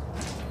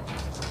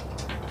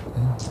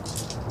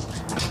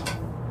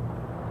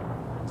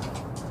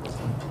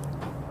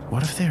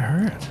 What if they're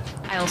hurt?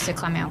 I also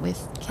climb out with.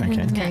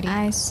 Okay. Can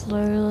I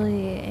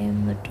slowly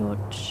aim the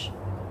torch?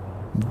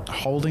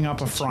 Holding up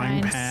a try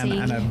frying and pan see.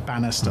 and a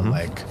banister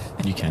leg.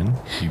 You can.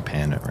 You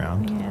pan it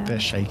round. Yeah. They're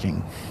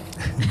shaking.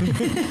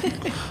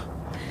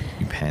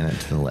 You pan it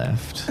to the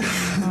left.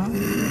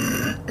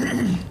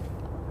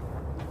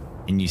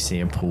 And you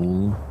see a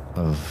pool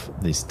of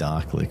this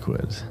dark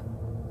liquid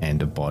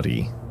and a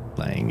body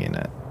laying in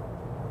it.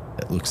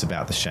 It looks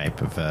about the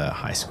shape of a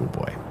high school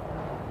boy.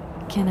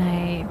 Can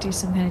I do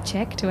some kind of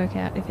check to work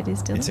out if it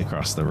is Dylan? It's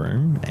across the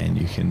room, and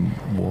you can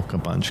walk a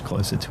bunch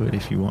closer to it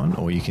if you want,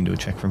 or you can do a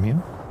check from here.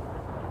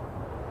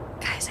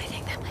 Guys, I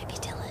think that might be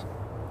Dylan.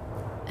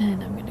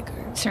 And I'm gonna go.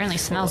 Certainly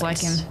smells like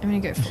him. I'm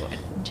gonna go forward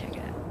and check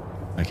it out.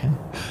 Okay.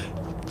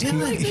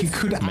 He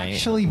could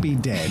actually be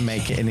dead.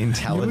 Make an You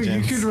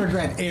intelligence. could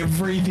regret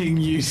everything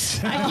you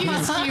said. I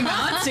used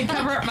humor to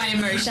cover up my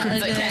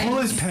emotions. Okay.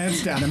 Pull his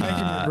pants down and make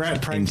him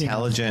regret pranking.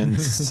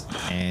 Intelligence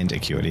and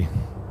acuity.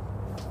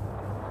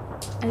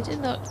 I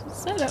did not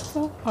set up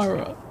for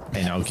horror.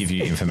 And I'll give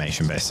you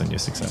information based on your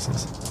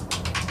successes.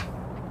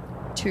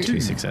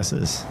 2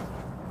 successes.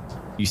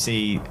 You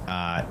see,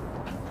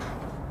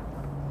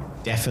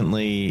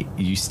 definitely,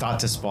 you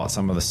start to spot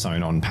some of the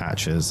sewn-on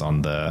patches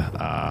on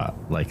the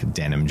like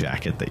denim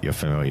jacket that you're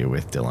familiar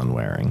with Dylan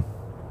wearing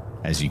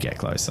as you get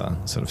closer,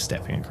 sort of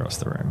stepping across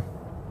the room.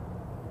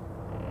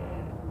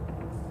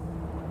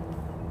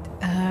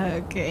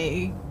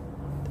 Okay.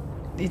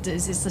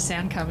 Is this the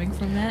sound coming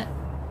from that?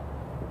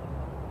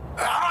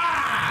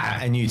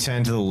 And you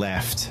turn to the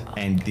left,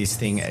 and this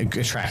thing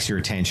attracts your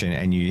attention,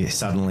 and you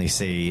suddenly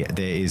see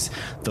there is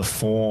the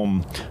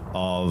form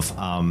of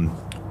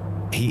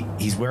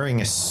He's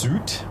wearing a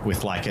suit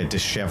with like a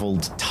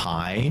disheveled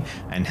tie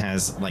and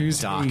has like Who's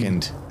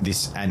darkened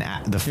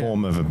the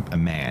form of a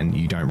man.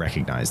 You don't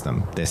recognize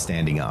them. They're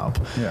standing up.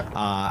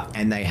 Yeah.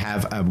 And they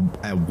have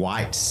a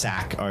white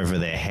sack over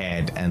their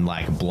head and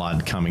like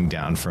blood coming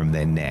down from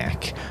their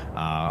neck,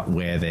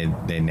 where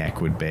their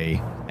neck would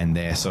be. And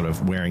they're sort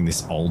of wearing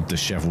this old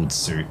disheveled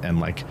suit and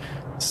like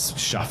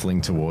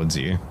shuffling towards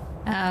you.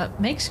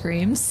 Make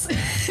screams.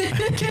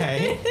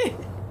 Okay.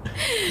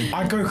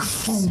 I go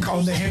thunk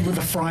on the head with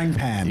a frying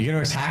pan. You're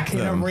going to attack in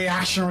them. a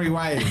reactionary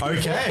way.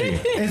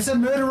 Okay. It's a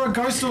murderer,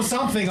 ghost, or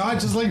something. I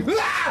just like.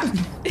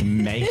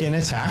 Make an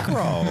attack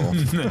roll.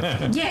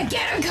 Yeah, get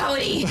him,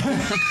 Cody.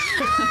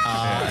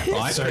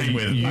 So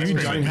you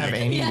don't have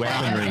any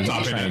weaponry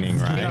training,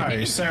 right?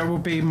 No, so it will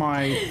be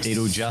my.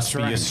 It'll just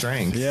be your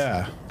strength.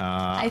 Yeah.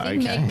 I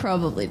think okay. Meg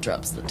probably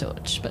drops the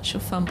torch, but she'll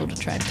fumble to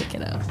try and pick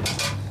it up.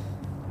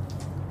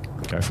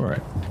 Go for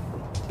it.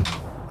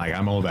 Like,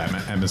 I'm all about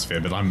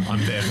atmosphere, but I'm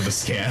there for the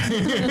scare.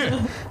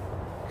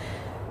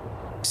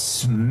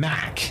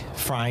 Smack!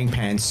 Frying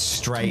pan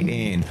straight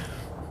in.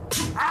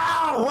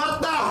 Ow!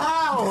 What the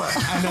hell?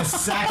 And the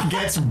sack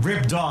gets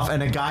ripped off,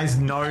 and a guy's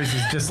nose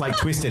is just like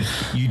twisted.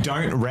 You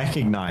don't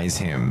recognize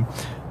him.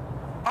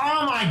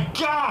 Oh my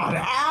god!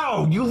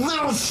 Ow! You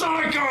little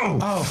psycho!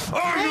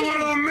 Oh, you're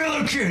one of the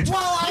Miller kids!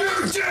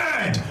 You're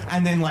dead!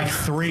 And then like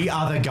 3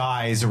 other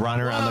guys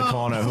run around the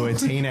corner who are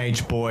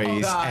teenage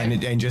boys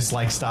and just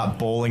like start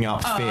balling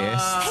up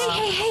fists.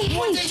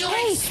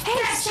 Hey,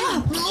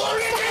 stop.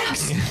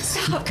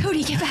 Stop,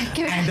 Cody, get back.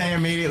 And they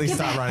immediately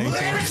start running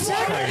towards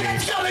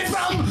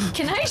Cody.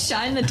 Can I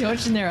shine the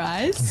torch in their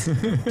eyes?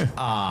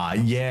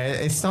 Yeah,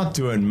 it's not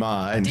doing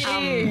much.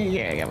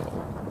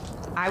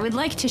 I would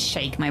like to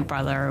shake my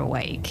brother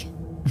awake.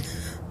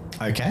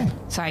 Okay.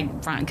 So I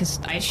run, because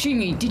I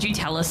assume did you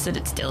tell us that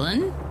it's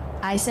Dylan?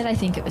 I said I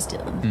think it was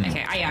Dylan.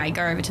 Okay, I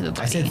go over to the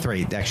body. I said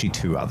 3. Actually,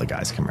 2 other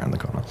guys come around the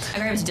corner. I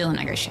go over to Dylan,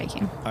 I go shake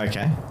him.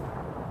 Okay.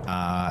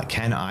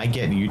 Can I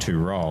get you to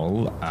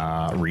roll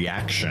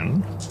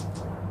reaction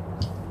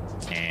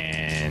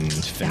and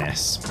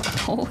finesse?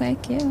 Oh,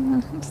 heck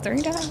yeah. It's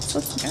 3 dice.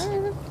 Let's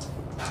go.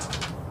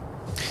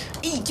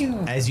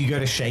 As you go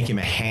to shake him,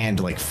 a hand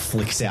like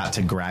flicks out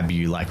to grab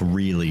you like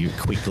really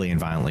quickly and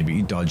violently, but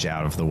you dodge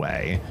out of the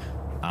way.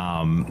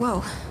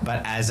 Whoa.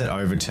 But as it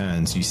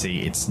overturns, you see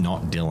it's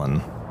not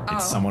Dylan.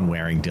 It's someone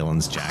wearing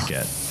Dylan's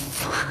jacket,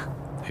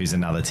 who's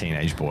another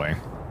teenage boy.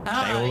 They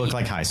all look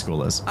like high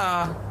schoolers.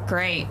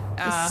 Great.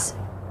 This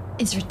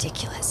is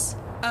ridiculous.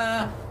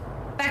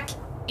 Back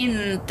in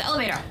the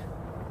elevator.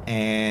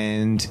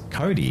 And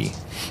Cody.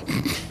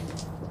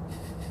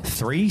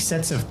 3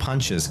 sets of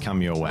punches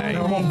come your way.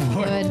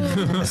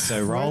 Good.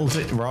 So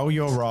roll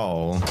your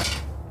roll.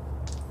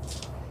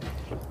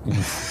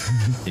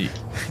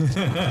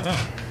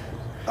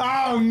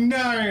 Oh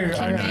no!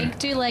 Can Meg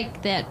do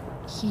like that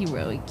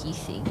heroic-y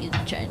thing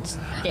and try and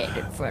stand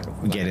in front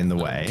of Get in the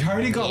way.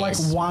 Cody got like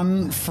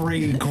one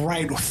free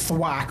great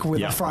thwack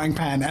with a frying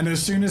pan, and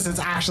as soon as it's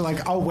actually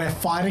like, oh, we're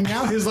fighting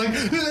now, he's like,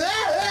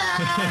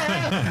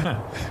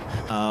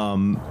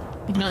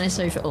 Not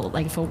necessarily for all,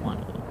 like for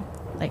one.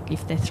 Like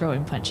if they're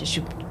throwing punches,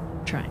 you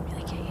try and be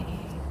like, hey.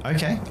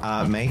 Okay.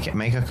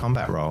 Make a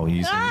combat roll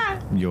using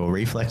your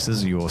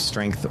reflexes, your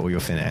strength, or your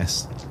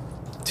finesse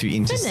to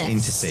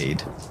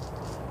intercede.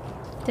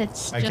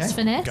 That's Okay. just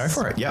finesse? Go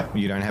for it. Yep.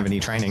 You don't have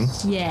any training.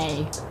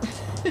 Yay.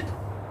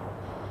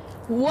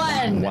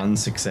 1. 1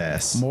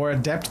 success. more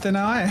adept than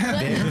I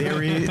am.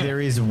 There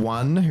is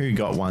one who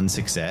got 1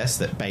 success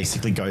that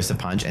basically goes to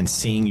punch, and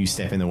seeing you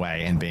step in the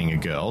way and being a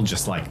girl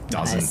just like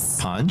doesn't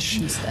Nice. punch.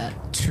 Use that.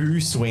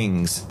 2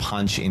 swings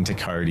punch into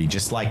Cody,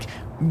 just like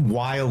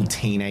wild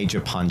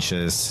teenager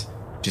punches,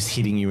 just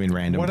hitting you in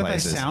random What do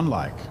places. they sound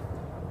like?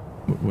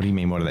 What do you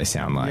mean? What do they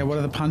sound like? Yeah, what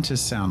do the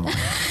punches sound like?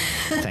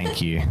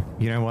 Thank you.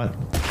 You know what?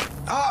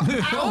 Oh,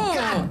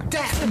 God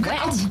damn.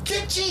 Oh,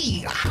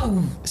 gee.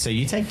 Ow. So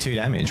you take 2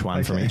 damage,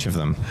 1 from each of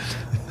them.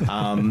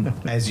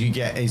 As you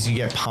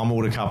get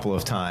pummeled a couple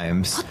of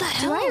times. What the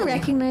Do I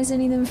recognize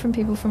any of them from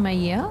people from my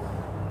year?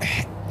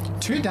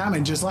 2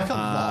 damage is like a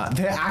lot.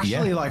 They're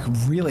actually like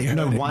really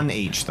No, hurting. 1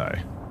 each though.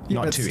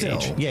 Not but 2 still.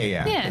 each.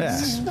 Yeah.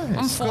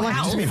 I'm full like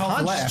health. just Punched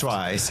half left.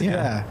 twice.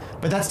 Yeah.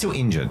 But that's still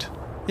injured.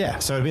 Yeah.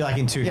 So it'd be like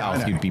in 2 Yeah, I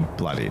health know. you'd be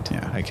bloodied.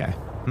 Yeah. Okay.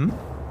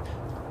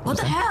 What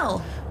the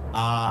hell?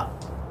 Are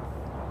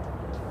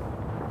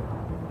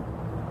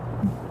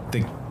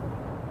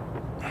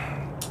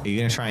you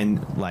going to try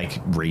and like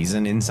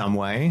reason in some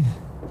way?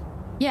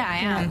 Yeah, I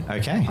am.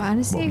 Okay.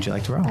 Honestly, what would you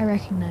like to roll? I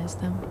recognize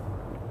them.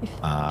 Do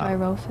I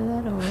roll for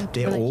that, or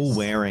They're will I all just-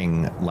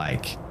 wearing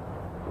like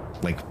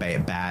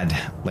bad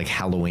like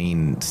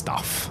Halloween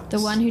stuff. The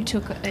one who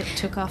took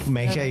off.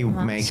 Make the a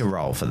mask.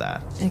 roll for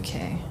that.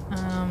 Okay.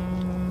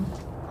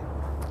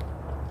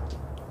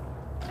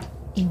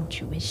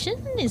 Intuition?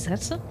 Is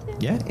that something?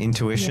 Yeah,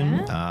 intuition,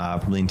 Yeah.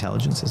 probably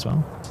intelligence as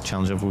well.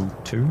 Challenge level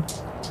 2.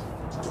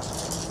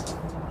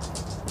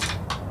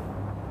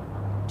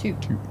 2.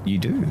 You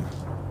do.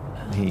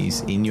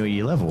 He's in your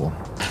year level,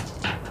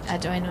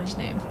 Do I know his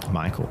name?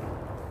 Michael.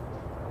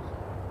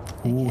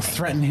 Ooh,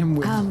 threaten him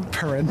with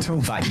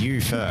parental. But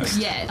you first.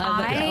 Yeah,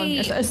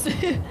 I first.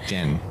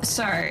 Jen.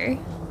 So,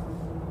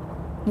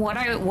 what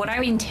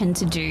I intend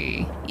to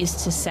do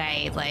is to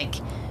say, like,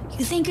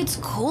 you think it's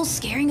cool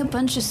scaring a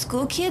bunch of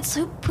school kids?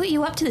 Who put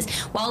you up to this?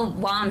 While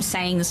I'm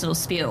saying this little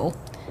spiel,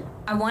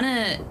 I want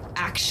to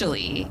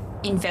actually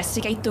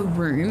investigate the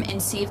room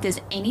and see if there's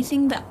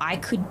anything that I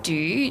could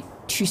do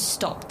to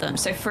stop them.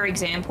 So, for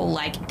example,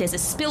 like, there's a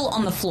spill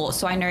on the floor,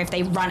 so I know if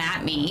they run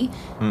at me,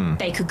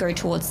 they could go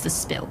towards the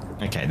spill.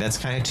 Okay, that's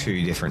kind of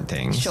two different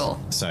things. Sure.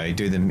 So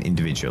do them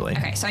individually.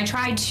 Okay, so I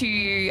tried to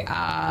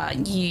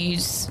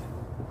use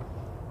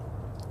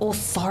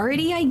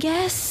authority, I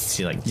guess.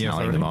 So you're like Yeah,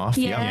 telling them off?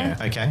 Yeah.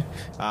 Yep. Okay.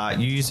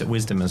 Use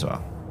wisdom as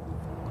well.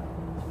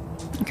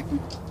 Okay.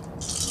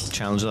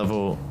 Challenge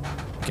level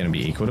going to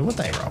be equal to what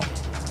they roll.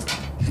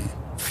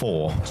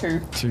 4. 2.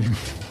 2.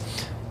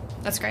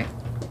 That's great.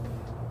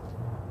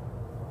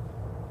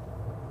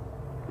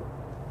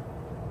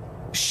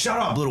 Shut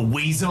up, little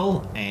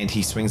weasel! And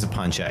he swings a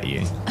punch at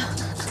you.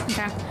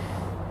 Okay.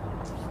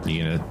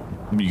 You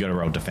got to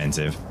roll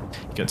defensive.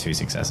 You got 2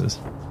 successes.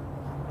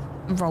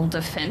 Roll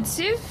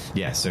defensive.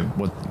 Yeah. So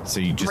what? So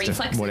you just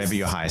Reflexes? whatever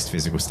your highest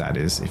physical stat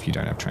is, if you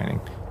don't have training.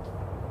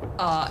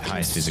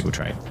 Highest physical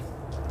trait.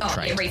 Oh,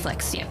 trait. yeah,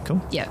 reflex. Yeah.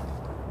 Cool. Yeah.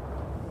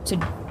 So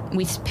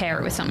we pair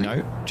it with something.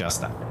 No,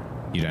 just that.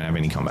 You don't have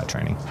any combat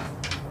training.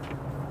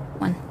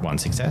 1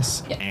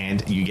 success, Yeah.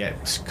 and you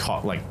get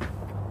caught like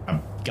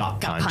a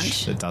gut punch,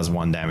 punch. that does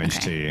 1 damage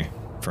Okay. to you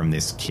from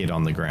this kid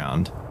on the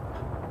ground.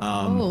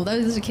 Oh,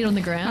 there's a kid on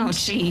the ground. Oh,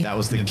 gee. That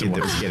was the kid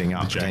that was getting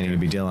up, pretending to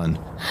be Dylan.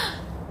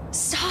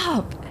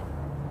 Stop!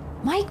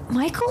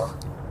 Michael?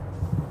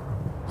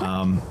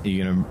 Are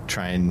you gonna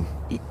try and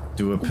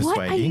do a persuade?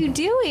 What are you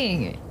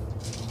doing?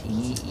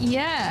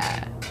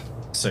 Yeah.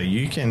 So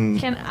you can.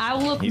 Can I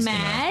look he's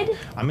mad?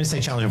 I'm gonna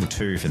say challenge level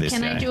 2 for this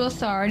Can guy. I do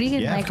authority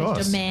and Yeah, of make a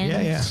course. demand?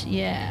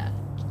 Yeah.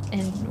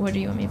 And what do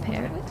you want me to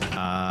pair it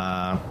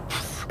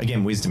with?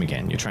 Again, wisdom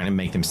again. You're trying to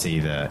make them see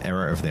the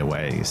error of their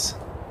ways.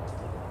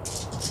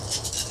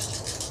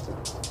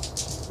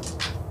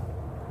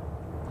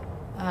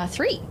 Uh,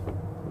 3.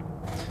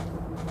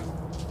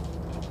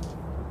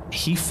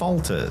 He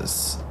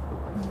falters,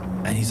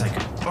 and he's like,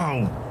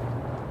 "Oh,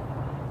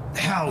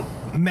 hell,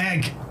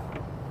 Meg,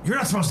 you're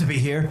not supposed to be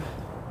here."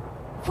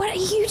 What are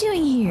you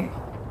doing here?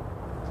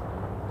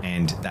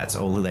 And that's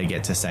all they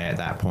get to say at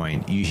that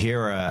point. You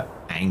hear a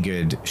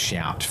angered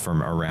shout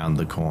from around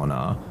the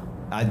corner.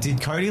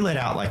 Did Cody let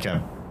out like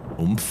a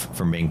oomph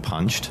from being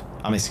punched?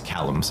 I miss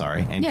Callum,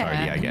 sorry, and Yeah.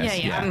 Cody, I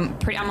guess. Yeah.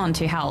 I'm on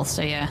 2 health,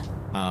 so yeah.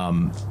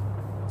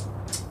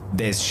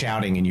 There's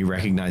shouting, and you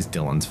recognize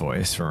Dylan's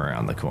voice from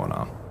around the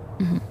corner.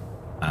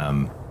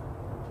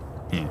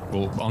 Yeah.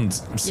 Well, on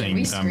seeing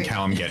we screwed.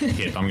 Callum get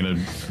hit, I'm going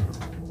to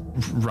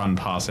run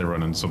past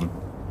everyone and sort of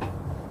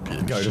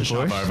Go to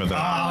shove push. over the.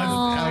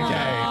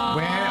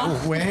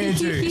 Okay. Where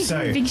to?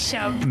 So Big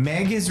shove.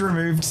 Meg has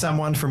removed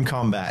someone from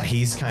combat.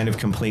 He's kind of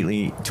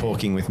completely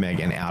talking with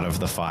Meg and out of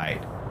the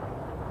fight.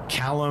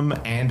 Callum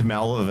and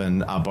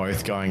Melvin are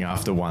both going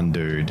after one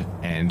dude,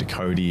 and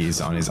Cody is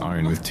on his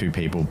own with 2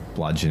 people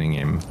bludgeoning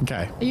him.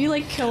 Okay. Are you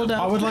like curled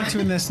up? I would like to,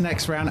 in this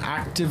next round,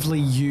 actively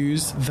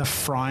use the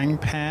frying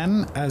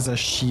pan as a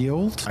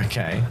shield.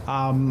 Okay.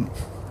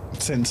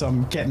 Since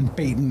I'm getting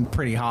beaten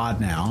pretty hard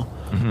now.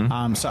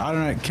 So I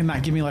don't know, can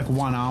that give me like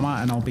 1 armor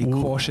and I'll be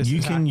cautious You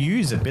attack? can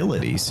use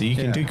abilities, so you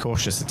can Yeah. do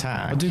cautious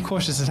attack. I'll do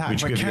cautious attack,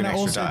 Which but gives you can an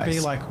it extra also dice. be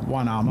like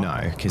 1 armor?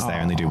 No, because they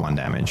only do 1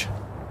 damage.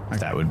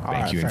 That would make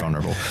Alright, you fair.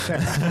 invulnerable. Fair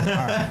enough. All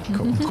right,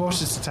 cool.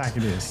 Cautious attack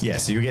it is. Yeah,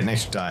 so you get an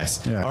extra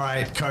dice. Yeah. All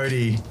right,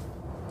 Cody,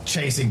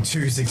 chasing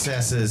 2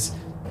 successes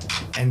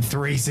and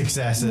 3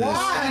 successes.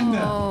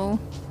 Oh.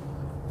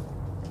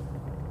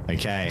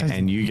 Okay,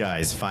 and you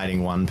guys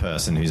fighting 1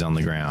 person who's on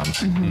the ground.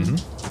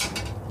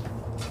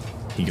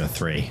 He got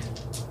 3.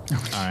 All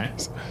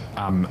right.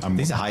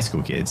 These are high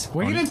school kids.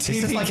 We're going to This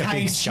is like a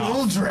big TPK shot.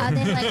 children. Are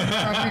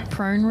there like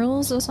prone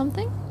rules or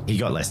something? He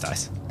got less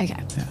dice. Okay.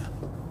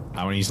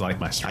 I want to use like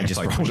my I strength, just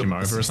like rolled push him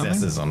up over or something.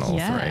 successes on all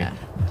Yeah.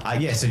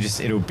 3. Yeah, so just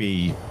it'll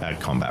be a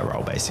combat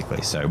roll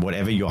basically. So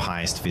whatever your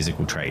highest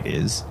physical trait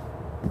is,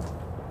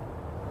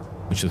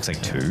 which looks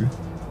like 2.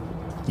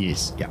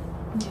 Yes. Yeah,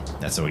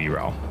 that's all you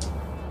roll.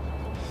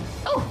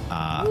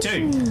 Oh.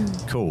 2.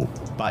 Cool.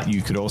 But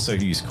you could also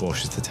use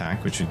cautious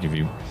attack, which would give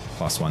you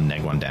 +1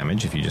 -1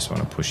 damage if you just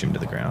want to push him to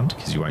the ground,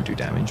 because you won't do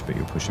damage, but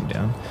you'll push him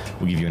down.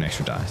 We'll give you an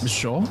extra dice.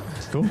 Sure.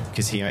 Cool.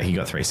 Because he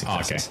got 3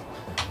 successes. Okay.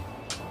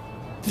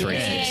 3.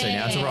 So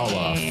now it's a roll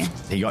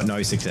off. He got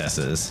no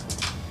successes.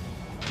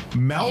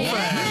 Melvin!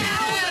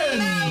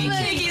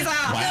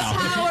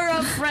 Power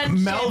of friendship.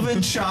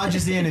 Melvin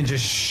charges in and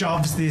just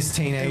shoves this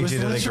It was teenager to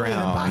the literally the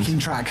ground. backing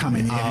track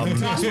coming in.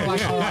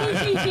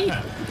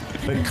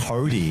 But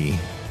Cody,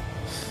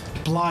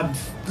 Blood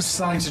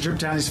starting to drip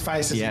down his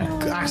face as Yeah.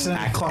 he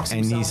accidentally clocks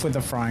And himself he's with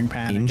a frying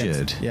pan. and gets-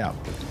 injured. Yeah.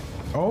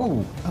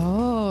 Oh.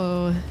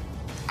 Oh.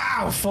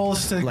 Ow!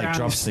 Falls to the Like, ground.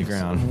 drops to the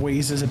ground.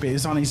 Wheezes a bit.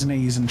 He's on his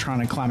knees and trying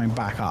to climb him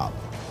back up.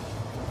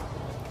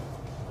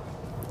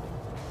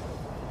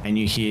 and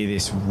you hear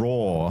this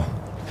roar.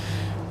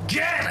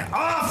 Get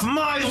off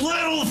my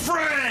little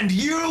friend,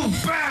 you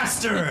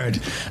bastard!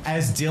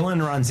 As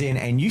Dylan runs in,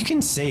 and you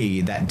can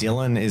see that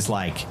Dylan is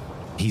like,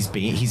 he's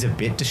a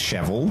bit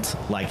disheveled.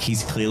 Like, he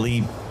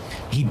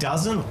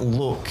doesn't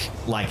look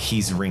like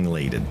he's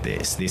ringleadered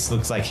this. This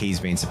looks like he's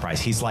been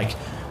surprised. He's like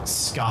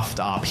scuffed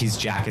up. His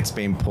jacket's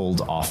been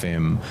pulled off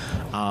him.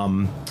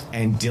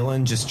 And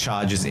Dylan just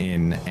charges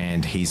in,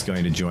 and he's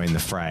going to join the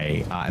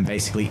fray, and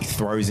basically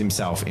throws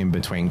himself in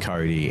between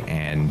Cody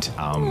and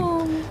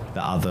the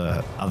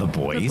other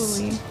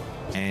boys.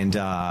 And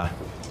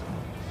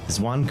there's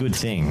one good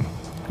thing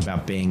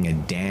about being a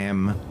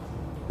damn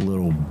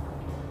little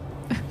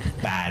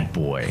bad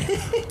boy.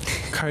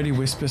 Cody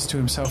whispers to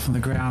himself on the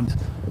ground,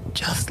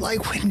 just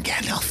like when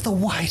Gandalf the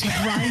White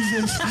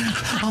rises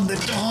on the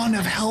dawn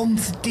of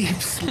Helm's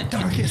Deep's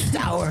darkest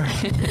hour.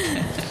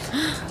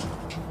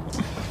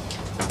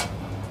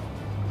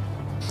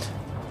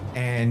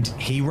 And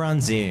he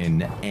runs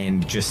in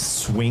and just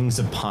swings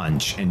a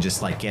punch and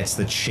just like gets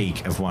the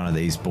cheek of one of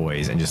these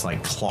boys and just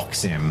like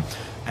clocks him.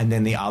 And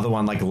then the other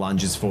one like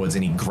lunges forwards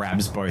and he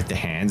grabs both the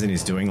hands and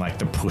is doing like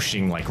the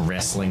pushing, like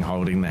wrestling,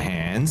 holding the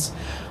hands.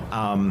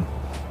 And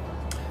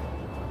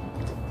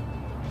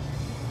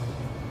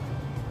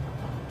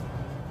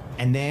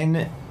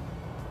then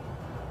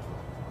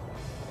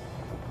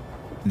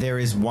there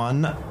is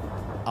one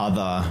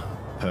other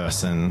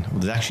person. Well,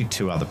 there's actually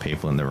two other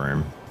people in the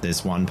room.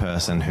 There's one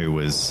person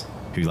who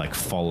like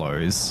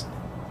follows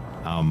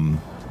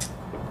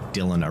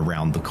Dylan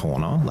around the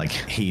corner. Like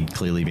he'd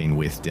clearly been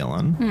with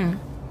Dylan.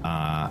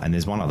 And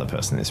there's one other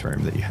person in this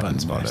room that you haven't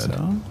spotted.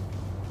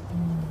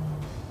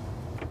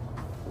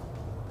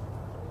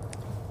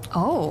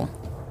 Oh.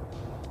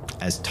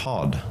 As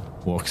Todd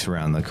walks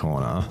around the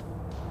corner.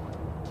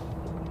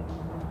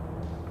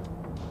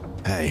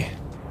 Hey.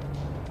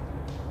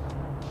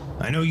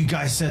 I know you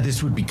guys said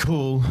this would be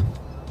cool.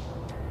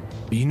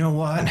 But you know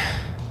what?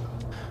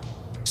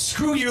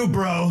 Screw you,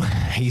 bro,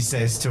 he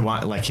says to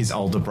like his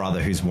older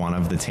brother, who's one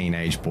of the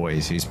teenage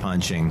boys who's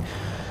punching.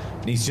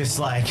 And he's just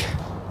like,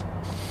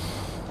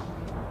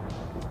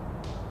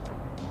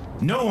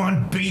 no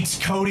one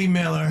beats Cody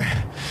Miller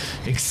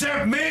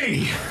except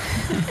me.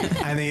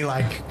 And he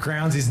like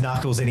grounds his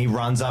knuckles and he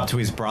runs up to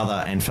his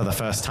brother, and for the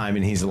first time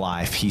in his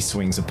life he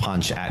swings a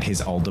punch at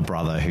his older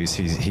brother who's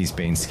he's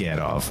been scared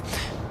of.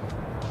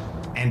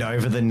 And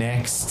over the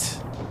next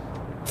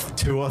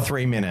 2 or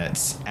 3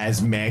 minutes,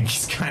 as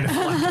Meg's kind of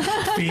like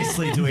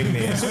fiercely doing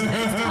this,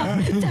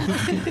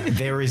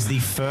 there is the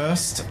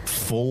first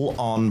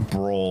full-on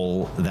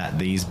brawl that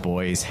these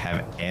boys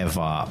have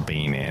ever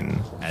been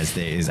in, as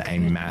there is a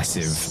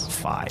massive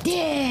fight.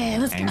 Yeah,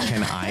 let's And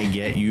can I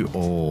get you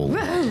all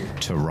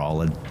to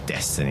roll a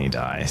destiny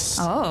dice?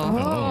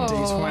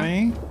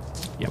 D20.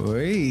 Yep.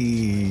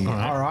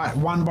 All right,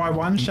 one by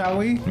one, shall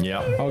we?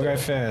 Yep. I'll go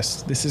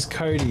first. This is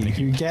Cody,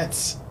 who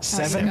gets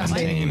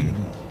 17.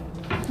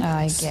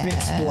 I Spits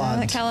guess.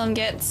 blood. Callum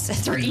gets a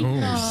 3.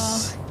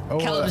 Callum's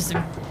You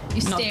knocked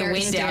the stare,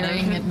 wind out of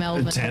staring him. at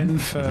Melvin. 10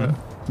 for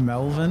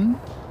Melvin.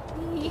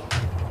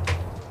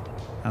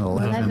 And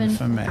 11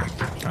 for Meg. All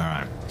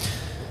right.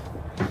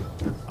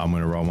 I'm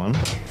going to roll one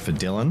for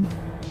Dylan.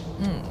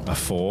 A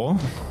 4.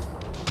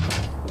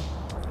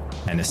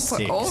 And a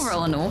 6 We're all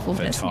rolling awful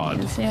for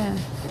Todd. destinies, yeah.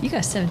 You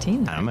got 17.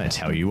 And I'm going to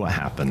tell you what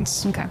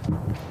happens. Okay.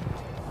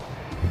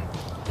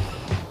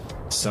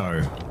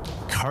 So,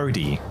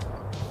 Cody,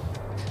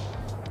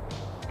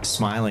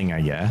 smiling,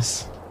 I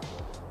guess,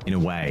 in a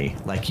way,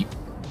 like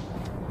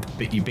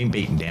but you've been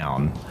beaten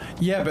down.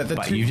 Yeah, but the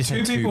But two, you just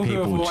had two who have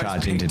people always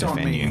charge in to picked on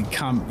defend me you.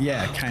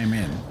 came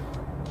in.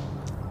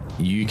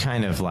 You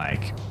kind of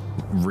like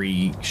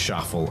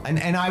reshuffle.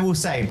 And I will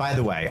say, by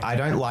the way, I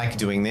don't like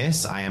doing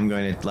this. I am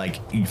going to like,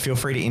 you feel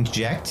free to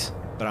interject,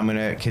 but I'm going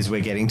to, because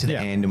we're getting to the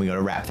end and we got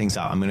to wrap things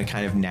up, I'm going to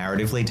kind of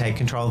narratively take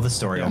control of the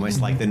story,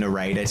 almost like the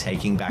narrator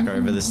taking back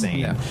over the scene.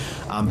 Yeah.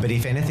 But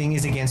if anything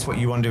is against what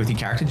you want to do with your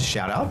character, just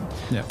shout out.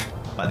 Yeah.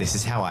 But this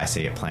is how I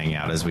see it playing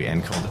out as we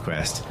end Call to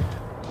Quest.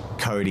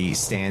 Cody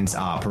stands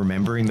up,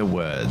 remembering the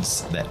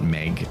words that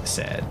Meg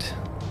said.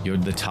 You're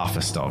the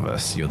toughest of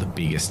us. You're the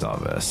biggest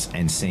of us.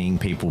 And seeing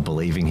people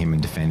believing him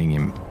and defending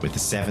him with the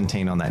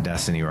 17 on that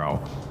destiny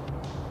roll.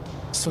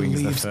 Swings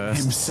the Believes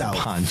first himself.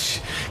 punch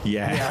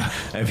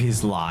of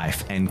his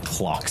life and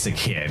clocks a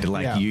kid.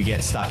 Like, you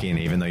get stuck in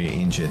even though you're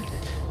injured.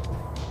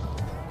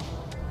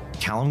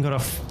 Callum got a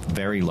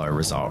very low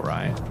result,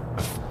 right?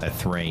 A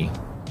 3.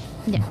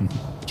 Yeah.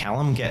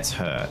 Callum gets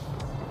hurt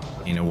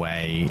in a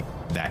way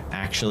that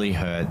actually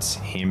hurts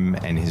him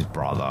and his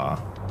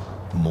brother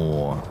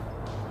more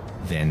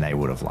than they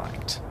would have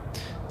liked.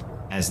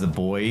 As the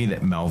boy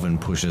that Melvin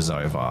pushes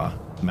over,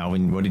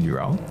 Melvin, what did you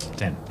roll?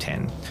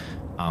 10.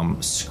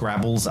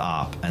 Scrabbles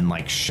up and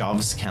like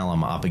shoves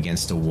Callum up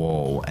against a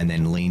wall and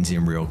then leans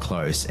in real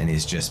close and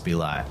is just be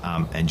like,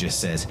 and just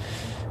says,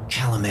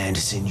 Callum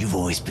Anderson, you've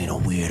always been a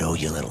weirdo,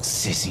 you little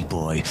sissy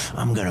boy.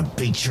 I'm gonna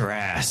beat your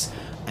ass.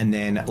 And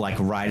then, like,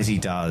 right as he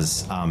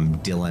does,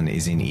 Dylan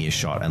is in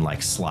earshot and,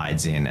 like,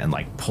 slides in and,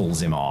 like,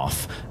 pulls him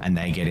off, and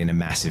they get in a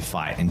massive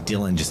fight, and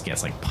Dylan just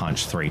gets, like,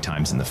 punched 3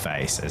 times in the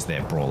face as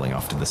they're brawling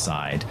off to the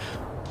side.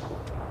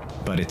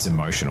 But it's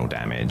emotional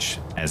damage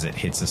as it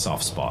hits a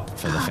soft spot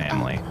for the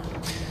family.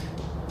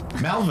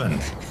 Melvin,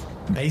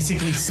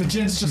 basically... So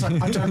Jen's just like,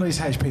 I don't lose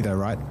HP though,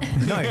 right?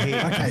 No,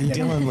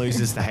 Dylan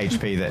loses the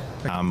HP that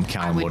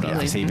Callum would have,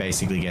 because he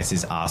basically gets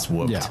his ass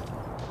whooped.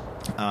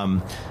 Yeah.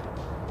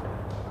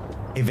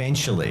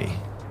 Eventually,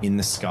 in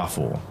the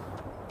scuffle,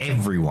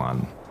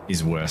 everyone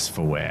is worse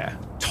for wear.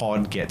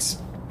 Todd gets...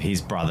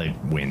 His brother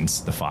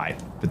wins the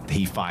fight, but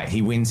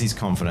he wins his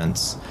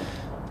confidence.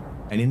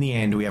 And in the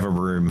end, we have a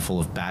room full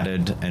of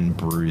battered and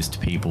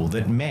bruised people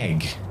that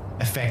Meg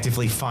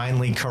effectively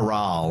finally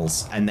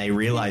corrals, and they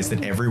realize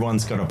that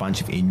everyone's got a bunch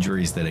of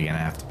injuries that are going to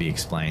have to be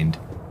explained,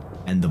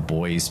 and the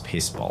boys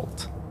piss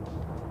bolt.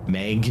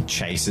 Meg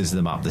chases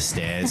them up the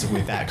stairs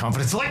with that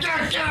confidence, like,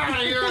 get out of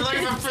here,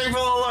 leave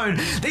people alone.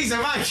 These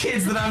are my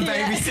kids that I'm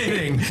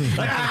babysitting.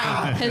 Like,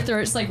 Her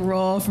throat's like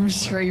raw from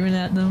screaming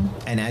at them.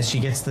 And as she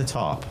gets to the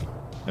top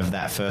of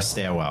that first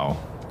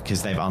stairwell,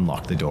 because they've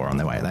unlocked the door on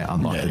their way, they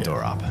unlock the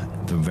door up,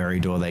 the very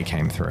door they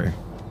came through.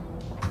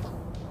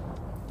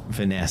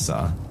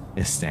 Vanessa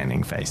is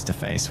standing face to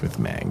face with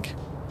Meg.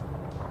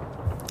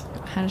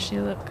 How does she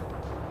look?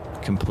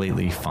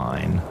 Completely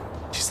fine.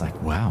 She's like,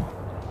 wow.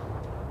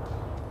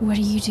 What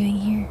are you doing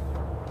here?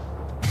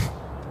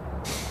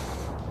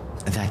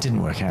 That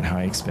didn't work out how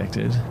I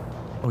expected.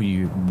 Oh,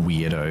 you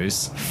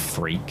weirdos,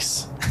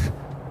 freaks.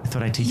 I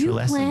thought I'd teach you a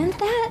lesson. You planned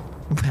that?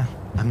 Well,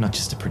 I'm not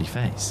just a pretty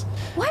face.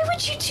 Why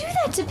would you do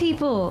that to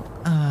people?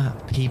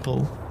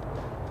 People.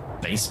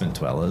 Basement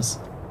dwellers.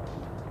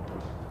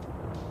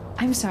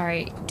 I'm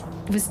sorry.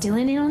 Was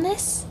Dylan in on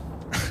this?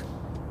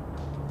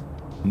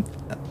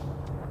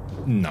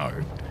 No.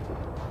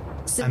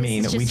 So I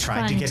mean, this is we just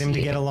tried to fun get him to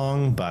you. get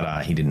along,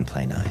 but he didn't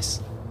play nice.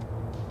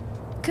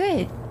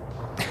 Good.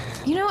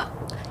 You know what?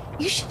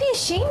 You should be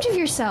ashamed of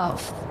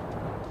yourself.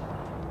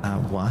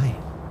 Why?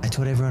 I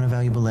taught everyone a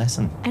valuable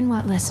lesson. And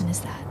what lesson is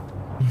that?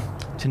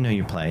 To know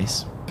your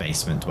place.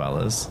 Basement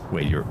dwellers,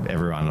 where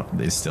everyone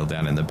is still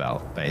down in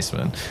the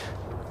basement.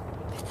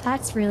 If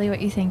that's really what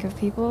you think of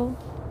people,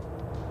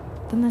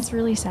 then that's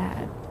really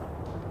sad.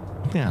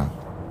 Yeah.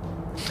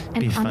 And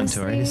Be a fun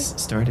honestly,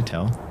 story to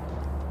tell.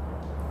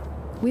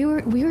 we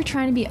were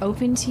trying to be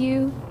open to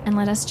you and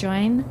let us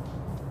join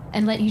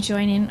and let you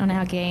join in on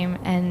our game,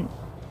 and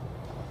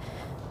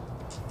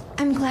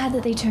I'm glad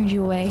that they turned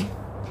you away.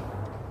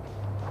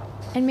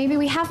 And maybe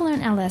we have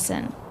learned our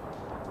lesson.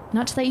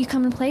 Not to let you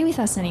come and play with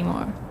us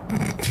anymore.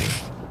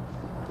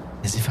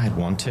 As if I'd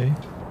want to.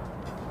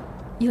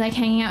 You like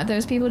hanging out with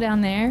those people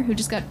down there who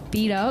just got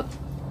beat up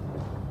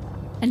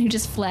and who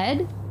just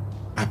fled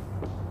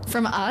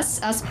from us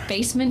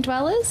basement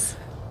dwellers?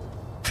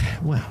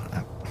 Well,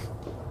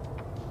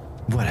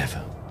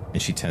 whatever.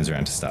 And she turns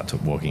around to start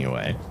walking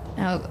away.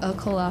 I'll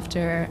call after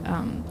her.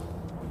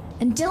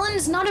 And Dylan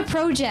is not a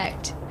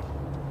project.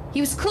 He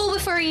was cool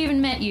before he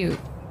even met you.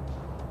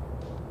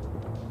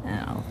 And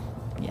I'll,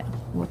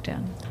 walk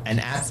down. And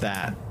at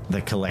that,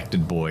 the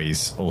collected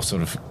boys all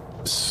sort of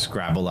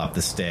scrabble up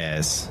the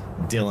stairs.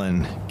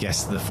 Dylan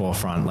gets to the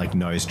forefront, like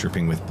nose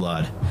dripping with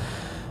blood.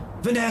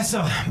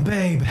 Vanessa,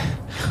 babe.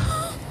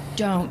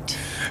 Don't.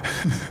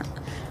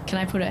 Can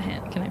I put a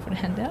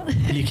hand out?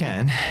 You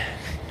can.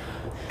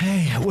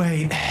 Hey,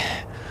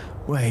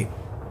 wait.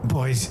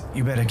 Boys,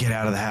 you better get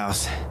out of the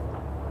house.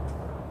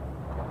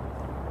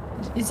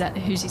 Is that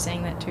who's he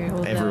saying that to?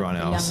 All Everyone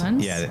the else. young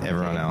ones? Yeah,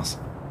 everyone else.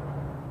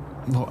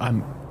 Well,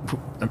 I'm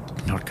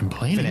not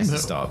complaining. Vanessa but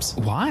stops.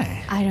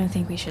 Why? I don't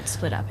think we should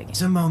split up again.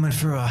 It's a moment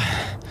for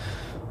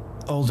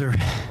older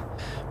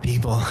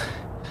people.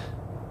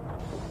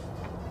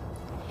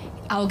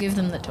 I'll give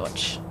them the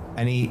torch.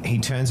 And he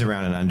turns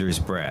around and under his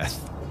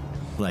breath,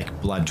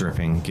 like blood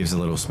dripping, gives a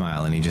little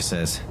smile, and he just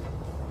says,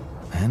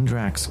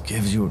 Andrax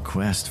gives you a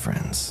quest,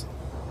 friends.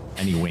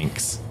 And he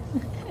winks.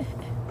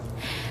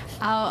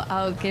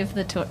 I'll give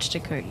the torch to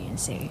Cody and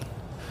say,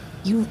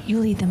 you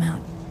lead them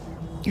out.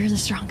 You're the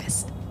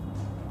strongest.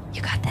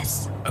 You got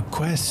this. A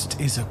quest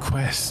is a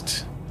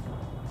quest,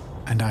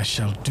 and I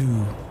shall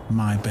do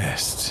my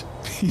best.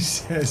 He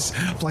says,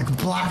 like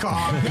black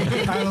arm,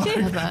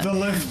 and like the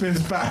lisp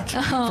is back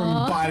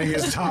from biting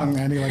his tongue,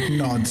 and he like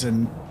nods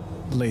and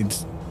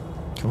leads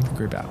the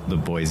group out. The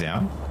boys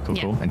out.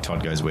 Cool. And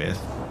Todd goes with.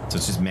 So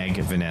it's just Meg,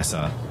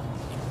 Vanessa,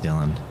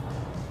 Dylan.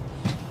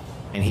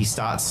 And he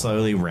starts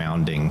slowly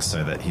rounding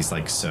so that he's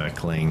like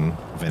circling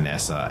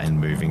Vanessa and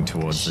moving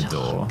towards the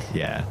door.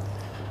 Yeah.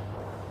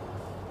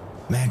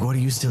 Meg, what are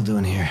you still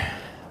doing here?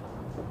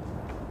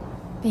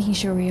 Making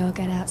sure we all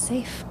get out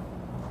safe.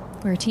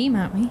 We're a team,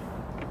 aren't we?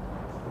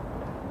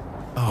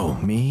 Oh,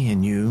 me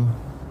and you?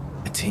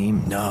 A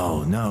team?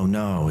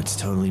 No. It's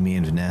totally me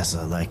and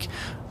Vanessa. Like,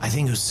 I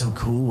think it was so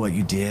cool what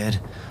you did.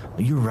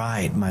 You're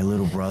right, my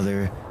little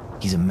brother.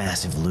 He's a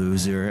massive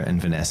loser. And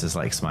Vanessa's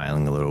like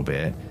smiling a little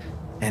bit.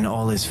 And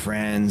all his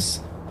friends,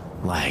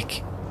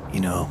 like,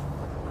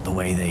 the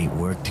way they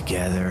work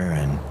together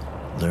and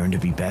learn to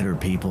be better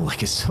people,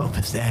 like, it's so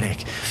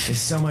pathetic. It's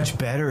so much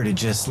better to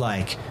just,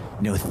 like,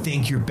 you know,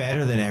 think you're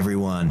better than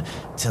everyone,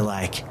 to,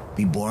 like,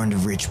 be born to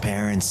rich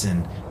parents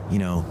and, you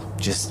know,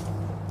 just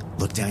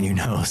look down your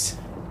nose.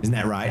 Isn't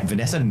that right?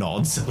 Vanessa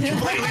nods,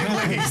 completely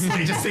oblivious,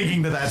 just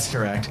thinking that that's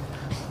correct.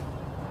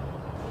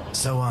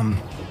 So,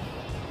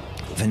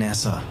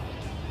 Vanessa,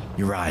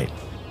 you're right.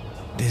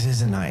 This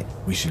is a night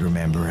we should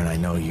remember, and I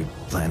know you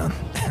plan on,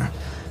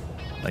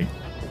 like,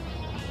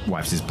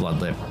 wipes his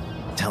blood lip,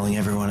 telling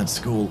everyone at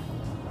school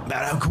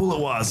about how cool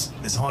it was,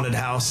 this haunted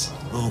house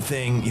little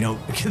thing, you know,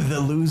 the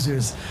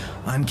losers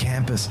on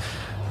campus.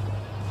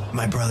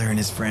 My brother and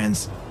his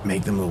friends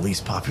make them the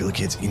least popular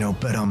kids, you know,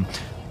 but,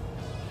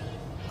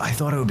 I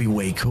thought it would be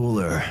way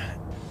cooler.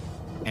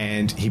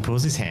 And he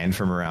pulls his hand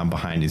from around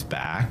behind his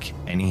back,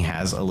 and he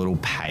has a little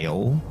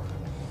pail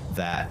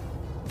that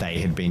they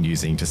had been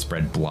using to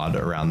spread blood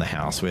around the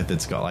house with.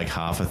 It's got like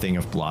half a thing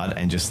of blood,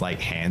 and just like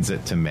hands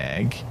it to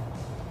Meg.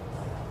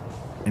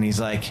 And he's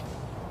like,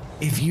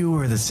 if you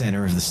were the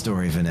center of the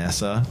story,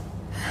 Vanessa.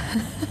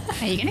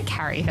 Are you going to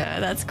carry her?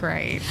 That's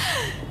great.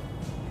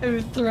 I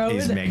would throw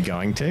Is it. Meg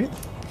going to?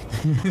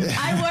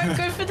 I won't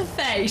go for the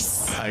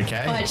face.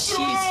 Okay. But she's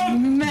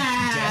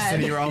mad.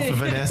 Destiny roll for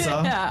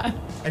Vanessa. Yeah.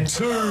 A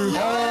 2.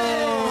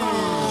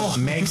 Oh!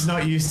 Meg's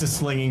not used to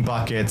slinging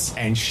buckets,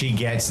 and she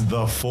gets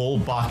the full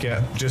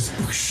bucket, just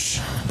whoosh,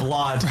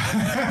 blood.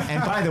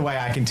 And by the way,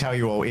 I can tell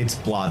you all, it's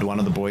blood. One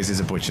of the boys is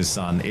a butcher's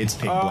son. It's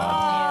pig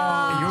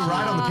blood. You're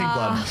right on the pig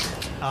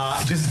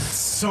blood.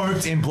 Just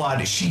soaked in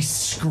blood. She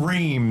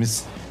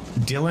screams.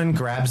 Dylan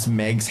grabs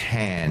Meg's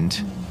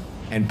hand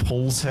and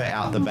pulls her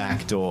out the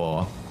back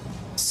door,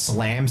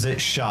 slams it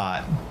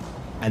shut,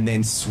 and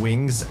then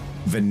swings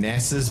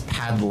Vanessa's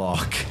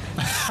padlock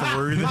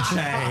through the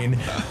chain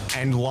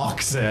and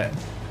locks it,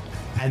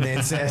 and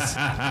then says,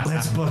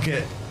 let's book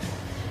it.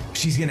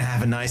 She's gonna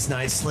have a nice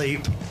night's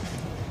sleep.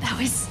 That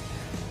was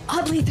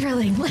oddly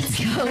thrilling. Let's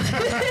go.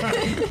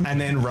 And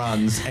then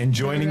runs, and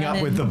joining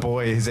up with the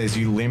boys as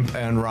you limp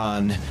and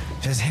run,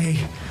 says,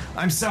 hey,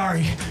 I'm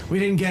sorry, we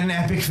didn't get an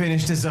epic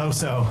finish to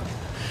Zoso.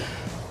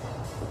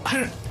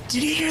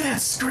 Did you hear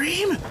that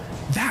scream?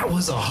 That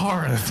was a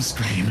horror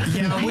scream.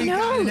 Yeah, we know.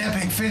 got an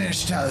epic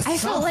finish to I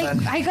felt like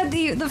I got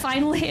the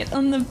final hit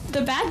on the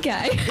bad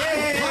guy.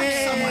 punch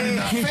someone in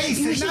the face,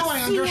 You and should now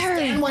I see her.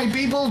 understand why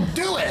people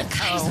do it.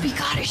 Guys, we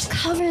got her. She's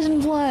covered in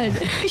blood.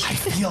 I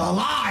feel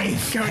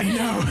alive. Cody,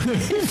 no.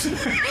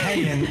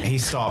 Hey, and he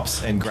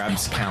stops and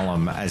grabs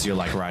Callum as you're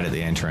like right at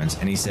the entrance,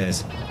 and he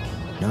says,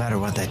 no matter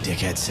what that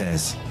dickhead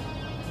says,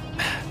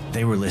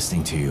 they were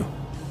listening to you.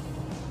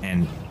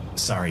 And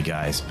sorry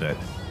guys, but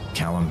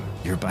Callum,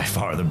 you're by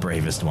far the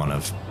bravest one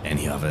of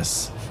any of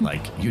us.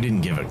 Like, you didn't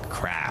give a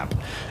crap.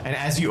 And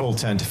as you all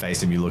turn to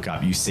face him, you look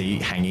up, you see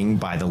hanging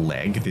by the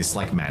leg this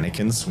like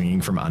mannequin swinging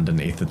from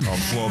underneath the top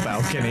floor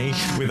balcony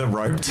with a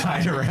rope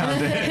tied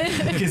around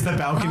it because the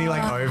balcony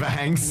like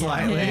overhangs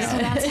slightly. So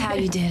that's how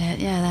you did it.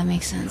 Yeah, that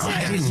makes sense.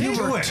 I didn't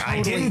do it.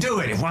 I didn't do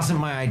it. It wasn't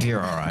my idea,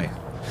 all right.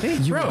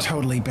 You were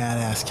totally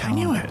badass, Callum.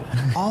 I knew it.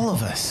 All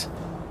of us.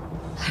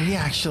 We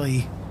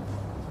actually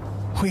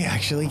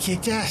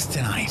kicked ass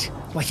tonight.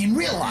 Like in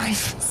real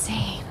life.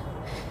 Insane.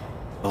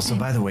 Also,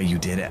 by the way, you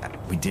did it.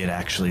 We did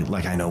actually,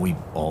 like, I know we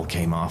all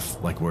came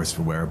off like worse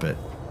for wear, but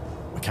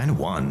we kind of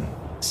won.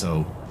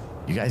 So,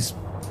 you guys,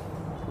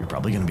 you're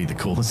probably going to be the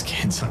coolest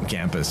kids on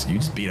campus. You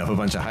just beat up a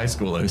bunch of high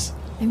schoolers.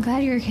 I'm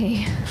glad you're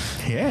okay.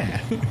 Yeah.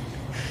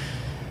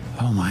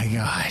 Oh my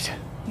god.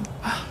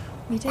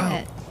 We did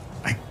it.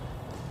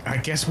 I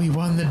guess we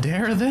won the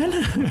dare then?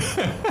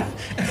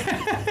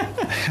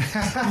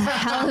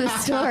 Hell of a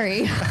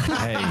story.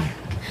 Hey,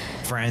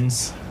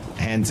 friends,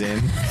 hands in.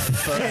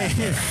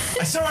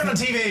 I saw it on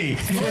TV.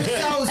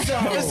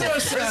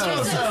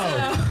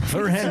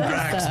 For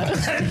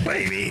Hendrax,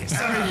 baby.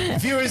 Sorry,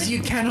 viewers,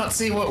 you cannot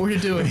see what we're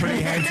doing. Put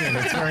your hands in.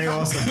 It's very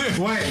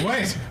awesome.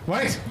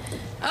 Wait.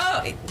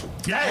 Oh,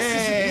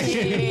 Yes.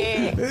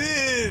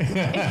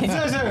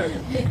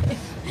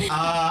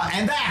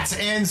 And that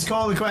ends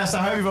Call the Quest.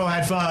 I hope you've all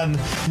had fun.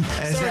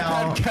 As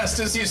our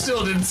podcasters, you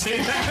still didn't see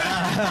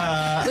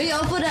that. We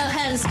all put our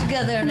hands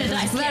together and it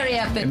was very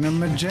epic. In a as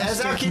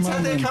majestic our kids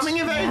had their moment.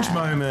 coming of age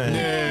moment.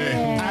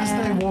 As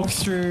they walk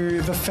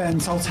through the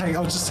fence, I'll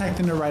just take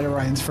the narrator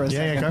reins for a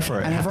second. Yeah, go for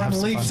it. And everyone Have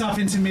some leaps fun. up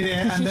into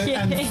midair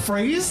and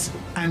freeze,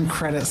 and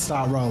credits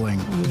start rolling.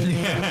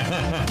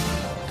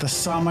 The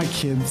summer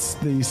kids,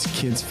 these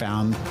kids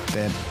found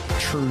their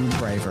true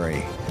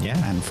bravery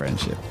and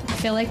friendship. I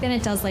feel like then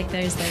it does like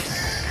those like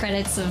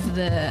credits of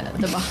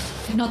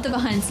not the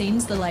behind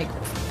scenes, the like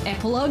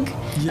epilogue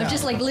Yeah. of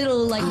just like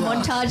little like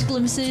montage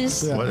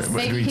glimpses. Yeah. What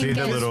Maybe do we you can do?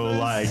 The get- little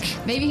like.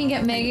 Maybe you can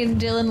get Meg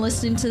and Dylan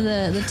listening to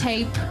the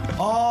tape.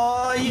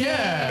 Oh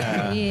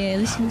yeah. Yeah,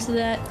 listening to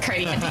that.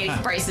 Cody had to get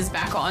his braces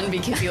back on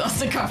because he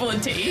lost a couple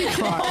of teeth.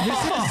 Right,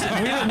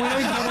 we don't get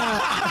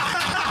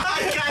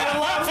kind of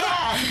love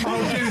that.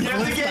 You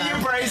have to get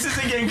your braces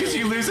again because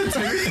you lose a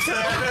tooth. So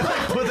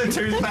put the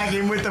tooth back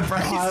in with the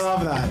brace. I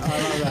love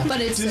that.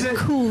 But it's a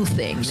cool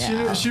thing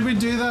now. Should we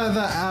do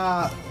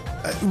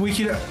we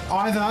could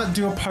either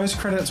do a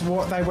post-credits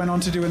what they went on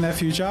to do in their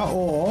future,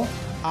 or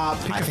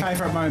pick a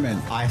favourite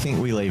moment. I think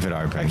we leave it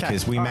open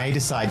because we may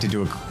decide to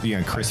do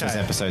a Christmas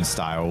episode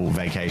style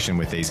vacation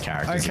with these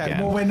characters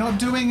again. Well, we're not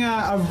doing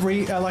a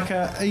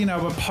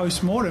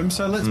post-mortem,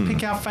 so let's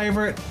pick our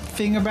favourite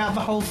thing about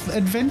the whole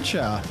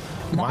adventure.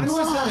 Mine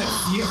was that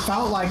it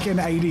felt like an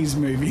 80s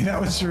movie. That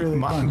was really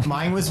fun.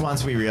 Mine was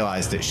once we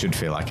realised it should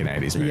feel like an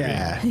 80s movie.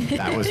 Yeah.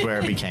 That was where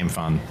it became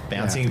fun.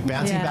 Bouncing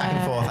back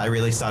and forth. I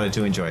really started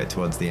to enjoy it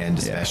towards the end,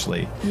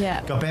 especially.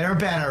 Yeah. Got better and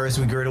better as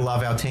we grew to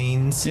love our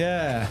teens.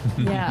 Yeah.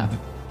 Yeah.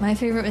 My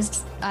favourite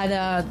was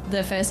either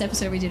the first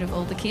episode we did of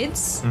all the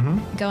kids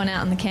going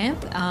out in the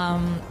camp,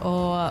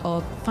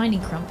 or finding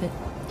Crumpet.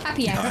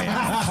 Happy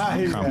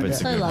accident.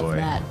 Crumpet's a I good love boy.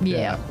 that.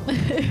 Yeah.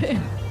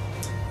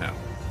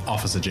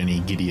 Officer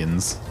Jenny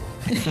Gideon's.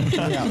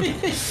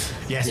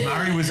 Yes,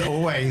 Murray was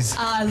always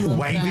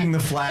waving the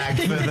flag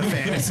for the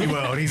fantasy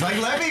world. He's like,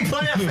 let me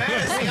play a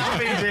fantasy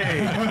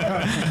RPG.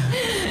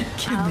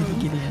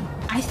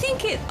 I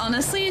think it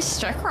honestly is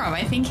Strekrom.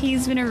 I think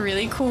he's been a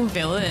really cool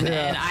villain,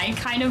 and I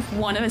kind of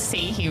want to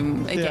see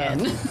him again.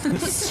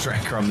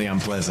 Strekrom the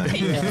Unpleasant.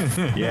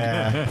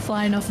 Yeah.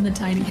 Flying off in the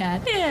tiny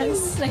hat.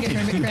 Yes. Like a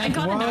hermit crab. I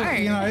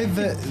gotta know.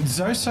 The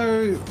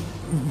Zoso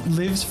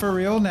lives for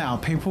real now.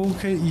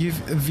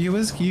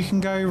 Viewers, you can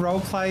go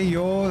role play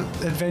your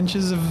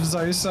adventures of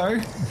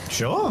Zoso.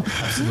 Sure,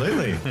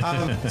 absolutely.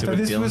 But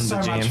this was so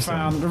much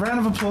fun. A round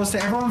of applause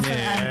to everyone.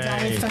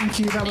 And Dave, thank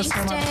you. That was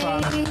so much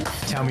fun.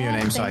 Tell me your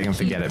name so I can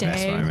forget it.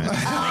 Best moment.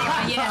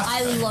 Yes,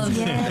 I love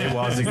it. It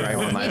was a great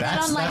one. Make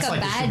that on like a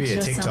it should be a badge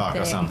or TikTok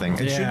or something.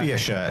 It should be a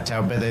shirt.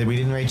 But we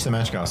didn't reach the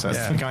merch goal, so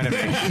that's kind of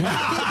okay.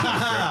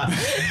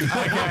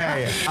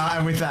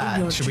 And with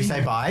that, should we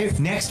say bye?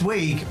 Next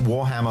week,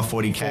 Warhammer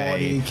 40K.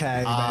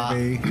 40K,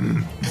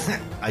 baby.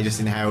 I just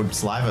inhaled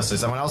saliva, so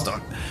someone else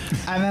don't.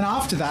 And then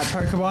after that,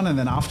 Pokemon, and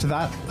then after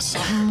that,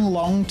 something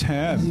long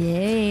term.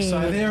 Yay.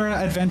 So there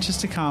are adventures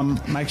to come.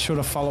 Make sure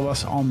to follow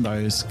us on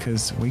those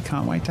because we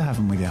can't wait to have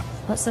them with you.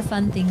 Lots of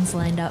fun things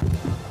lined up.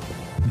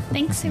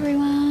 Thanks,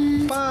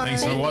 everyone. Bye.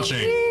 Thanks for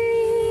watching.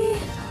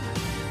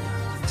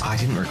 I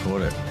didn't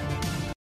record it.